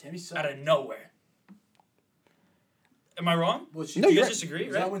Tammy out sucked. of nowhere. Am I wrong? Well, No, You you're guys right. disagree,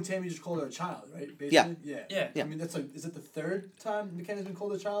 Is right? that when Tammy just called her a child, right? Yeah. Basically? Yeah. Yeah. Yeah. I mean, that's like, is it the third time McKenna's been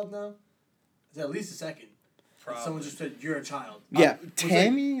called a child now? Is that at least the second? Probably. Someone just said, you're a child. Yeah.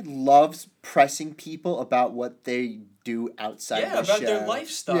 Tammy loves pressing people about what they do outside Yeah, of the about show. their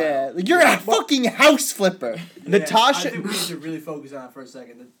lifestyle. Yeah, like, you're a fucking house flipper. Natasha- I think we need to really focus on it for a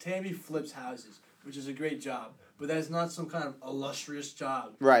second. That Tammy flips houses, which is a great job, but that's not some kind of illustrious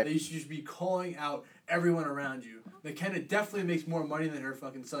job. Right. That you should just be calling out everyone around you. McKenna definitely makes more money than her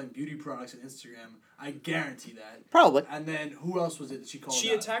fucking selling beauty products on Instagram. I guarantee that. Probably. And then who else was it that she called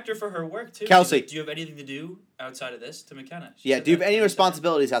She out? attacked her for her work too. Kelsey. She's like, do you have anything to do outside of this to McKenna? She Yeah. said Do you have that. any She said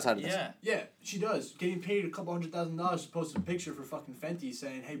responsibilities outside of that. this? Yeah. Yeah, she does. Getting paid a couple $100,000 to post a picture for fucking Fenty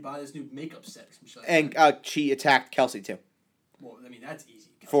saying, "Hey, buy this new makeup set." Some shit like And that. she attacked Kelsey too. Well, I mean that's easy.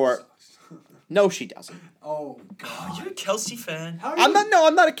 For- Sucks. No, she doesn't. Oh Oh, God. you're a Kelsey fan. How are I'm you- not. No,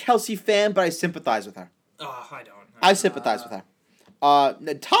 I'm not a Kelsey fan, but I sympathize with her. Oh, I don't. I sympathize with her.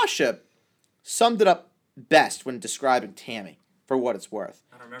 Natasha summed it up best when describing Tammy, for what it's worth.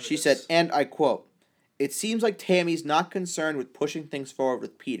 I don't remember She this. said, and I quote, "It seems like Tammy's not concerned with pushing things forward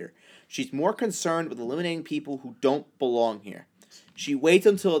with Peter. She's more concerned with eliminating people who don't belong here. She waits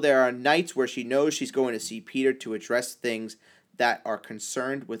until there are nights where she knows she's going to see Peter to address things that are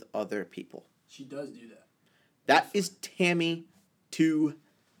concerned with other people." She does do that. That is Tammy to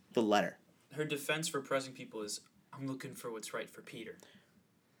the letter. Her defense for pressing people is, I'm looking for what's right for Peter.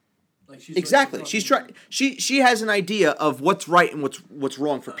 Like she's Exactly. like, She's trying. She has an idea of what's right and what's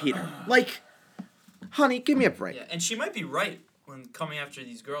wrong for Peter. Like, honey, give me a break. Yeah, and she might be right when coming after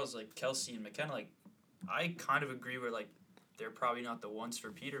these girls like Kelsey and McKenna. Like, I kind of agree with like they're probably not the ones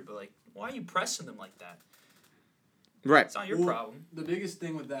for Peter, but like, why are you pressing them like that? Right. It's not your Well, problem. The biggest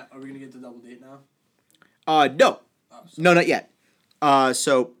thing with that, are we gonna get to double date now? No, Oh, sorry. no, not yet.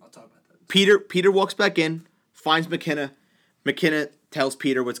 So I'll talk about that. Peter walks back in, finds McKenna. McKenna tells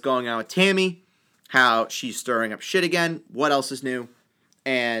Peter what's going on with Tammy, how she's stirring up shit again. What else is new?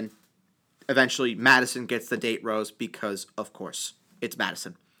 And eventually, Madison gets the date rose because, of course, it's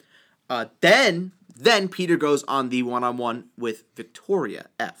Madison. Then Peter goes on the one-on-one with Victoria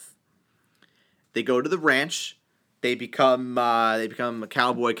F. They go to the ranch. They become a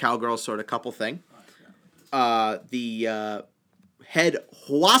cowboy cowgirl sort of couple thing. The head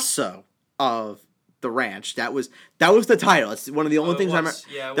huaso of the ranch. That was the title. It's one of the only it things I remember. was.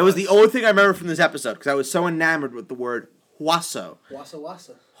 Yeah, it that was the was. only thing I remember from this episode because I was so enamored with the word huaso. Wassa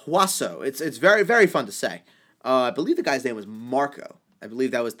wassa. Huaso. It's very, very fun to say. I believe the guy's name was Marco. I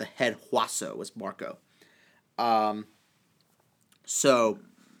believe that was the head huaso was Marco. So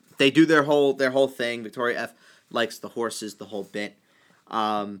they do their whole thing. Victoria F likes the horses, the whole bit.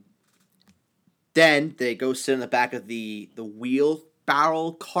 Then they go sit in the back of the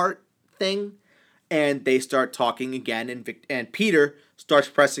wheelbarrow cart thing, and they start talking again. And Peter starts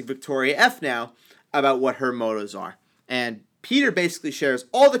pressing Victoria F now about what her motives are. And Peter basically shares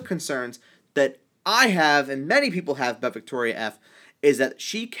all the concerns that I have and many people have about Victoria F. is that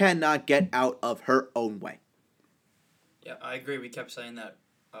she cannot get out of her own way. Yeah, I agree. We kept saying that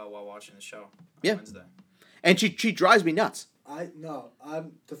while watching the show on Yeah. Wednesday. And she drives me nuts.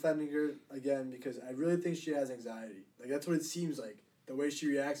 I'm defending her again because I really think she has anxiety. Like that's what it seems like. The way she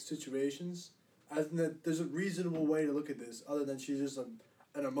reacts to situations. I think that there's a reasonable way to look at this other than she's just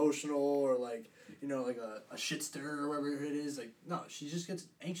an emotional or like a shitster or whatever it is. Like no, she just gets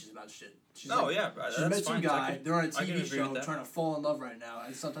anxious about shit. She's No, like, yeah, she that's met some fine. guy. They're on a I can TV agree show with that. trying to fall in love right now,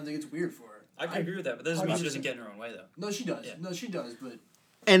 and sometimes it gets weird for her. I can agree with that, but that doesn't mean she 100%. doesn't get in her own way, though. No, she does. Yeah. No, she does. But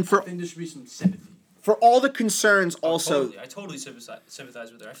And I for think there should be some sympathy. for all the concerns also I totally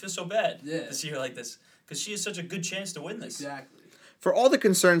sympathize with her. I feel so bad Yeah. to see her like this because she has such a good chance to win this. Exactly. for all the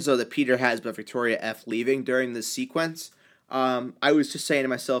concerns though that Peter has about Victoria F leaving during this sequence, I was just saying to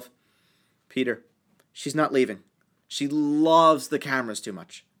myself, Peter, she's not leaving. She loves the cameras too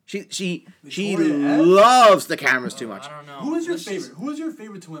much. She Victoria F? loves the cameras too much. I don't know. Who is your Let's just- favorite? Who is your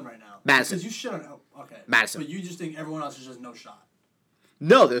favorite to win right now? Madison. Because you shit on. Oh, okay. Madison. But you just think everyone else is just no shot.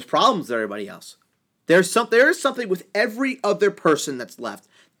 No, there's problems with everybody else. There is something with every other person that's left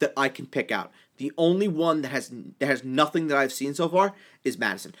that I can pick out. The only one that has nothing that I've seen so far is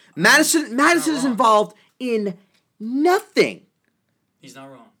Madison. Madison is wrong. involved in nothing. He's not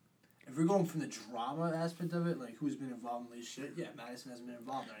wrong. If we're going from the drama aspect of it, like who's been involved in this shit, yeah, Madison hasn't been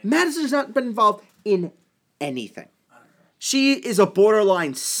involved in anything. Madison has not been involved in anything. She is a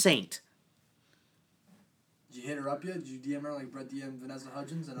borderline saint. Did you hit her up yet? Did you DM her like Brett DM Vanessa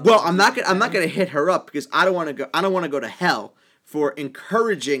Hudgens? And Well, I'm not gonna hit her up because I don't want to go to hell for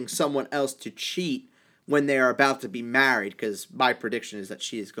encouraging someone else to cheat when they are about to be married, because my prediction is that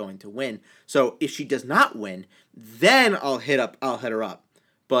she is going to win. So if she does not win, then I'll hit her up.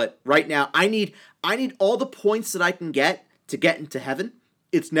 But right now, I need all the points that I can get to get into heaven.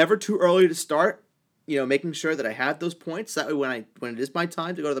 It's never too early to start, making sure that I have those points. That way when it is my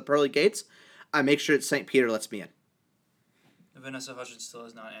time to go to the pearly gates, I make sure that St. Peter lets me in. Vanessa Hudgens still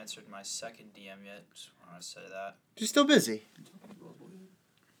has not answered my second DM yet. Just want to say that. She's still busy.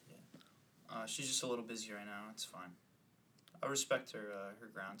 She's just a little busy right now. It's fine. I respect her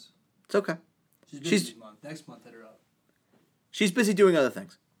grounds. It's okay. She's busy She's- this month. Next month, hit her up. She's busy doing other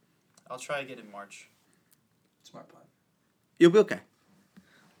things. I'll try again in March. Smart plan. You'll be okay.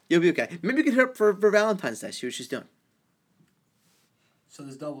 Maybe you can hit her up for Valentine's Day. See what she's doing. So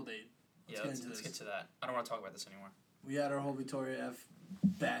this double date. Yeah, let's get to that. I don't want to talk about this anymore. We had our whole Victoria F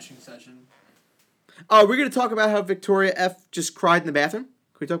bashing session. Oh, we're gonna talk about how Victoria F just cried in the bathroom.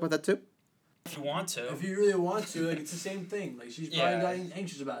 Can we talk about that too? If you want to. If you really want to, like it's the same thing. Like she's probably getting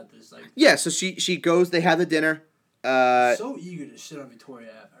anxious about this. Like Yeah. So she goes. They have the dinner. so eager to shit on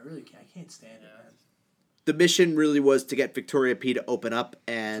Victoria F. I can't stand it, man. The mission really was to get Victoria P to open up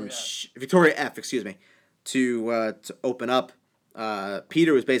and Victoria F, excuse me, to open up.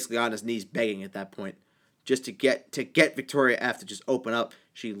 Peter was basically on his knees begging at that point, just to get Victoria F to just open up.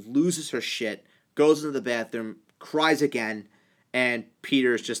 She loses her shit, goes into the bathroom, cries again, and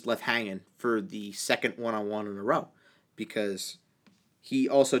Peter is just left hanging for the second one-on-one in a row, because he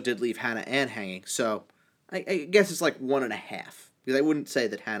also did leave Hannah Ann hanging. So I guess it's like 1.5, because I wouldn't say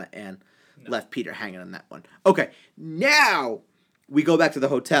that Hannah Ann left Peter hanging on that one. Okay, now we go back to the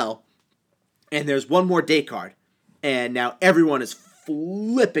hotel, and there's one more day card, and now everyone is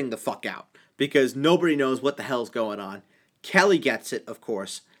flipping the fuck out because nobody knows what the hell's going on. Kelly gets it, of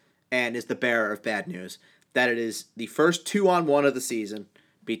course, and is the bearer of bad news that it is the first 2-on-1 of the season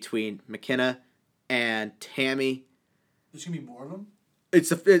between McKenna and Tammy. There's gonna be more of them. It's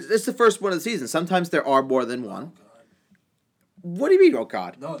the first one of the season. Sometimes there are more than one. Oh God. What do you mean, oh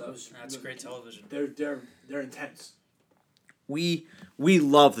God? No, That's great television. They're intense. We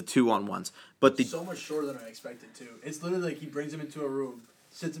love the 2-on-1s, but the So much shorter than I expected too. It's literally like he brings him into a room,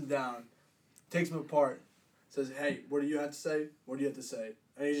 sits him down, takes him apart, says, "Hey, what do you have to say? What do you have to say?"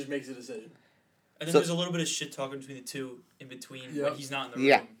 And he just makes a decision. And then So- there's a little bit of shit talking between the two in between Yep. when he's not in the room.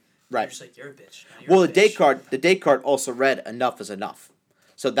 Yeah, right. You're just like, you're a bitch. Now you're well, a the bitch. date card also read enough is enough,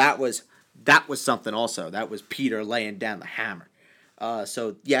 so that was something also. That was Peter laying down the hammer.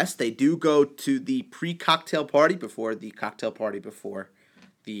 So yes, they do go to the pre-cocktail party before the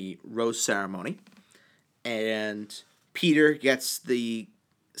rose ceremony, and Peter gets the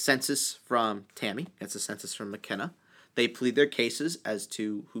census from Tammy, gets the census from McKenna. They plead their cases as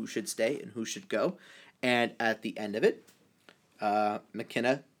to who should stay and who should go, and at the end of it,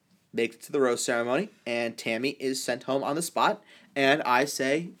 McKenna makes it to the rose ceremony, and Tammy is sent home on the spot, and I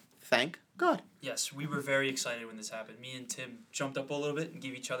say, thank God. Yes, we were very excited when this happened. Me and Tim jumped up a little bit and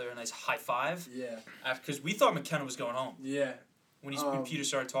gave each other a nice high five. Yeah. Because we thought McKenna was going home Yeah. when Peter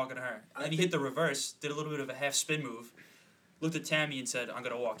started talking to her. And I then he hit the reverse, did a little bit of a half spin move, looked at Tammy and said, "I'm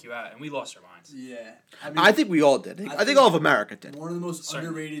going to walk you out." And we lost our minds. Yeah. I think we all did. I think all of America did. One of the most Certainly.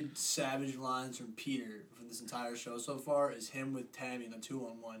 underrated savage lines from Peter from this entire show so far is him with Tammy in the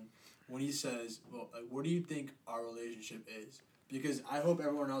 2-on-1 when he says, "Well, like, what do you think our relationship is?" Because I hope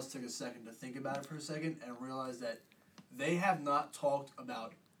everyone else took a second to think about it for a second and realize that they have not talked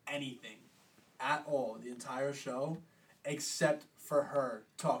about anything at all the entire show except for her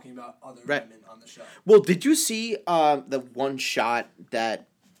talking about other Right. women on the show. Well, did you see the one shot that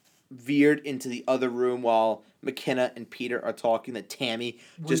veered into the other room while McKenna and Peter are talking, that Tammy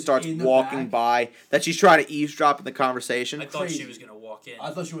Was just starts in the walking back? by, that she's trying to eavesdrop in the conversation? I thought Crazy. she was going to walk in.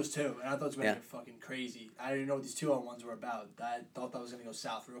 I thought she was too, and I thought it was going to Yeah. get fucking crazy. I didn't know what these 2-on-1s were about. I thought that was going to go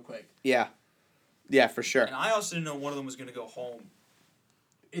south real quick. Yeah. Yeah, for sure. And I also didn't know one of them was going to go home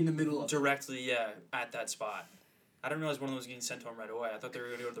In the middle of it. directly, at that spot. I didn't realize one of them was getting sent home right away. I thought they were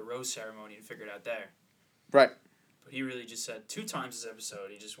going to go to the rose ceremony and figure it out there. Right. But he really just said 2 times this episode,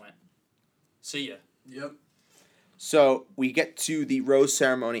 he just went, see ya. Yep. So we get to the rose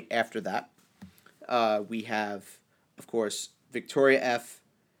ceremony after that. We have, of course, Victoria F.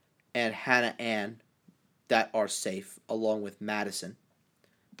 and Hannah Ann that are safe, along with Madison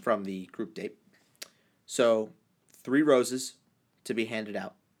from the group date. So 3 roses to be handed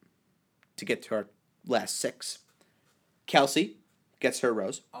out to get to our last 6. Kelsey gets her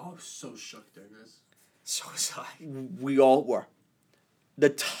rose. I was so shook during this. So was I. We all were.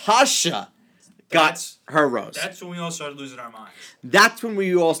 Natasha got That's- her rose. That's when we all started losing our minds. That's when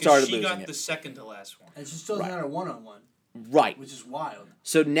we all started She losing got it. the second to last one. And she still doesn't have a one-on-one, Right. which is wild.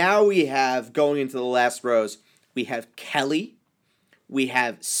 So now we have, going into the last rose, we have Kelly, we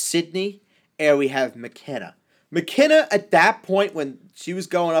have Sydney, and we have McKenna. McKenna, at that point, when she was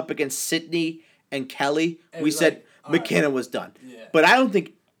going up against Sydney and Kelly, It we was said like, all McKenna right. was done. Yeah. But I don't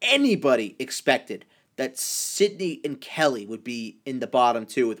think anybody expected that Sydney and Kelly would be in the bottom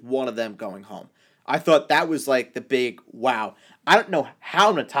 2 with one of them going home. I thought that was like the big wow. I don't know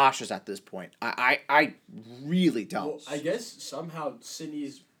how Natasha's at this point. I really don't. Well, I guess somehow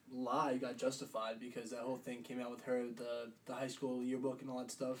Sydney's lie got justified because that whole thing came out with her, the high school yearbook and all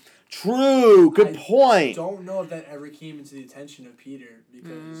that stuff. True. Good I point. Don't know if that ever came into the attention of Peter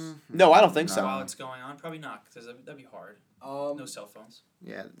because No, I don't think No. so. While it's going on, probably not, because that'd be hard. No cell phones.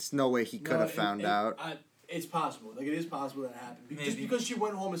 Yeah, there's no way he could have found out. It's possible. Like, it is possible that happened. Just Maybe. because she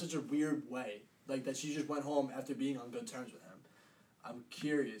went home in such a weird way. Like, that she just went home after being on good terms with him. I'm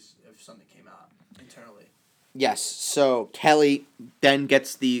curious if something came out internally. Yes. So Kelly then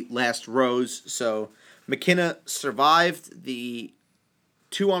gets the last rose. So McKenna survived the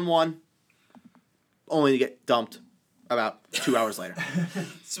 2-on-1, only to get dumped about 2 hours later.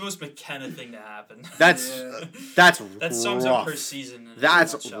 It's the most McKenna thing to happen. That's Yeah. that's That sums rough. up her season. In a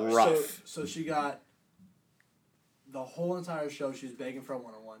That's nutshell. rough. So she got the whole entire show. She was begging for a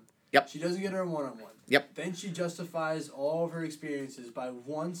one-on-one. Yep. She doesn't get her a one-on-one. Yep. Then she justifies all of her experiences by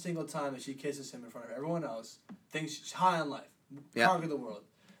one single time that she kisses him in front of everyone else. Thinks she's high on life. Yep. Conquer the world.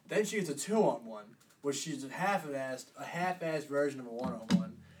 Then she gets a 2-on-1, where she's a half-assed version of a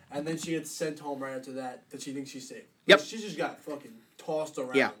one-on-one. And then she gets sent home right after that she thinks she's safe. Yep. She just got fucking tossed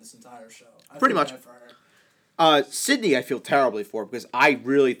around Yeah. this entire show. I Pretty feel much. bad for her. Sydney, I feel terribly for because I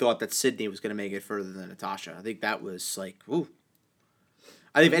really thought that Sydney was going to make it further than Natasha. I think that was like, ooh.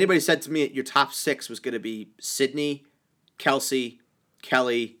 I think if anybody said to me your top 6 was going to be Sydney, Kelsey,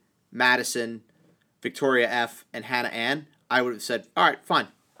 Kelly, Madison, Victoria F., and Hannah Ann, I would have said, all right, fine.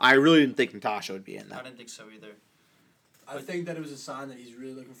 I really didn't think Natasha would be in I that. didn't think so either. I think that it was a sign that he's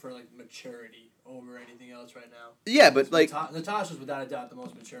really looking for, like, maturity over anything else right now. Yeah, but like, Natasha's without a doubt the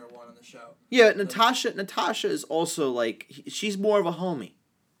most mature one on the show. yeah, Natasha is also like, she's more of a homie.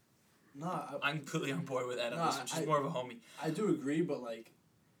 No, I'm completely on board with that. No, She's more of a homie. I do agree, but like,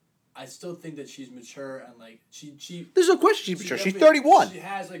 I still think that she's mature and like she. There's no question she's mature. She's definitely- 31. She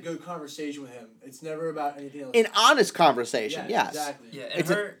has like good conversation with him. It's never about anything else. In honest conversation, yeah, yes. exactly. Yeah, and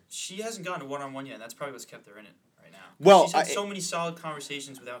It's she hasn't gotten a one-on-one yet, and that's probably what's kept her in it right now. Well, she's had so many solid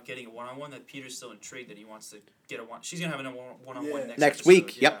conversations without getting a one-on-one that Peter's still intrigued that he wants to get a one. She's gonna have a one-on-one Yeah. next Next episode,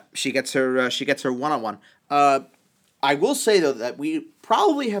 week, yeah. yep, she gets her one-on-one. I will say though that we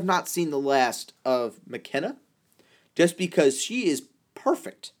probably have not seen the last of McKenna, just because she is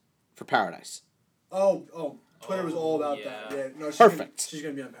perfect for Paradise, Oh, Twitter was all about that. yeah. Yeah, no, she's Perfect. She's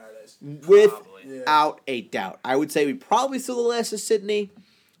gonna be on Paradise. Probably. without a doubt. I would say we probably saw the last of Sydney.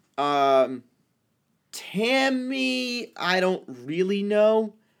 Tammy, I don't really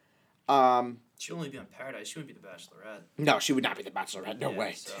know. She'll only be on Paradise. She wouldn't be the Bachelorette. No, she would not be the Bachelorette. No Yeah,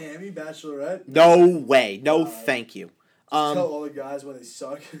 way. so- Tammy Bachelorette. No way. No, thank you. Tell all the guys why they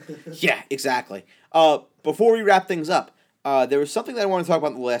suck. Yeah, exactly. Before we wrap things up, there was something that I wanted to talk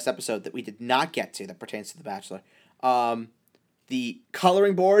about in the last episode that we did not get to that pertains to The Bachelor. The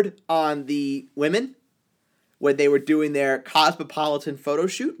coloring board on the women when they were doing their cosmopolitan photo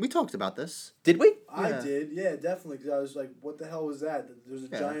shoot. We talked about this. Did we? I Yeah. did, yeah, definitely, because I was like, "What the hell was that?" There's a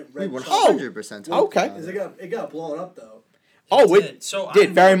Yeah. giant We red. 100% Oh, okay. talked Is about it got blown up though. Oh, It it did. So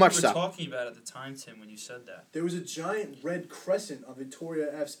did, I very know much what so. you were talking about at the time, Tim, when you said that. There was a giant red crescent on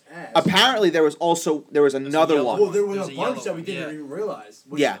Victoria F's ass. apparently there was another yellow one. Well, there was There's a a bunch yellow that we one, didn't yeah. even realize.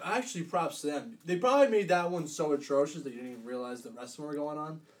 Which Yeah. actually props to them. They probably made that one so atrocious that you didn't even realize the rest of them were going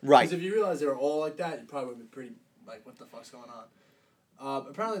on. Right. Because if you realized they were all like that, you probably would be pretty like, what the fuck's going on?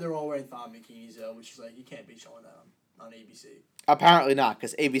 Apparently they're all wearing thong bikinis though, which is like you can't be showing that on ABC. Apparently not,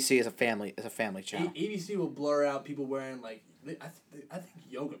 because ABC is a family channel. ABC will blur out people wearing like I think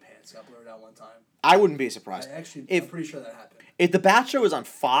yoga pants got blurred out one time. I wouldn't be surprised. I'm pretty sure that happened. If The Bachelor was on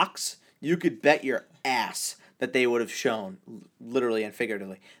Fox, you could bet your ass that they would have shown, literally and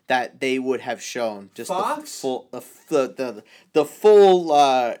figuratively, that they would have shown just Fox? the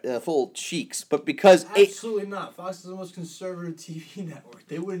full cheeks. But because Absolutely not. Fox is the most conservative TV network.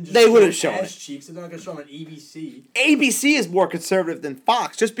 They wouldn't just They wouldn't show ass it. cheeks. They're not going to show them on ABC. ABC is more conservative than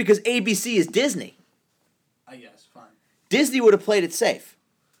Fox, just because ABC is Disney. I guess. Fine. Disney would have played it safe.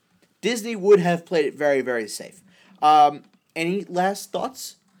 Disney would have played it very, very safe. Any last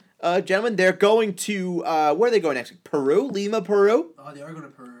thoughts? Gentlemen, they're going to, where are they going next week? Peru? Lima, Peru? Oh, they are going to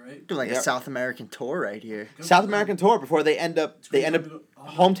Peru, right? Doing like Yeah. a South American tour right here. Good South for them. American tour before they end up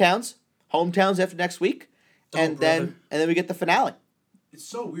hometowns after next week. Oh, And then we get the finale. It's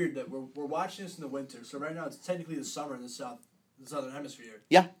so weird that we're watching this in the winter. So right now it's technically the summer in the southern hemisphere.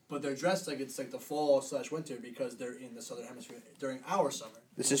 Yeah. But they're dressed like it's like the fall/winter because they're in the southern hemisphere during our summer.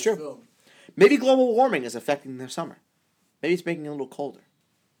 This when is it's true. filmed. Maybe global warming is affecting their summer. Maybe it's making it a little colder.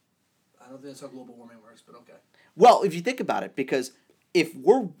 I don't think that's how global warming works, but okay. Well, if you think about it, because if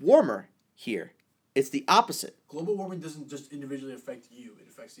we're warmer here, it's the opposite. Global warming doesn't just individually affect you; it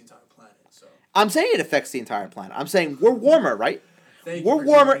affects the entire planet. So. I'm saying it affects the entire planet. I'm saying we're warmer, right? Thank We're you for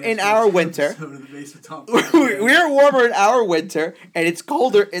warmer joining us in for our this winter. episode of the Basement Talk We're Podcast. warmer in our winter, and it's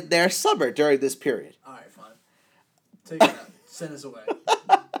colder in their summer during this period. All right, fine. Take it out. Send us away.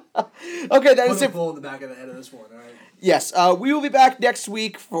 Okay, that Put is a it. ball in the back of the head of this one. All right. Yes, we will be back next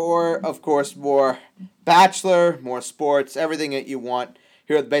week for, of course, more Bachelor, more sports, everything that you want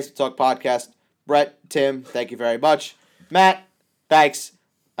here at the Basement Talk Podcast. Brett, Tim, thank you very much. Matt, thanks.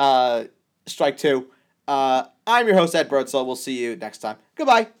 Strike two. I'm your host, Ed Birdsall. We'll see you next time.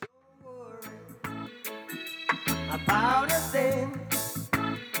 Goodbye. About a thing.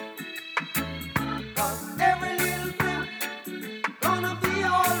 'Cause every little thing gonna be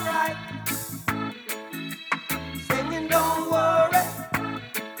alright. Singing, don't worry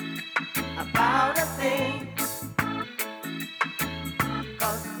about a thing.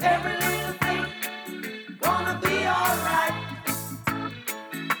 'Cause every little thing gonna be alright.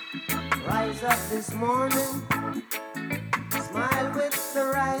 Rise up this morning, smile with the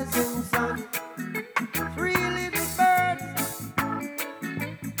rising sun. Three little birds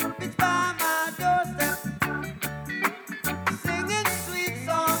pitch by my doorstep, singing sweet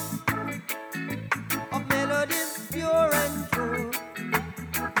songs of melodies pure and true,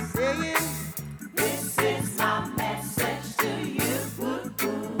 saying, "This is my message to you."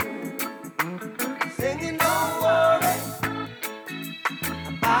 Singing, don't worry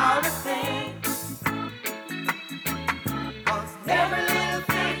about a thing, 'cause every little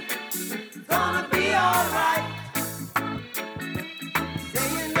thing gonna be alright.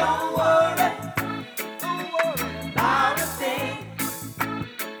 Saying don't worry about a thing,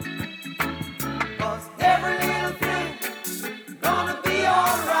 'cause every little thing gonna be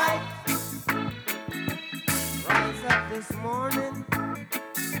alright. Rise up this morning,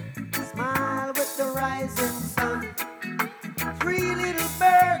 smile with the rising sun. Three little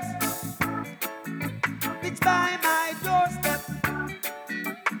birds pitch by my doorstep,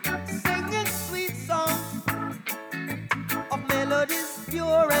 singing sweet songs of melodies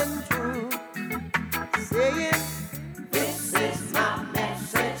pure and true.